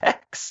Jason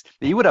X?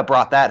 He would have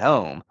brought that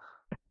home.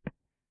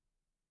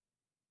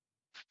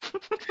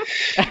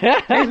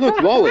 Hey,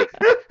 look, Wally.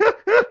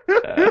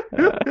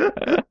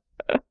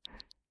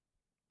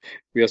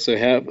 We also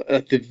have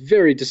the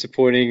very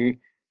disappointing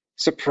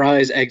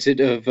surprise exit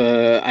of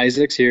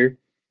Isaacs here.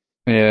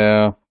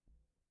 Yeah.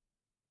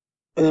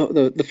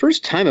 The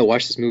first time I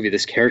watched this movie,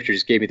 this character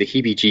just gave me the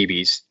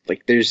heebie-jeebies.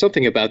 Like, there's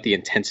something about the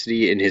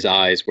intensity in his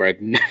eyes where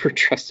I've never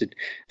trusted.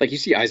 Like, you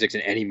see Isaacs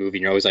in any movie,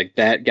 and you're always like,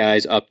 that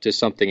guy's up to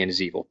something and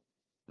is evil.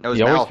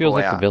 He always feels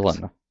like the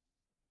villain.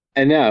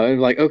 And now I'm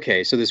like,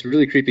 okay, so this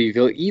really creepy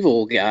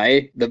evil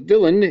guy, the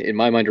villain, in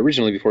my mind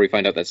originally, before we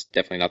find out that's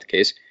definitely not the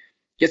case,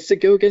 gets to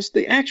go against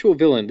the actual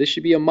villain. This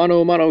should be a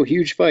mano-a-mano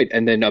huge fight,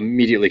 and then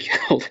immediately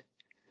killed.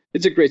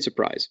 It's a great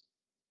surprise.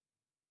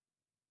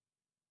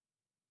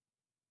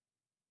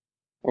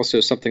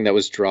 Also, something that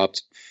was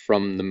dropped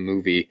from the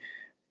movie,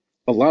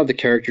 a lot of the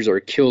characters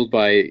are killed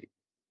by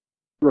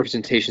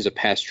representations of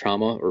past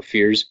trauma or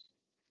fears.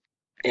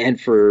 And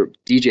for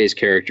DJ's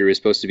character, it was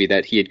supposed to be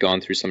that he had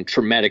gone through some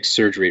traumatic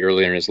surgery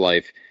earlier in his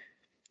life.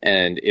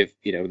 And if,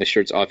 the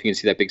shirt's off, you can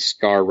see that big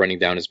scar running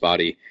down his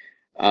body.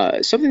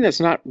 Something that's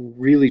not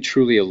really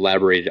truly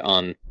elaborated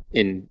on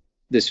in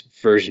this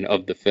version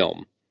of the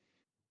film.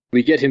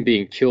 We get him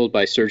being killed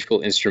by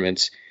surgical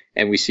instruments,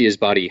 and we see his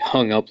body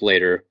hung up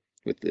later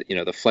with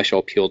the flesh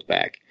all peeled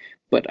back.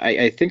 But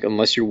I think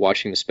unless you're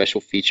watching the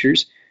special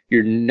features,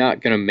 you're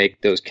not going to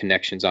make those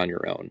connections on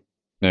your own.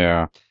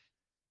 Yeah.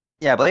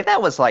 Yeah, I believe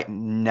that was like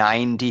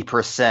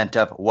 90%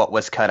 of what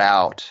was cut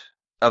out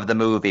of the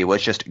movie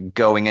was just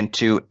going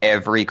into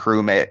every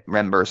crew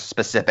member's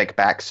specific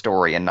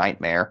backstory and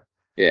nightmare.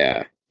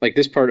 Yeah. Like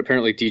this part,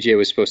 apparently DJ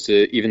was supposed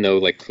to, even though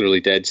like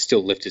clearly dead,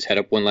 still lift his head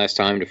up one last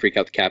time to freak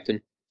out the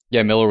captain.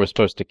 Yeah, Miller was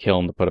supposed to kill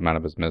him to put him out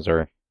of his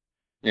misery.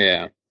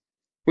 Yeah.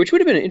 Which would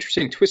have been an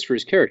interesting twist for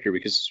his character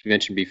because, as we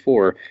mentioned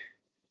before,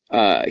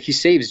 he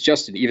saves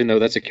Justin, even though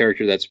that's a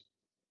character that's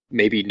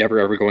maybe never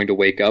ever going to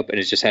wake up and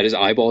has just had his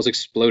eyeballs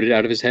exploded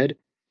out of his head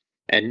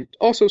and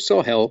also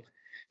saw hell.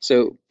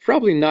 So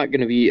probably not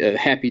going to be a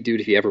happy dude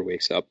if he ever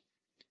wakes up.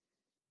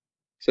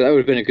 So that would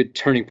have been a good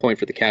turning point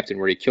for the captain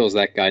where he kills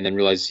that guy and then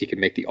realizes he can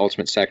make the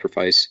ultimate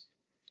sacrifice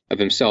of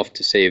himself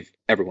to save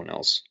everyone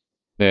else.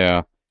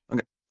 Yeah.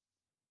 Okay.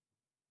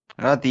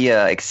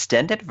 The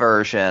extended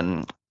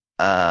version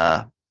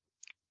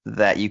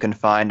that you can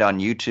find on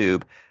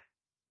YouTube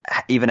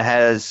even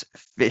has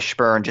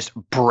Fishburne just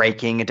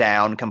breaking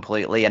down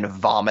completely and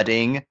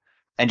vomiting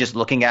and just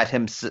looking at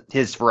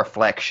his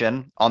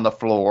reflection on the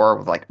floor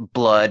with like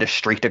blood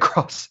streaked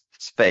across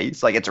his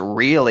face. Like it's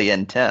really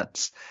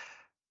intense.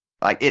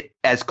 Like it,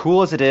 as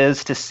cool as it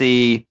is to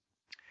see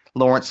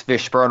Lawrence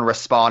Fishburne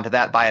respond to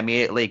that by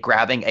immediately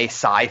grabbing a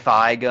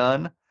sci-fi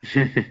gun,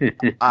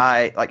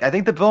 I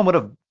think the film would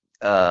have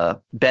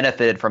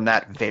benefited from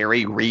that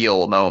very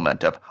real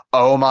moment of,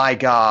 oh my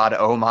god,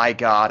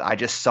 I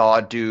just saw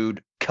a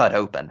dude cut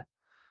open.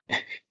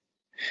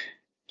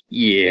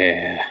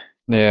 Yeah.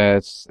 Yeah,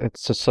 it's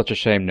just such a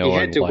shame no one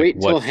had to wait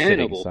until what's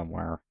Hannibal. Sitting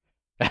somewhere.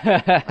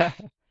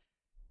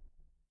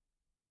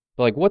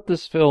 Like what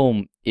this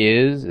film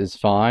is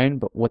fine,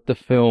 but what the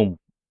film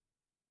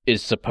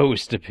is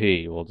supposed to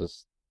be will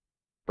just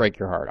break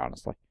your heart,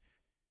 honestly.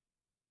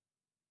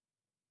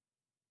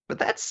 But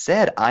that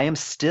said, I am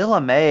still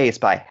amazed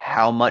by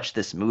how much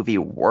this movie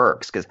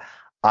works because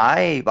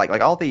I like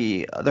all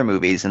the other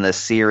movies in this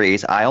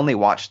series. I only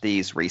watched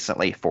these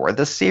recently for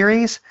this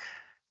series,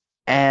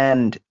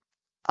 and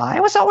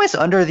I was always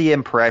under the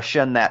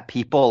impression that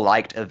people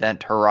liked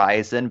Event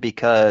Horizon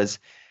because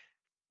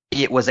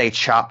it was a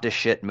chopped to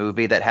shit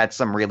movie that had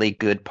some really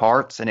good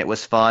parts, and it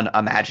was fun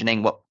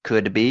imagining what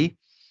could be.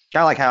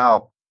 Kind of like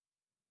how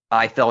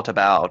I felt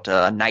about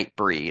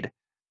Nightbreed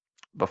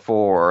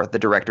before the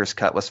director's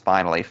cut was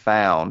finally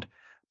found.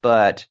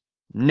 But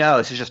no,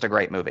 this is just a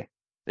great movie.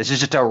 This is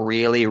just a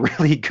really,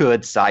 really good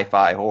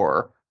sci-fi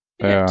horror.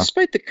 Yeah.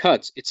 Despite the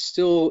cuts, it's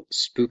still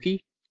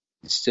spooky.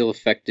 It's still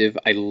effective.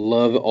 I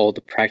love all the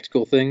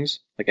practical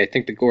things. Like, I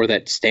think the gore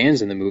that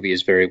stands in the movie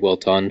is very well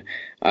done.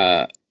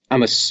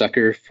 I'm a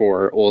sucker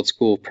for old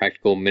school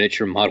practical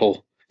miniature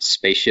model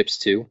spaceships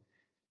too.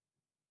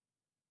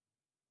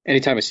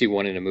 Anytime I see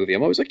one in a movie,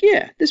 I'm always like,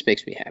 yeah, this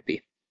makes me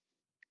happy.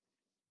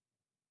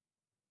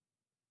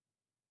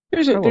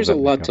 There's a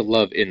lot to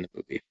love in the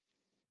movie.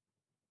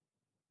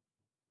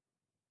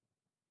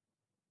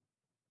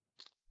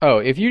 Oh,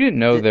 if you didn't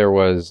know there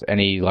was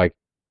any, like,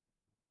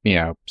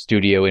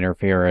 studio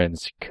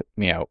interference,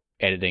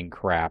 editing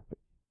crap,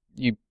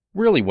 you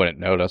really wouldn't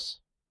notice.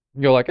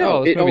 You're like,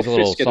 oh, this movie's a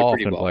little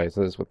soft in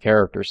places with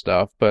character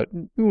stuff, but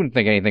you wouldn't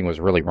think anything was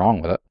really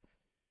wrong with it.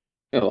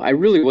 No, I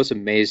really was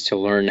amazed to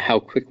learn how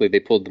quickly they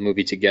pulled the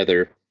movie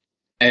together,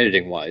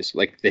 editing-wise.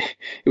 Like, it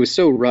was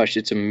so rushed,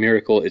 it's a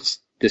miracle it's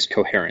this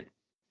coherent.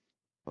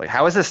 Like,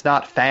 how is this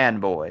not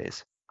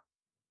fanboys?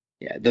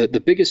 Yeah, the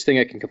biggest thing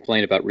I can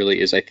complain about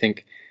really is I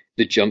think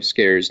the jump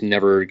scares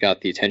never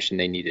got the attention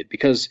they needed,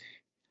 because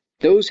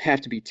those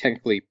have to be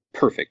technically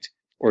perfect,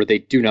 or they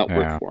do not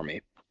work for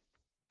me.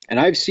 And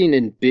I've seen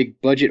in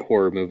big budget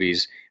horror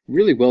movies,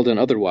 really well done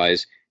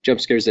otherwise,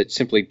 jump scares that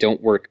simply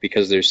don't work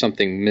because there's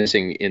something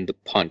missing in the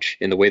punch,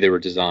 in the way they were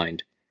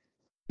designed.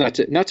 Not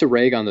to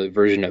rag on the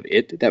version of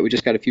It that we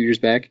just got a few years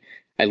back.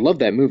 I love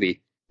that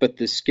movie, but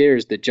the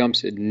scares, the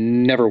jumps, it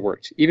never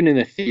worked. Even in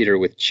a theater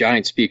with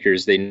giant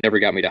speakers, they never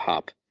got me to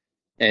hop.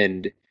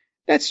 And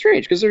that's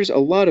strange, because there's a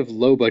lot of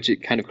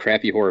low-budget kind of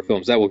crappy horror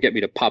films that will get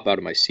me to pop out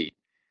of my seat.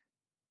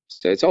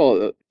 So it's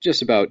all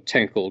just about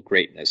technical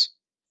greatness.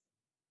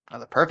 Well,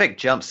 the perfect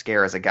jump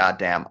scare is a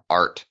goddamn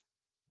art.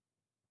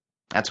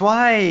 That's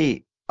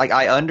why, like,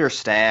 I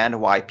understand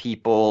why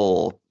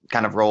people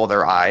kind of roll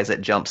their eyes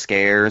at jump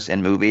scares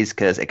in movies,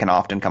 because it can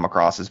often come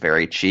across as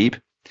very cheap.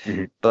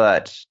 Mm-hmm.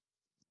 But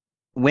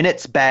when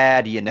it's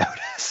bad, you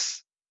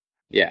notice.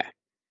 Yeah.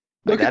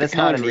 Look at The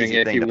Conjuring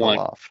if you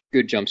want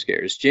good jump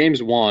scares.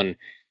 James Wan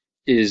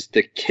is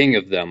the king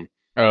of them.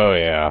 Oh,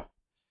 yeah.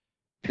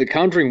 The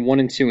Conjuring 1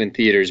 and 2 in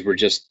theaters were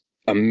just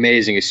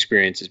amazing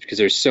experiences because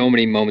there's so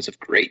many moments of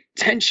great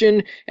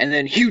tension and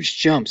then huge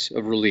jumps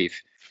of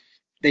relief.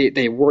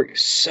 They work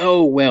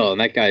so well,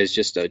 and that guy is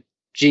just a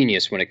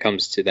genius when it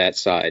comes to that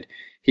side.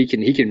 He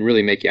can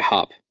really make you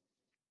hop.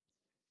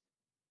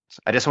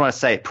 I just want to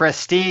say,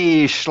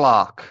 prestige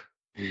schlock.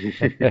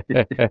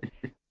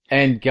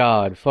 And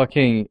God,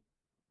 fucking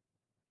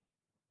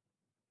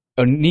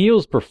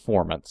O'Neill's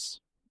performance.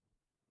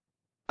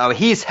 Oh,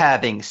 he's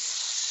having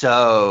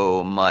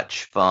so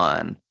much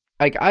fun.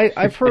 Like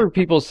I've heard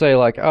people say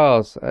like,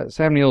 oh,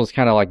 Sam Neill is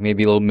kind of like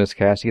maybe a little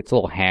miscast. He gets a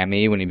little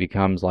hammy when he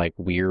becomes like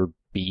Weird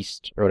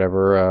Beast or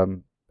whatever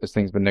this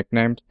thing's been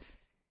nicknamed.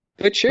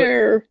 The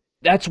chair.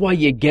 But that's why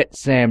you get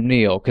Sam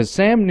Neill, because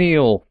Sam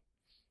Neill,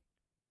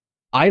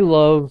 I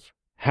love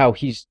how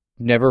he's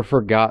never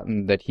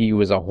forgotten that he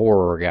was a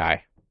horror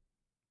guy.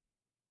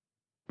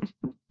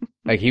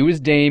 Like, he was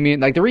Damien.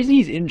 Like, the reason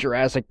he's in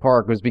Jurassic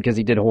Park was because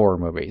he did horror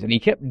movies, and he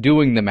kept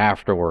doing them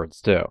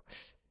afterwards, too.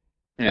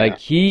 Yeah. Like,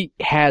 he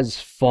has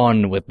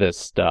fun with this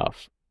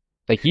stuff.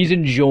 Like, he's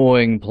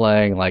enjoying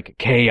playing, like,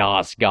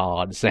 Chaos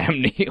God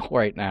Sam Neill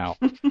right now.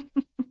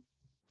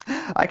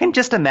 I can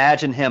just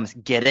imagine him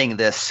getting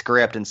this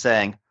script and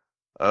saying,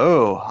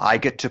 oh, I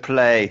get to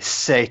play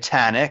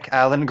satanic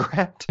Alan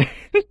Grant.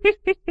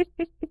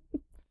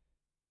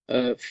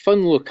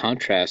 Fun little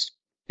contrast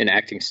in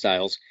acting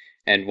styles.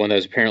 And one that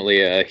was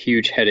apparently a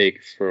huge headache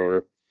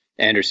for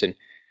Anderson.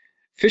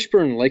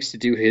 Fishburne likes to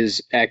do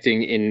his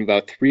acting in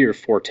about 3 or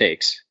 4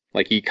 takes.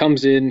 Like, he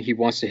comes in, he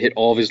wants to hit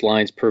all of his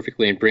lines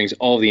perfectly and brings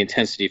all the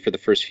intensity for the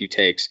first few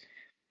takes.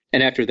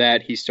 And after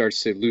that, he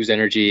starts to lose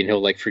energy and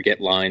he'll, like,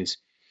 forget lines.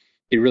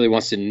 He really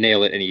wants to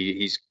nail it, and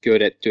he's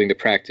good at doing the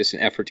practice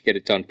and effort to get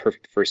it done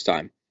perfect the first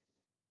time.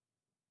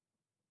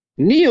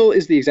 Neil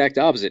is the exact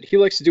opposite. He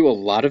likes to do a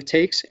lot of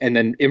takes and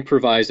then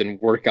improvise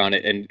and work on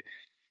it and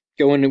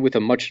go in with a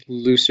much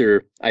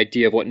looser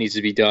idea of what needs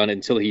to be done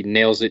until he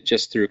nails it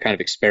just through kind of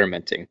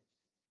experimenting.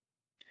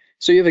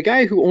 So you have a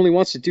guy who only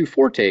wants to do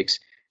 4 takes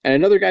and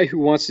another guy who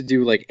wants to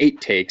do like 8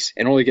 takes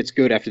and only gets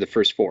good after the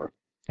first 4.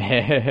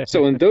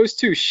 So in those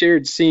 2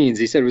 shared scenes,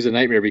 he said it was a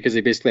nightmare because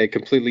they basically had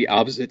completely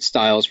opposite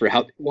styles for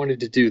how they wanted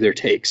to do their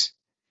takes.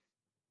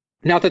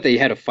 Not that they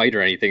had a fight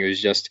or anything. It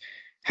was just,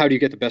 how do you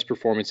get the best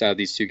performance out of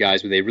these 2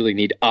 guys when they really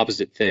need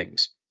opposite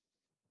things?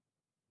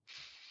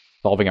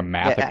 Solving a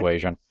math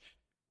equation.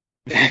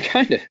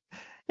 Kind of.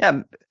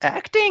 Yeah,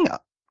 acting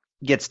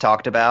gets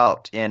talked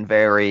about in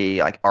very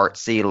like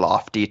artsy,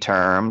 lofty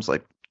terms,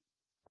 like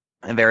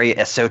very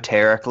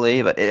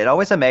esoterically, but it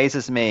always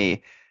amazes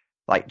me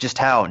like just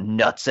how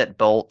nuts and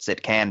bolts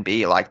it can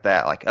be like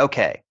that. Like,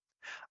 okay,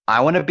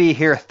 I want to be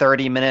here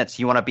 30 minutes,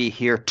 you want to be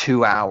here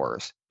 2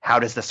 hours. How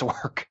does this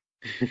work?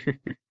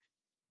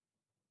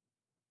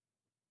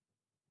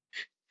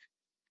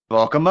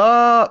 Welcome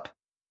up.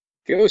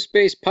 Go,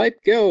 space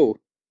pipe, go.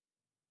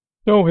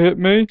 Don't hit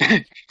me.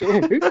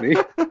 Don't hit me.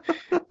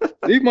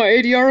 Leave my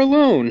ADR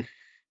alone.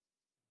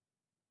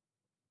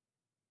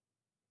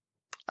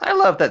 I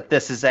love that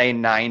this is a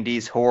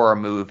 90s horror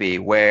movie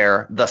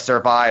where the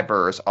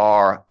survivors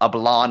are a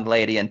blonde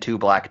lady and 2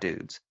 black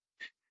dudes.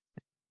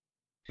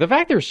 The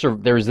fact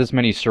there's this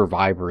many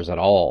survivors at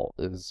all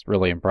is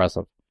really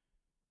impressive.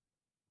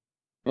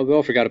 Well, we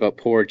all forgot about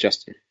poor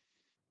Justin.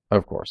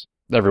 Of course.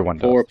 Everyone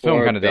does. Poor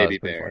film kind of baby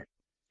does bear.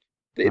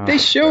 They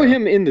show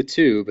him in the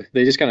tube.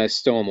 They just kind of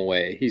stow him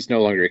away. He's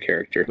no longer a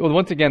character. Well,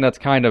 once again, that's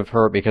kind of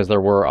hurt because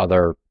there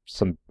were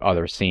some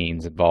other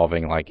scenes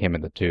involving like him in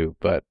the tube,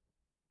 but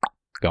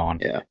gone.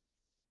 Yeah.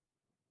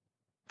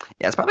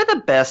 Yeah, it's probably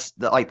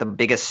the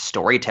biggest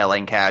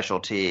storytelling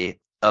casualty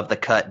of the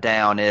cut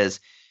down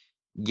is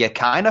you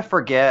kind of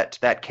forget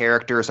that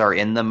characters are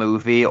in the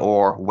movie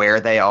or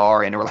where they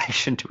are in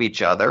relation to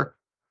each other.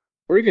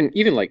 Or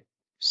even like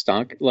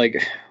Stonk,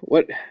 like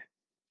what?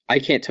 I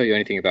can't tell you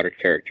anything about her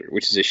character,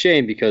 which is a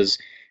shame because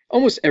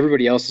almost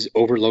everybody else is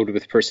overloaded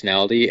with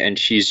personality and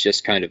she's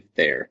just kind of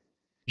there.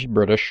 She's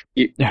British.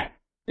 Yeah.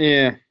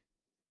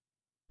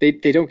 They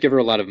don't give her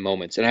a lot of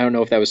moments, and I don't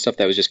know if that was stuff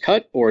that was just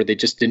cut or they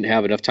just didn't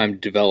have enough time to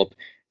develop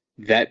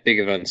that big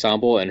of an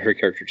ensemble and her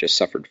character just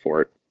suffered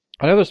for it.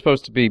 I know there's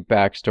supposed to be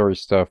backstory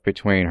stuff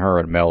between her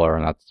and Miller,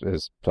 and that's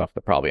is stuff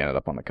that probably ended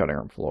up on the cutting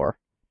room floor.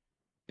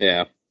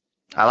 Yeah.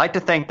 I like to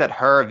think that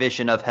her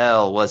vision of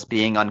hell was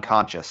being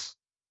unconscious.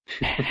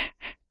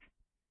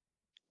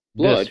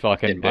 This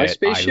fucking bit,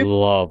 I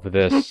love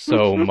this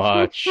so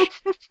much.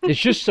 It's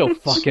just so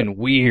fucking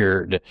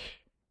weird.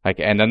 Like,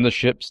 and then the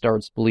ship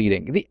starts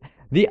bleeding.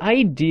 The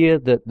idea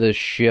that the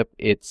ship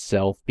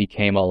itself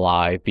became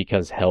alive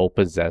because hell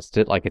possessed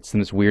it, like it's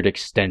this weird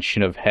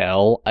extension of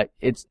hell,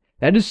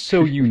 that is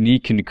so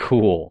unique and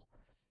cool.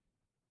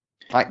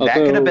 Like, that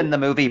could have been the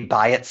movie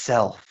by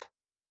itself.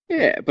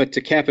 Yeah, but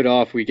to cap it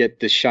off, we get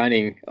the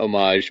Shining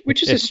homage,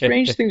 which is a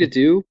strange thing to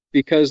do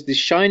because the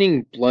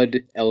Shining blood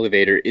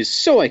elevator is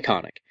so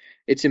iconic.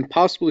 It's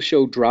impossible to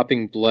show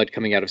dropping blood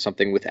coming out of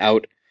something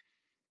without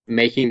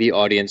making the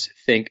audience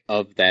think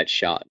of that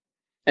shot.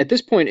 At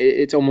this point,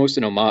 it's almost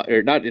an homage,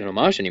 or not an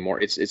homage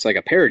anymore. It's like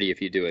a parody if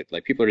you do it.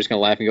 Like, people are just going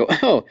to laugh and go,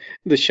 "Oh,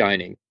 The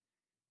Shining."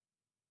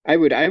 I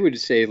would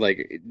say,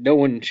 like, no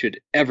one should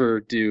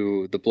ever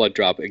do the blood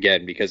drop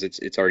again because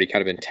it's already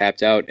kind of been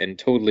tapped out and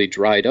totally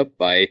dried up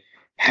by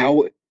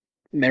how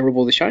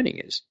memorable The Shining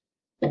is.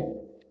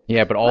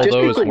 Yeah, but all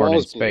those weren't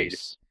in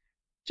space.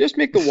 Just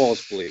make the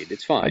walls bleed.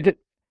 It's fine.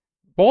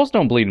 Walls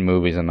don't bleed in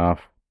movies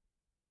enough.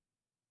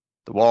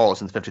 The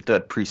walls in the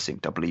 53rd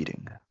Precinct are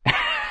bleeding.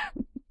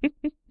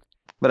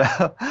 But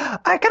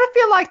I kind of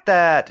feel like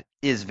that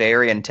is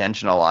very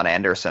intentional on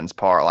Anderson's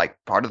part. Like,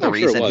 part of the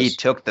reason he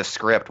took the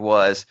script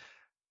was,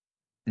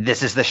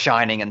 this is The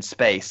Shining in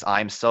space,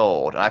 I'm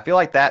sold. And I feel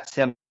like that's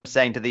him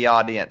saying to the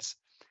audience,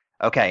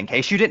 okay, in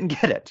case you didn't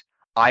get it,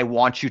 I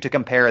want you to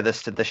compare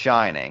this to The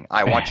Shining.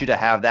 I want you to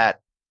have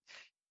that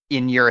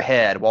in your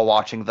head while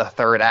watching the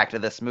third act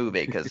of this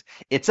movie, because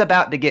it's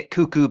about to get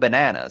cuckoo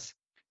bananas.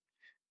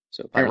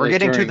 So we're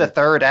getting to the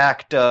third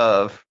act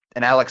of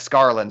an Alex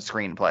Garland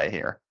screenplay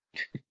here.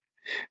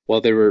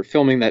 While they were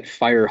filming that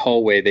fire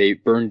hallway, they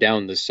burned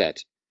down the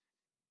set.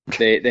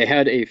 They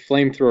had a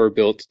flamethrower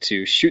built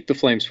to shoot the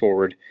flames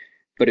forward,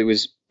 but it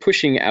was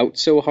pushing out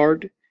so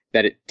hard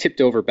that it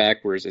tipped over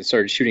backwards and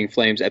started shooting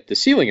flames at the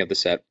ceiling of the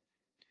set.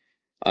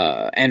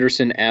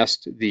 Anderson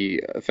asked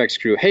the effects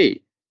crew,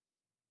 "Hey,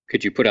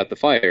 could you put out the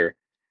fire?"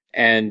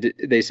 And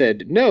they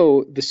said,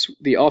 "No,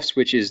 the off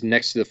switch is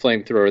next to the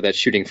flamethrower that's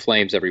shooting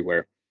flames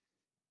everywhere."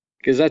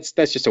 Because that's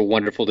just a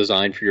wonderful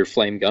design for your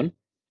flame gun.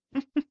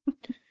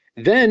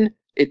 Then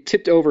it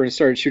tipped over and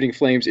started shooting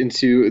flames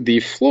into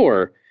the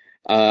floor.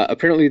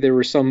 Apparently there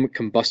were some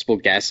combustible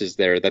gases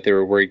there that they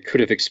were worried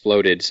could have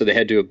exploded, so they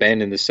had to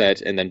abandon the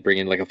set and then bring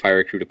in like a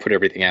fire crew to put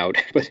everything out.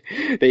 But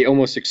they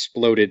almost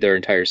exploded their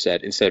entire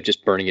set instead of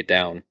just burning it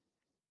down.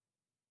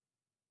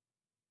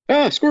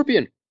 Ah,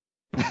 Scorpion!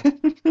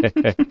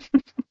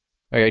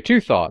 Okay, two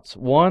thoughts.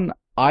 One,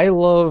 I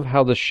love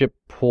how the ship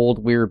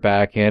pulled Weir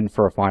back in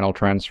for a final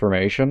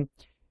transformation.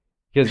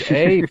 Because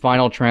A,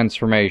 final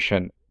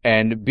transformation,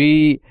 and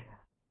B,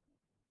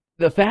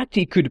 the fact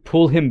he could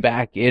pull him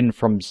back in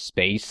from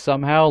space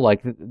somehow,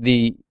 like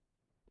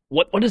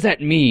what does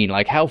that mean?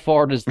 Like, how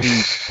far does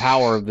the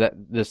power of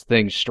this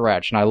thing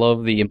stretch? And I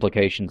love the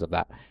implications of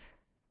that.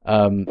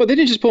 Well, they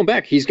didn't just pull him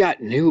back. He's got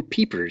new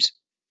peepers.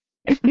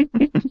 Yeah,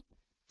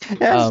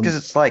 because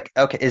it's like,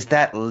 okay, is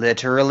that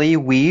literally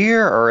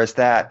Weir, or is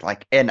that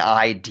like an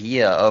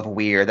idea of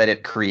Weir that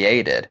it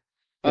created?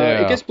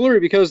 It gets blurry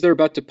because they're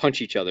about to punch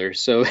each other,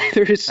 so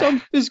there is some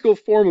physical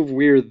form of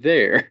Weir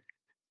there.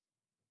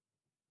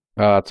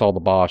 It's all the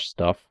Bosch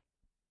stuff.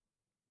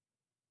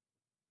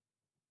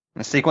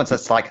 A sequence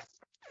that's like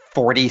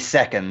 40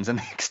 seconds in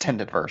the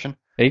extended version.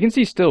 Yeah, you can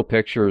see still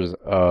pictures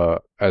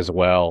as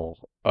well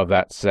of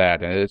that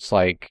set, and it's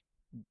like,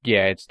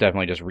 yeah, it's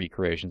definitely just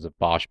recreations of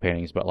Bosch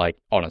paintings, but like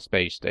on a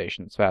space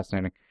station. It's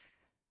fascinating.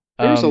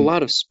 There's a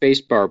lot of space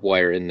barbed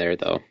wire in there,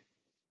 though.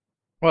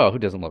 Well, who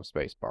doesn't love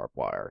space barbed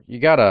wire? You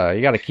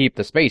gotta keep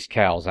the space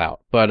cows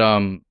out. But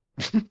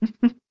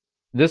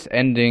this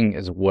ending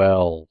as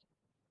well,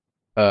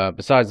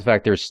 besides the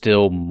fact there's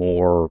still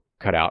more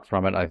cut out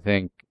from it, I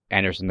think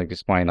Anderson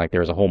explained like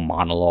there's a whole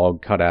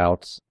monologue cut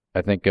out,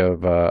 I think,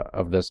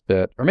 of this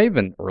bit, or maybe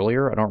even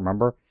earlier, I don't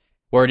remember,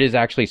 where it is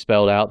actually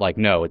spelled out like,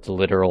 no, it's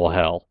literal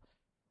hell.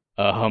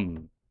 I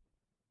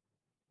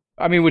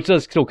mean, which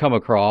does still come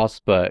across,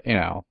 but you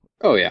know.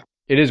 Oh yeah.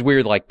 It is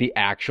weird, like, the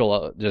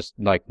actual, just,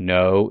 like,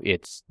 no,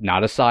 it's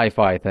not a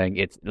sci-fi thing,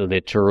 it's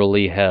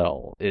literally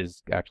hell,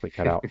 is actually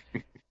cut out.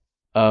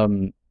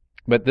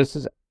 But this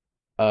is,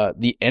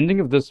 the ending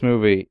of this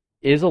movie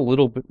is a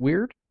little bit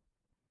weird.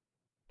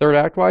 Third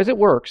act-wise, it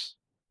works,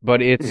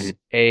 but it's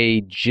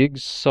a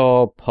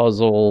jigsaw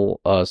puzzle,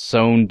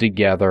 sewn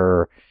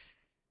together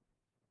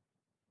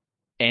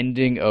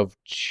ending of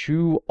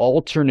two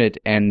alternate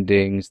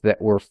endings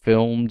that were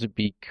filmed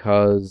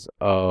because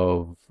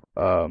of,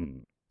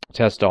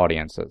 test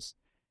audiences.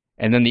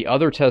 And then the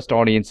other test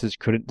audiences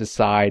couldn't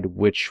decide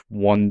which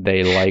one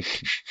they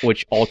liked,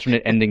 which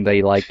alternate ending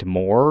they liked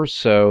more.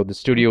 So the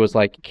studio was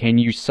like, can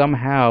you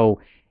somehow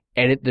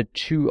edit the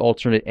two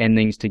alternate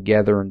endings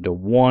together into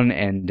one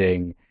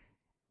ending?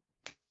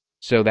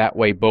 So that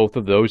way both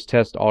of those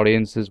test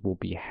audiences will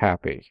be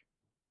happy.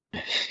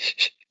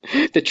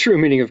 The true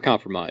meaning of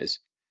compromise.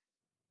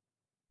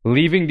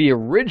 Leaving the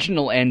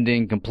original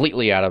ending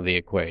completely out of the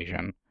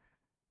equation.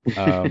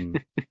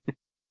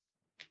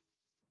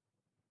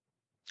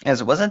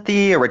 As wasn't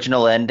the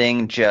original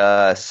ending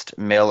just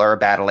Miller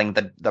battling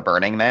the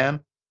Burning Man?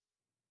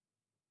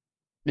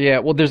 Yeah,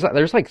 well,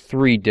 there's like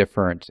 3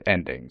 different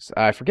endings.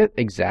 I forget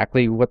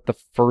exactly what the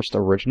first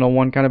original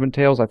one kind of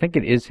entails. I think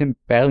it is him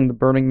battling the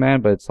Burning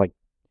Man, but it's like,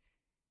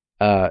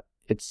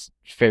 it's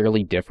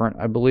fairly different,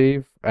 I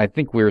believe. I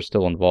think we're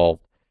still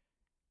involved.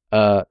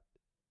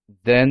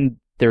 Then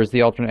there's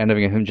the alternate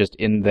ending of him just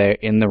in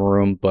the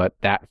room, but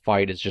that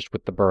fight is just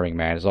with the Burning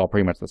Man. It's all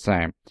pretty much the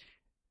same.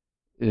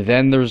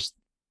 Then there's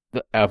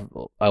a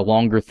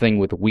longer thing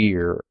with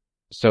Weir.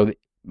 So,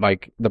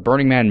 like, the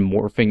Burning Man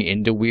morphing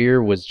into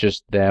Weir was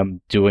just them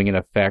doing an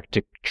effect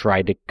to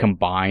try to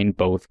combine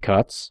both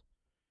cuts.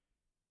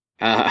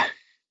 And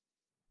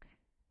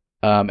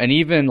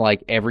even,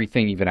 like,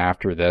 everything even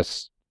after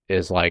this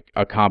is, like,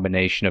 a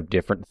combination of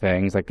different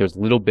things. Like, there's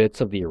little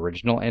bits of the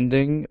original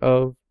ending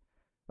of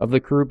the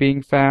crew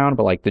being found,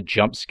 but, like, the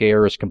jump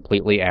scare is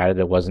completely added.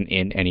 It wasn't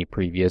in any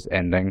previous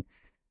ending.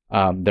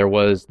 There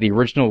was, the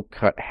original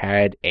cut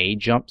had a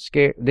jump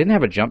scare. It didn't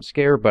have a jump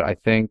scare, but I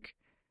think,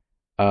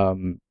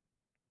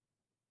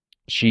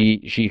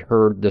 she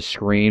heard the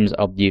screams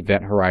of the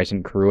Event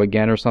Horizon crew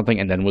again or something,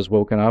 and then was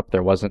woken up.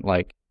 There wasn't,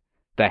 like,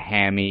 the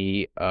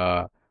hammy,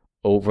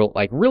 over,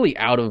 like, really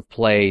out of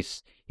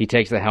place, he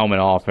takes the helmet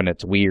off and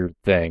it's weird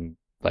thing,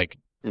 like,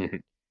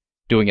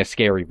 doing a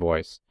scary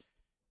voice.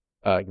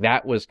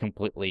 That was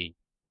completely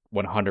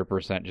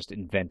 100% just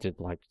invented,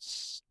 like,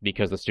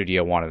 because the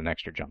studio wanted an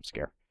extra jump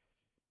scare.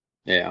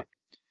 Yeah.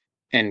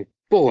 And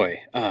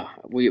boy,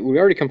 we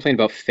already complained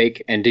about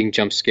fake ending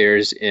jump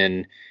scares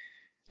in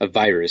A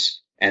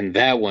Virus, and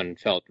that one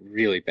felt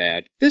really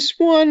bad. This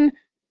one,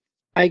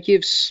 I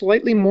give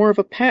slightly more of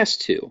a pass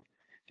to.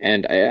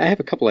 And I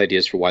have a couple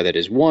ideas for why that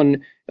is.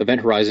 One,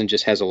 Event Horizon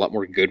just has a lot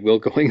more goodwill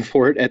going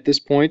for it at this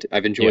point.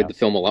 I've enjoyed the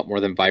film a lot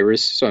more than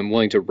Virus, so I'm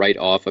willing to write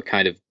off a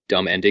kind of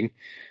dumb ending.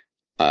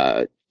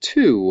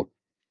 2,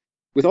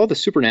 with all the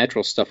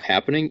supernatural stuff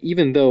happening,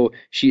 even though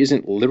she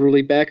isn't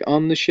literally back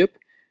on the ship,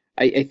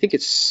 I think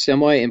it's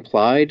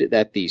semi-implied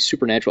that the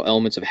supernatural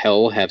elements of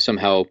hell have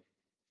somehow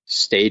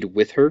stayed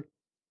with her.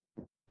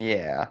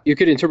 Yeah. You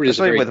could interpret it as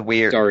a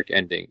very dark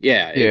ending.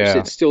 Yeah,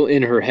 it's still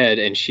in her head,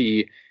 and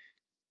she,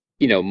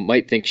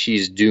 might think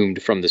she's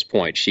doomed from this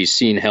point. She's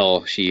seen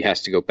hell, she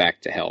has to go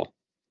back to hell.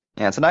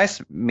 Yeah, it's a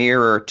nice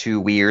mirror to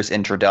Weir's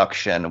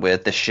introduction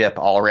with the ship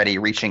already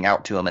reaching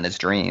out to him in his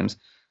dreams.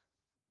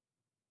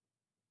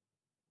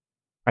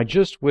 I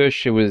just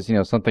wish it was,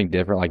 something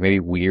different, like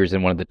maybe Weir's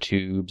in one of the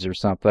tubes or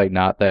something,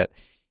 not that,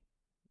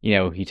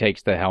 he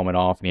takes the helmet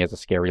off and he has a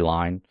scary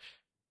line.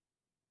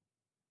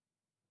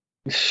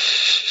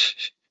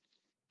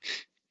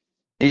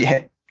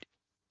 Yeah.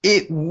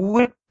 It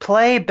would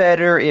play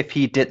better if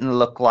he didn't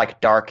look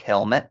like Dark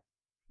Helmet.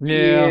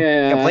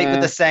 Yeah. Complete with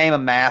the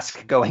same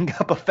mask going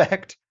up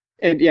effect.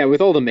 And yeah,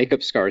 with all the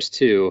makeup scars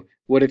too.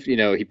 What if,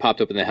 he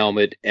popped up in the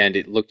helmet and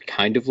it looked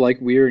kind of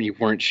like Weir and you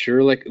weren't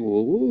sure, like,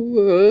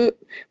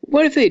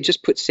 what if they had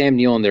just put Sam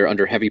Neill in there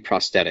under heavy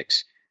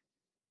prosthetics?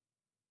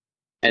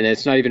 And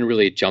it's not even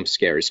really a jump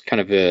scare. It's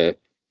kind of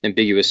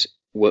ambiguous.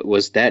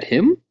 Was that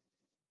him?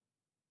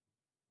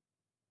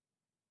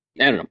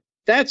 I don't know.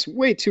 That's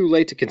way too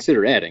late to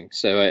consider adding,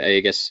 so I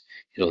guess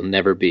it'll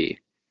never be.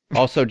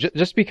 Also,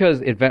 just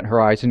because Event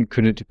Horizon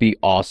couldn't be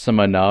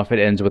awesome enough, it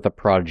ends with a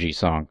Prodigy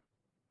song.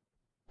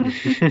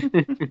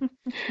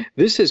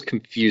 This has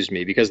confused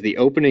me because the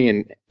opening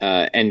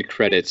and end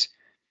credits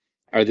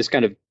are this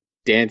kind of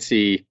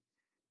dancey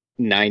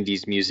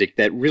 90s music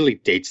that really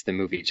dates the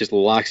movie, just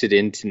locks it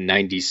into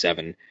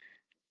 97.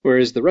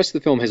 Whereas the rest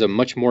of the film has a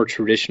much more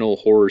traditional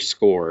horror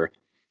score.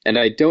 And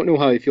I don't know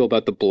how I feel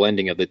about the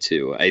blending of the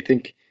two. I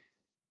think,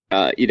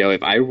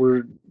 if I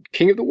were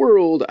king of the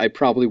world, I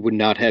probably would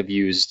not have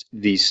used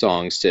these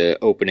songs to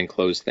open and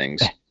close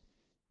things.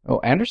 Oh,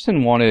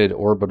 Anderson wanted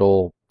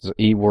Orbital.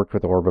 He worked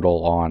with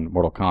Orbital on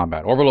Mortal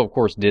Kombat. Orbital, of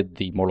course, did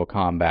the Mortal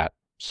Kombat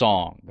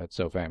song that's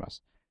so famous.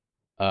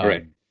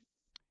 Right.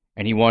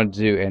 And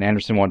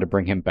Anderson wanted to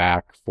bring him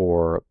back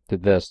to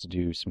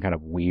do some kind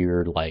of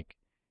weird, like,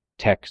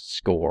 text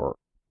score.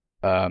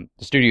 The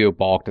studio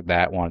balked at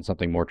that, wanted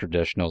something more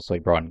traditional, so he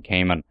brought in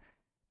Kamen.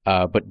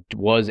 But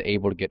was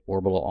able to get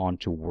Orbital on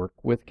to work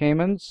with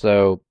Kamen,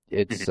 so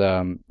it's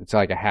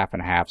like a half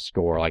and half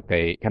score. Like,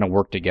 they kind of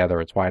work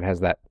together. It's why it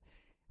has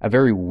a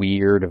very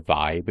weird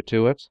vibe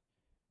to it.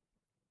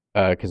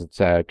 Because it's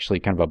actually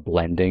kind of a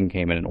blending.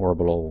 Kamen and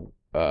Orbital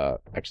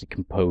actually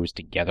composed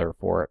together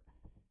for it.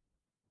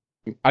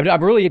 I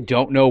really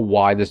don't know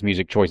why this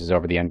music choice is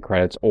over the end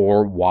credits,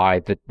 or why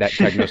that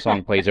techno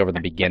song plays over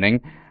the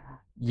beginning.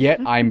 Yet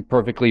I'm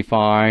perfectly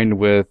fine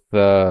with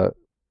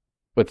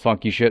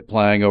funky shit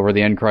playing over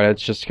the end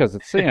credits, just because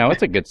it's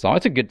it's a good song.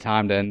 It's a good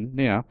time to end.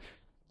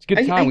 It's a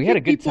good time. We had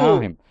a good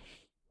time.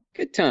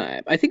 Good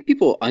time. I think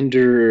people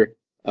underestimate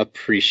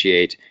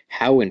appreciate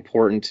how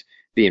important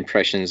the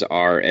impressions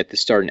are at the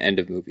start and end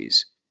of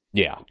movies.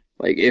 Yeah.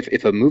 Like,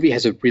 if a movie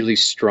has a really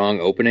strong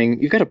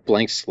opening, you've got a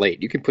blank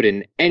slate. You can put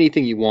in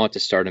anything you want to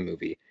start a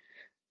movie.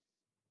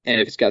 And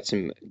if it's got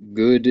some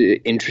good,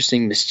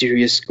 interesting,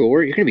 mysterious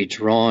score, you're going to be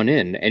drawn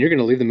in. And you're going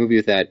to leave the movie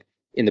with that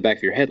in the back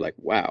of your head, like,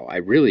 wow, I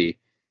really...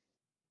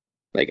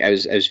 Like, I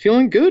was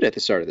feeling good at the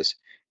start of this.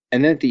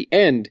 And then at the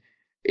end,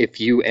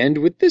 if you end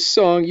with this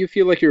song, you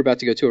feel like you're about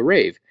to go to a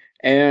rave.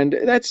 And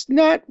that's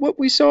not what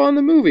we saw in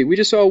the movie. We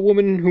just saw a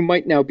woman who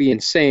might now be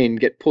insane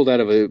get pulled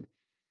out of a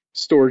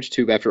storage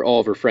tube after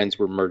all of her friends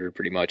were murdered,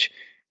 pretty much.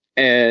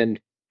 And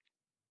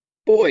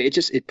boy,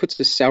 it puts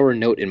a sour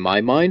note in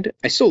my mind.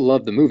 I still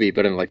love the movie,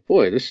 but I'm like,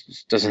 boy, this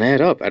just doesn't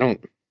add up. I don't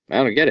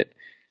get it.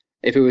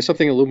 If it was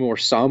something a little more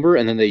somber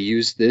and then they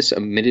used this a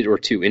minute or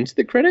two into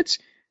the credits,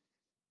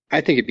 I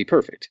think it'd be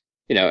perfect.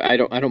 You know, I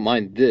don't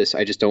mind this.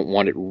 I just don't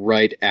want it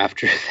right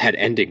after that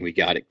ending we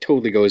got. It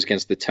totally goes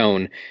against the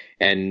tone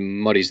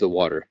and muddies the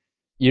water.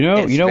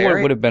 What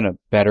would have been a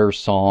better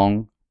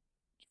song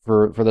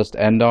for this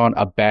to end on?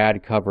 A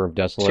bad cover of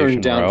Desolation Row.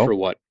 Turned down for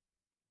what?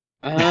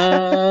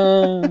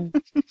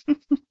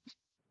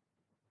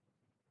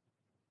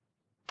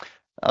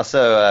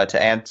 Also,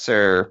 to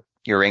answer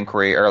your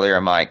inquiry earlier,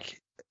 Mike,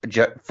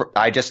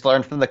 I just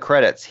learned from the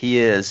credits he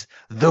is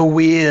the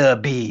Weir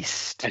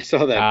Beast. I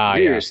saw that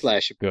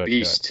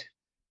Weir/Beast,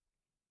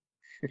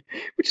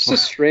 which is a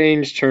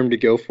strange term to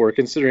go for,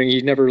 considering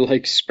he never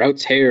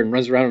sprouts hair and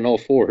runs around on all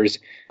fours.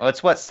 Well,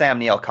 it's what Sam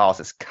Neill calls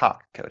his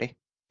cock, Cody.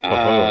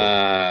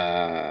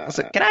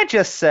 Listen, can I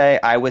just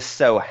say I was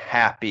so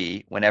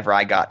happy whenever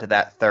I got to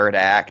that third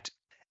act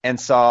and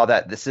saw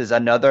that this is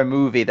another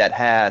movie that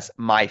has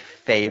my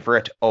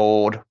favorite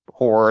old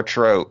horror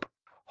trope.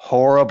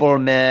 Horrible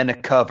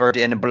men covered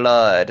in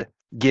blood,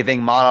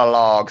 giving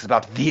monologues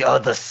about the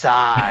other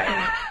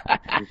side.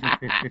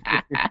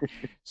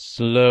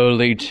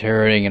 Slowly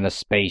turning in a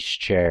space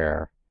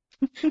chair.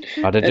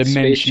 About a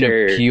dimension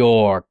of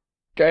pure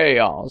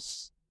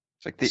chaos.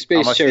 It's like the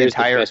space chair is the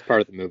best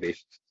part of the movie.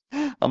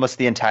 Almost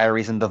the entire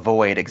reason the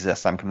void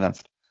exists, I'm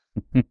convinced.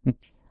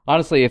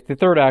 Honestly, if the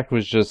third act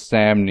was just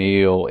Sam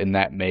Neill in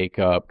that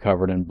makeup,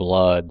 covered in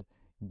blood,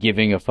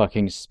 giving a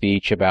fucking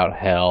speech about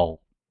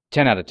hell,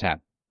 10 out of 10.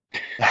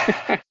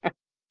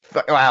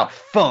 Wow,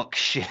 funk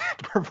shit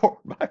performed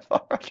by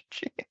Roger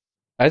G.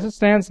 As it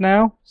stands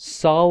now,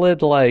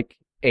 solid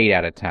 8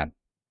 out of 10.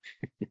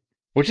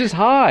 Which is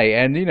high,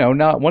 and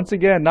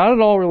not at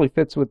all really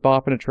fits with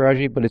Bop and a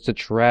Tragedy, but it's a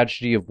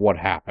tragedy of what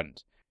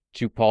happened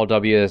to Paul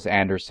W.S.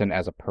 Anderson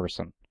as a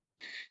person.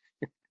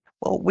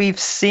 Well, we've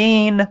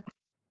seen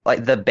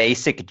the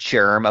basic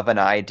germ of an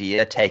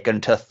idea taken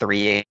to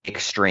three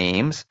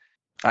extremes.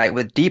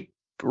 With Deep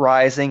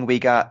Rising, we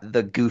got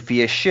the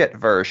goofy as shit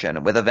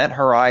version. With Event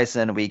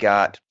Horizon, we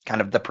got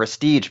kind of the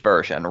prestige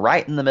version.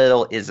 Right in the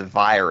middle is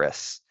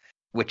Virus,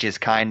 which is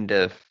kind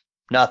of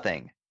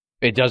nothing.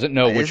 It doesn't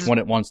know which one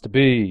it wants to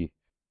be.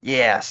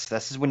 Yes,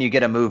 this is when you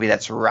get a movie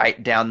that's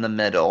right down the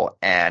middle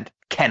and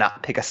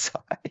cannot pick a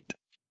side.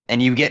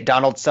 And you get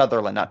Donald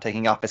Sutherland not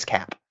taking off his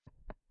cap.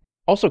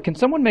 Also, can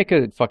someone make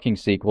a fucking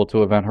sequel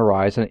to Event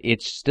Horizon?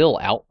 It's still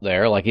out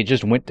there. It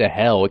just went to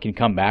hell. It can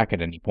come back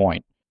at any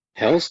point.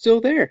 Hell's still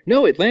there.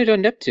 No, it landed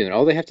on Neptune.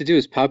 All they have to do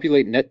is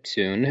populate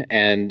Neptune,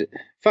 and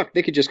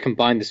they could just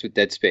combine this with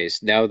Dead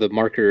Space. Now the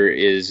marker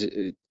is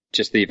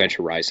just the Event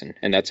Horizon,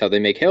 and that's how they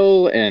make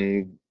Hell,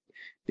 and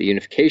the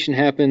unification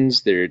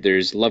happens.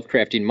 There's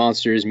Lovecraftian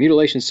monsters.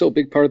 Mutilation's still a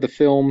big part of the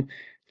film.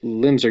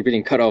 Limbs are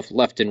getting cut off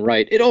left and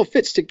right. It all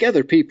fits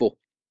together, people.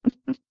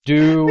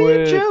 Do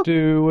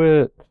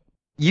it.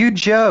 You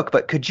joke,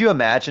 but could you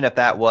imagine if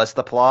that was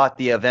the plot?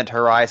 The Event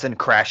Horizon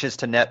crashes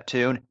to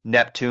Neptune.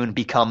 Neptune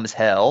becomes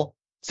Hell.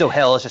 So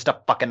Hell is just a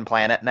fucking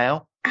planet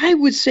now? I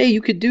would say you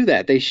could do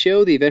that. They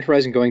show the Event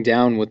Horizon going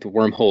down with the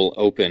wormhole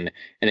open,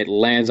 and it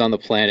lands on the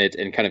planet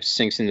and kind of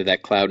sinks into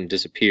that cloud and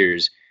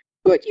disappears.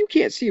 But you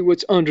can't see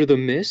what's under the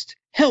mist.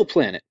 Hell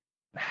planet.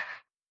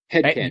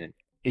 Headcanon.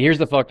 Here's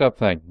the fucked up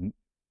thing.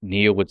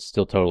 Neo would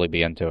still totally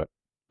be into it.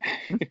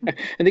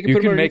 And they can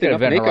put him make an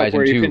Event Horizon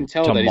where you can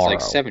tell tomorrow.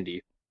 That he's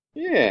 70.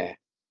 Yeah.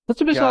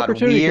 That's a missed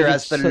opportunity. We're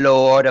as the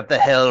Lord of the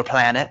Hell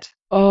planet.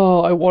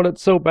 Oh, I want it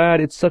so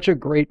bad. It's such a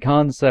great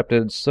concept.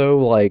 And it's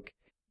so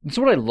it's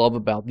what I love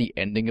about the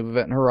ending of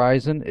Event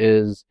Horizon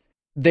is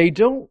they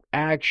don't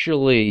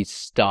actually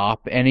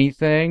stop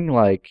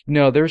anything.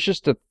 No, there's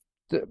just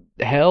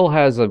Hell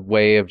has a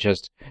way of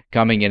just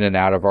coming in and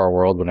out of our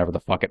world whenever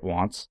the fuck it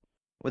wants.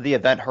 With the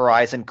Event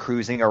Horizon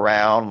cruising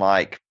around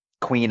like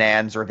Queen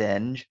Anne's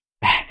Revenge.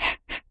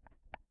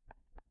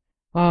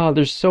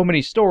 There's so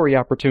many story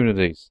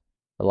opportunities,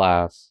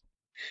 alas.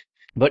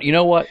 But you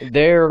know what?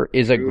 There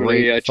is a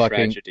great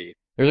tragedy.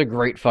 There's a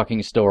great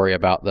fucking story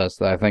about this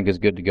that I think is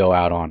good to go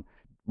out on.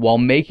 While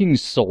making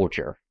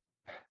Soldier,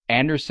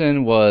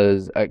 Anderson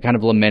was kind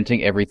of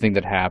lamenting everything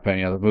that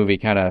happened. The movie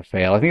kind of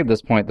failed. I think at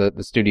this point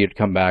the studio had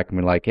come back and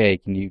been like, hey,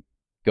 can you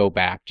go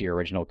back to your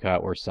original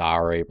cut? We're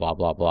sorry, blah,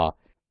 blah, blah.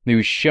 And he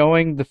was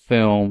showing the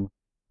film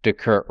to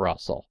Kurt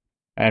Russell.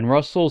 And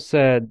Russell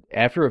said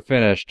after it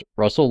finished,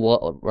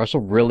 Russell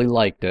really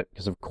liked it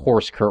because, of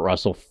course, Kurt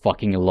Russell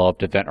fucking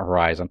loved Event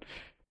Horizon.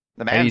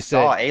 The man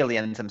saw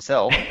Aliens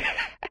himself.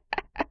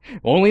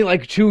 Only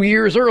like 2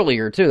 years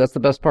earlier, too. That's the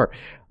best part.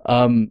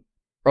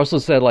 Russell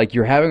said, like,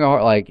 you're having a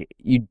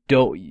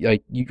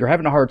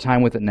hard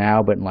time with it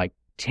now, but in like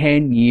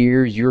 10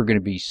 years, you're going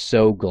to be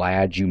so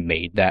glad you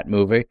made that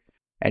movie.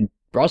 And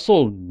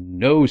Russell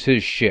knows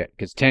his shit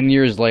because 10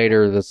 years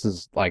later,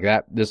 this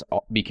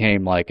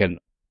became like an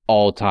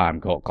all-time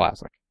cult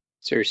classic.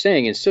 So you're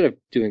saying instead of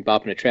doing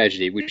Bop and a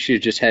Tragedy, we should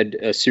have just had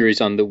a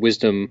series on the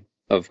wisdom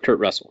of Kurt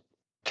Russell.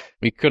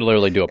 We could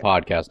literally do a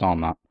podcast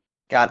on that.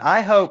 God,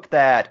 I hope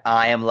that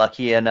I am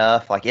lucky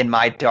enough, like in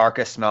my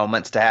darkest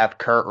moments, to have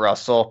Kurt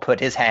Russell put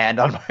his hand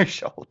on my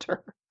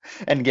shoulder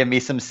and give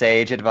me some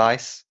sage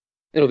advice.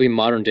 It'll be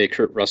modern-day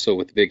Kurt Russell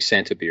with the big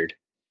Santa beard.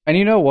 And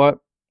you know what?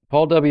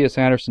 Paul W.S.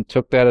 Anderson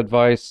took that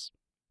advice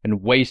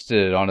and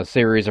wasted it on a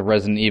series of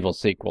Resident Evil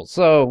sequels.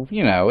 So,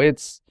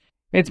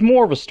 it's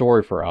more of a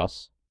story for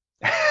us.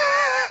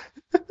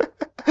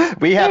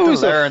 We have to learn the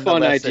lesson. That was a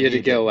fun idea to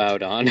go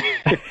out on.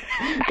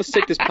 Let's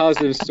take this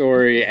positive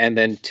story and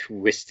then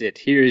twist it.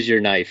 Here's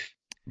your knife.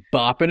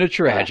 Bop and a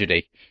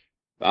Tragedy.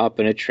 Bop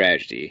and a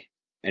Tragedy.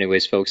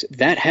 Anyways, folks,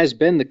 that has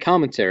been the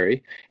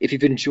commentary. If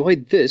you've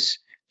enjoyed this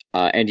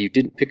and you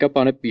didn't pick up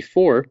on it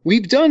before,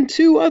 we've done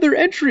 2 other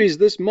entries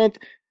this month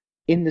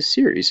in the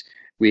series.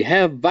 We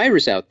have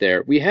Virus out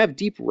there. We have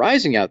Deep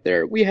Rising out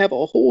there. We have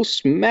a whole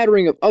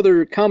smattering of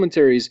other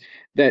commentaries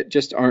that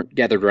just aren't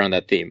gathered around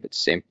that theme. It's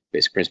the same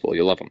basic principle.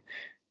 You'll love them.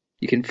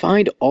 You can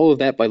find all of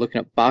that by looking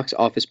up Box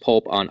Office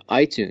Pulp on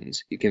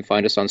iTunes. You can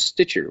find us on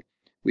Stitcher.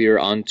 We are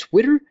on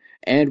Twitter,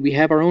 and we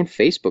have our own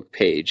Facebook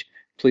page.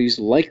 Please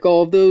like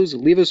all of those.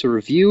 Leave us a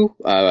review.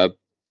 I'm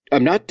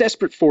not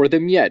desperate for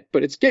them yet,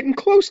 but it's getting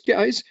close,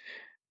 guys.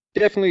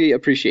 Definitely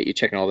appreciate you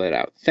checking all that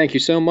out. Thank you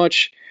so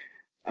much.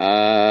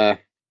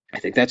 I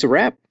think that's a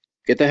wrap.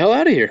 Get the hell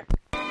out of here.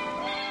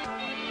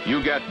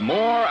 You get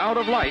more out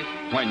of life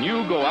when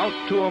you go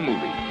out to a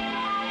movie.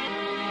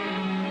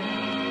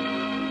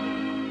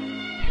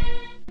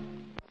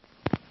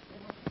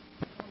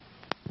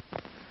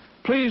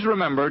 Please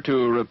remember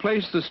to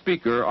replace the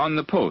speaker on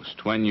the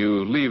post when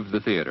you leave the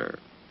theater.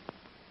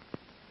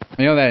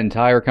 That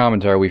entire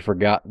commentary, we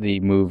forgot the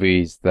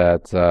movies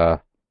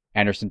that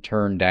Anderson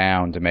turned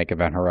down to make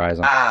Event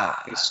Horizon.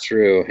 It's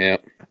true, yeah.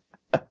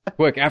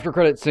 Quick, after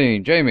credit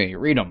scene. Jamie,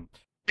 read them.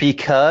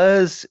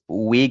 Because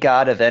we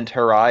got Event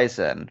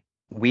Horizon,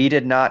 we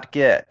did not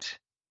get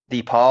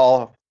the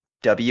Paul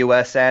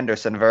W.S.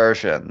 Anderson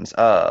versions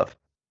of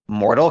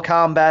Mortal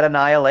Kombat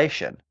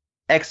Annihilation,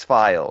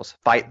 X-Files,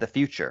 Fight the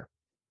Future,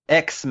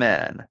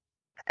 X-Men,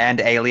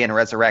 and Alien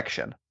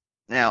Resurrection.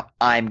 Now,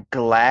 I'm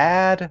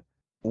glad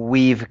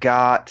we've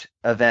got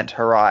Event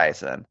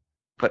Horizon,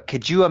 but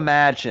could you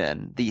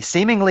imagine the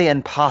seemingly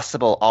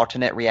impossible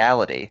alternate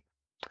reality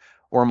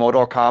where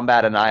Mortal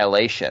Kombat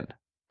Annihilation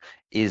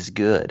is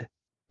good?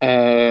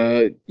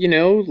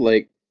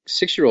 Like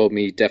 6-year-old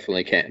me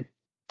definitely can.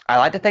 I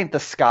like to think the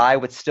sky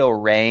would still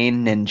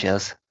rain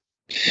ninjas.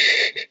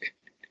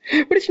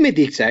 What if you made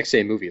the exact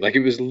same movie? Like,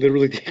 it was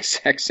literally the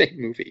exact same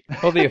movie.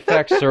 Well, the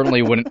effects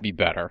certainly wouldn't be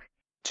better.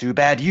 Too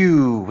bad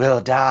you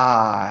will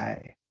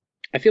die.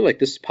 I feel like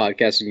this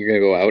podcast is going to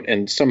go out,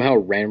 and somehow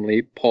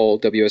randomly Paul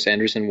W.S.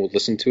 Anderson will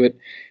listen to it,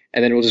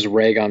 and then we'll just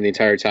rag on the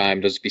entire time.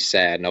 It'll just be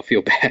sad, and I'll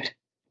feel bad.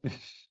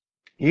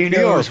 He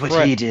knows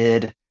what he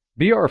did.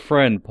 Be our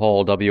friend,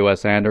 Paul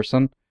W.S.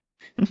 Anderson.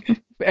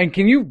 And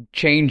can you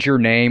change your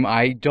name?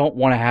 I don't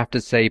want to have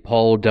to say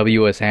Paul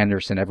W.S.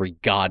 Anderson every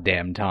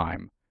goddamn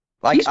time.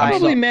 He's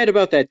probably mad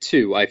about that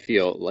too, I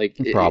feel. Like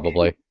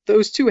probably.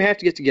 Those two have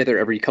to get together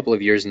every couple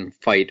of years and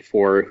fight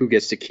for who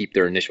gets to keep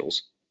their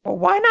initials. Well,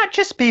 why not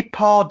just be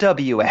Paul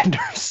W.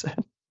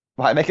 Anderson?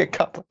 Why make it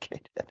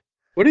complicated?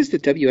 What does the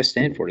WS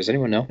stand for? Does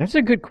anyone know? That's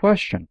a good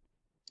question.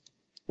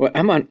 Well,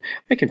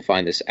 I can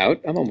find this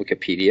out. I'm on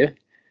Wikipedia.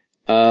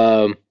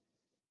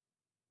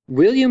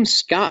 William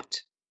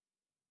Scott.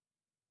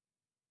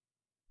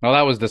 Well,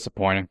 that was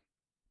disappointing.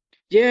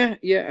 Yeah,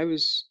 I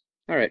was...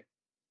 All right.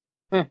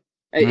 Huh.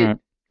 It,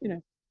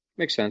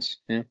 makes sense,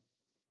 yeah.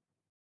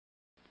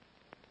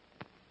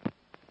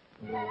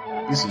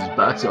 This is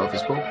Box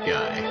Office Pulp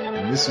Guy,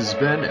 and this has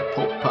been a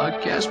Pulp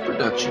Podcast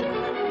production.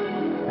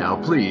 Now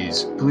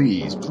please,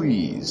 please,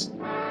 please,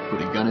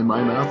 put a gun in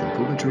my mouth and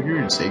pull the trigger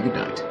and say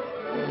goodnight.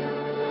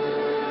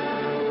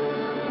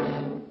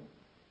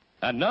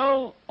 And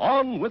now,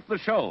 on with the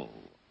show.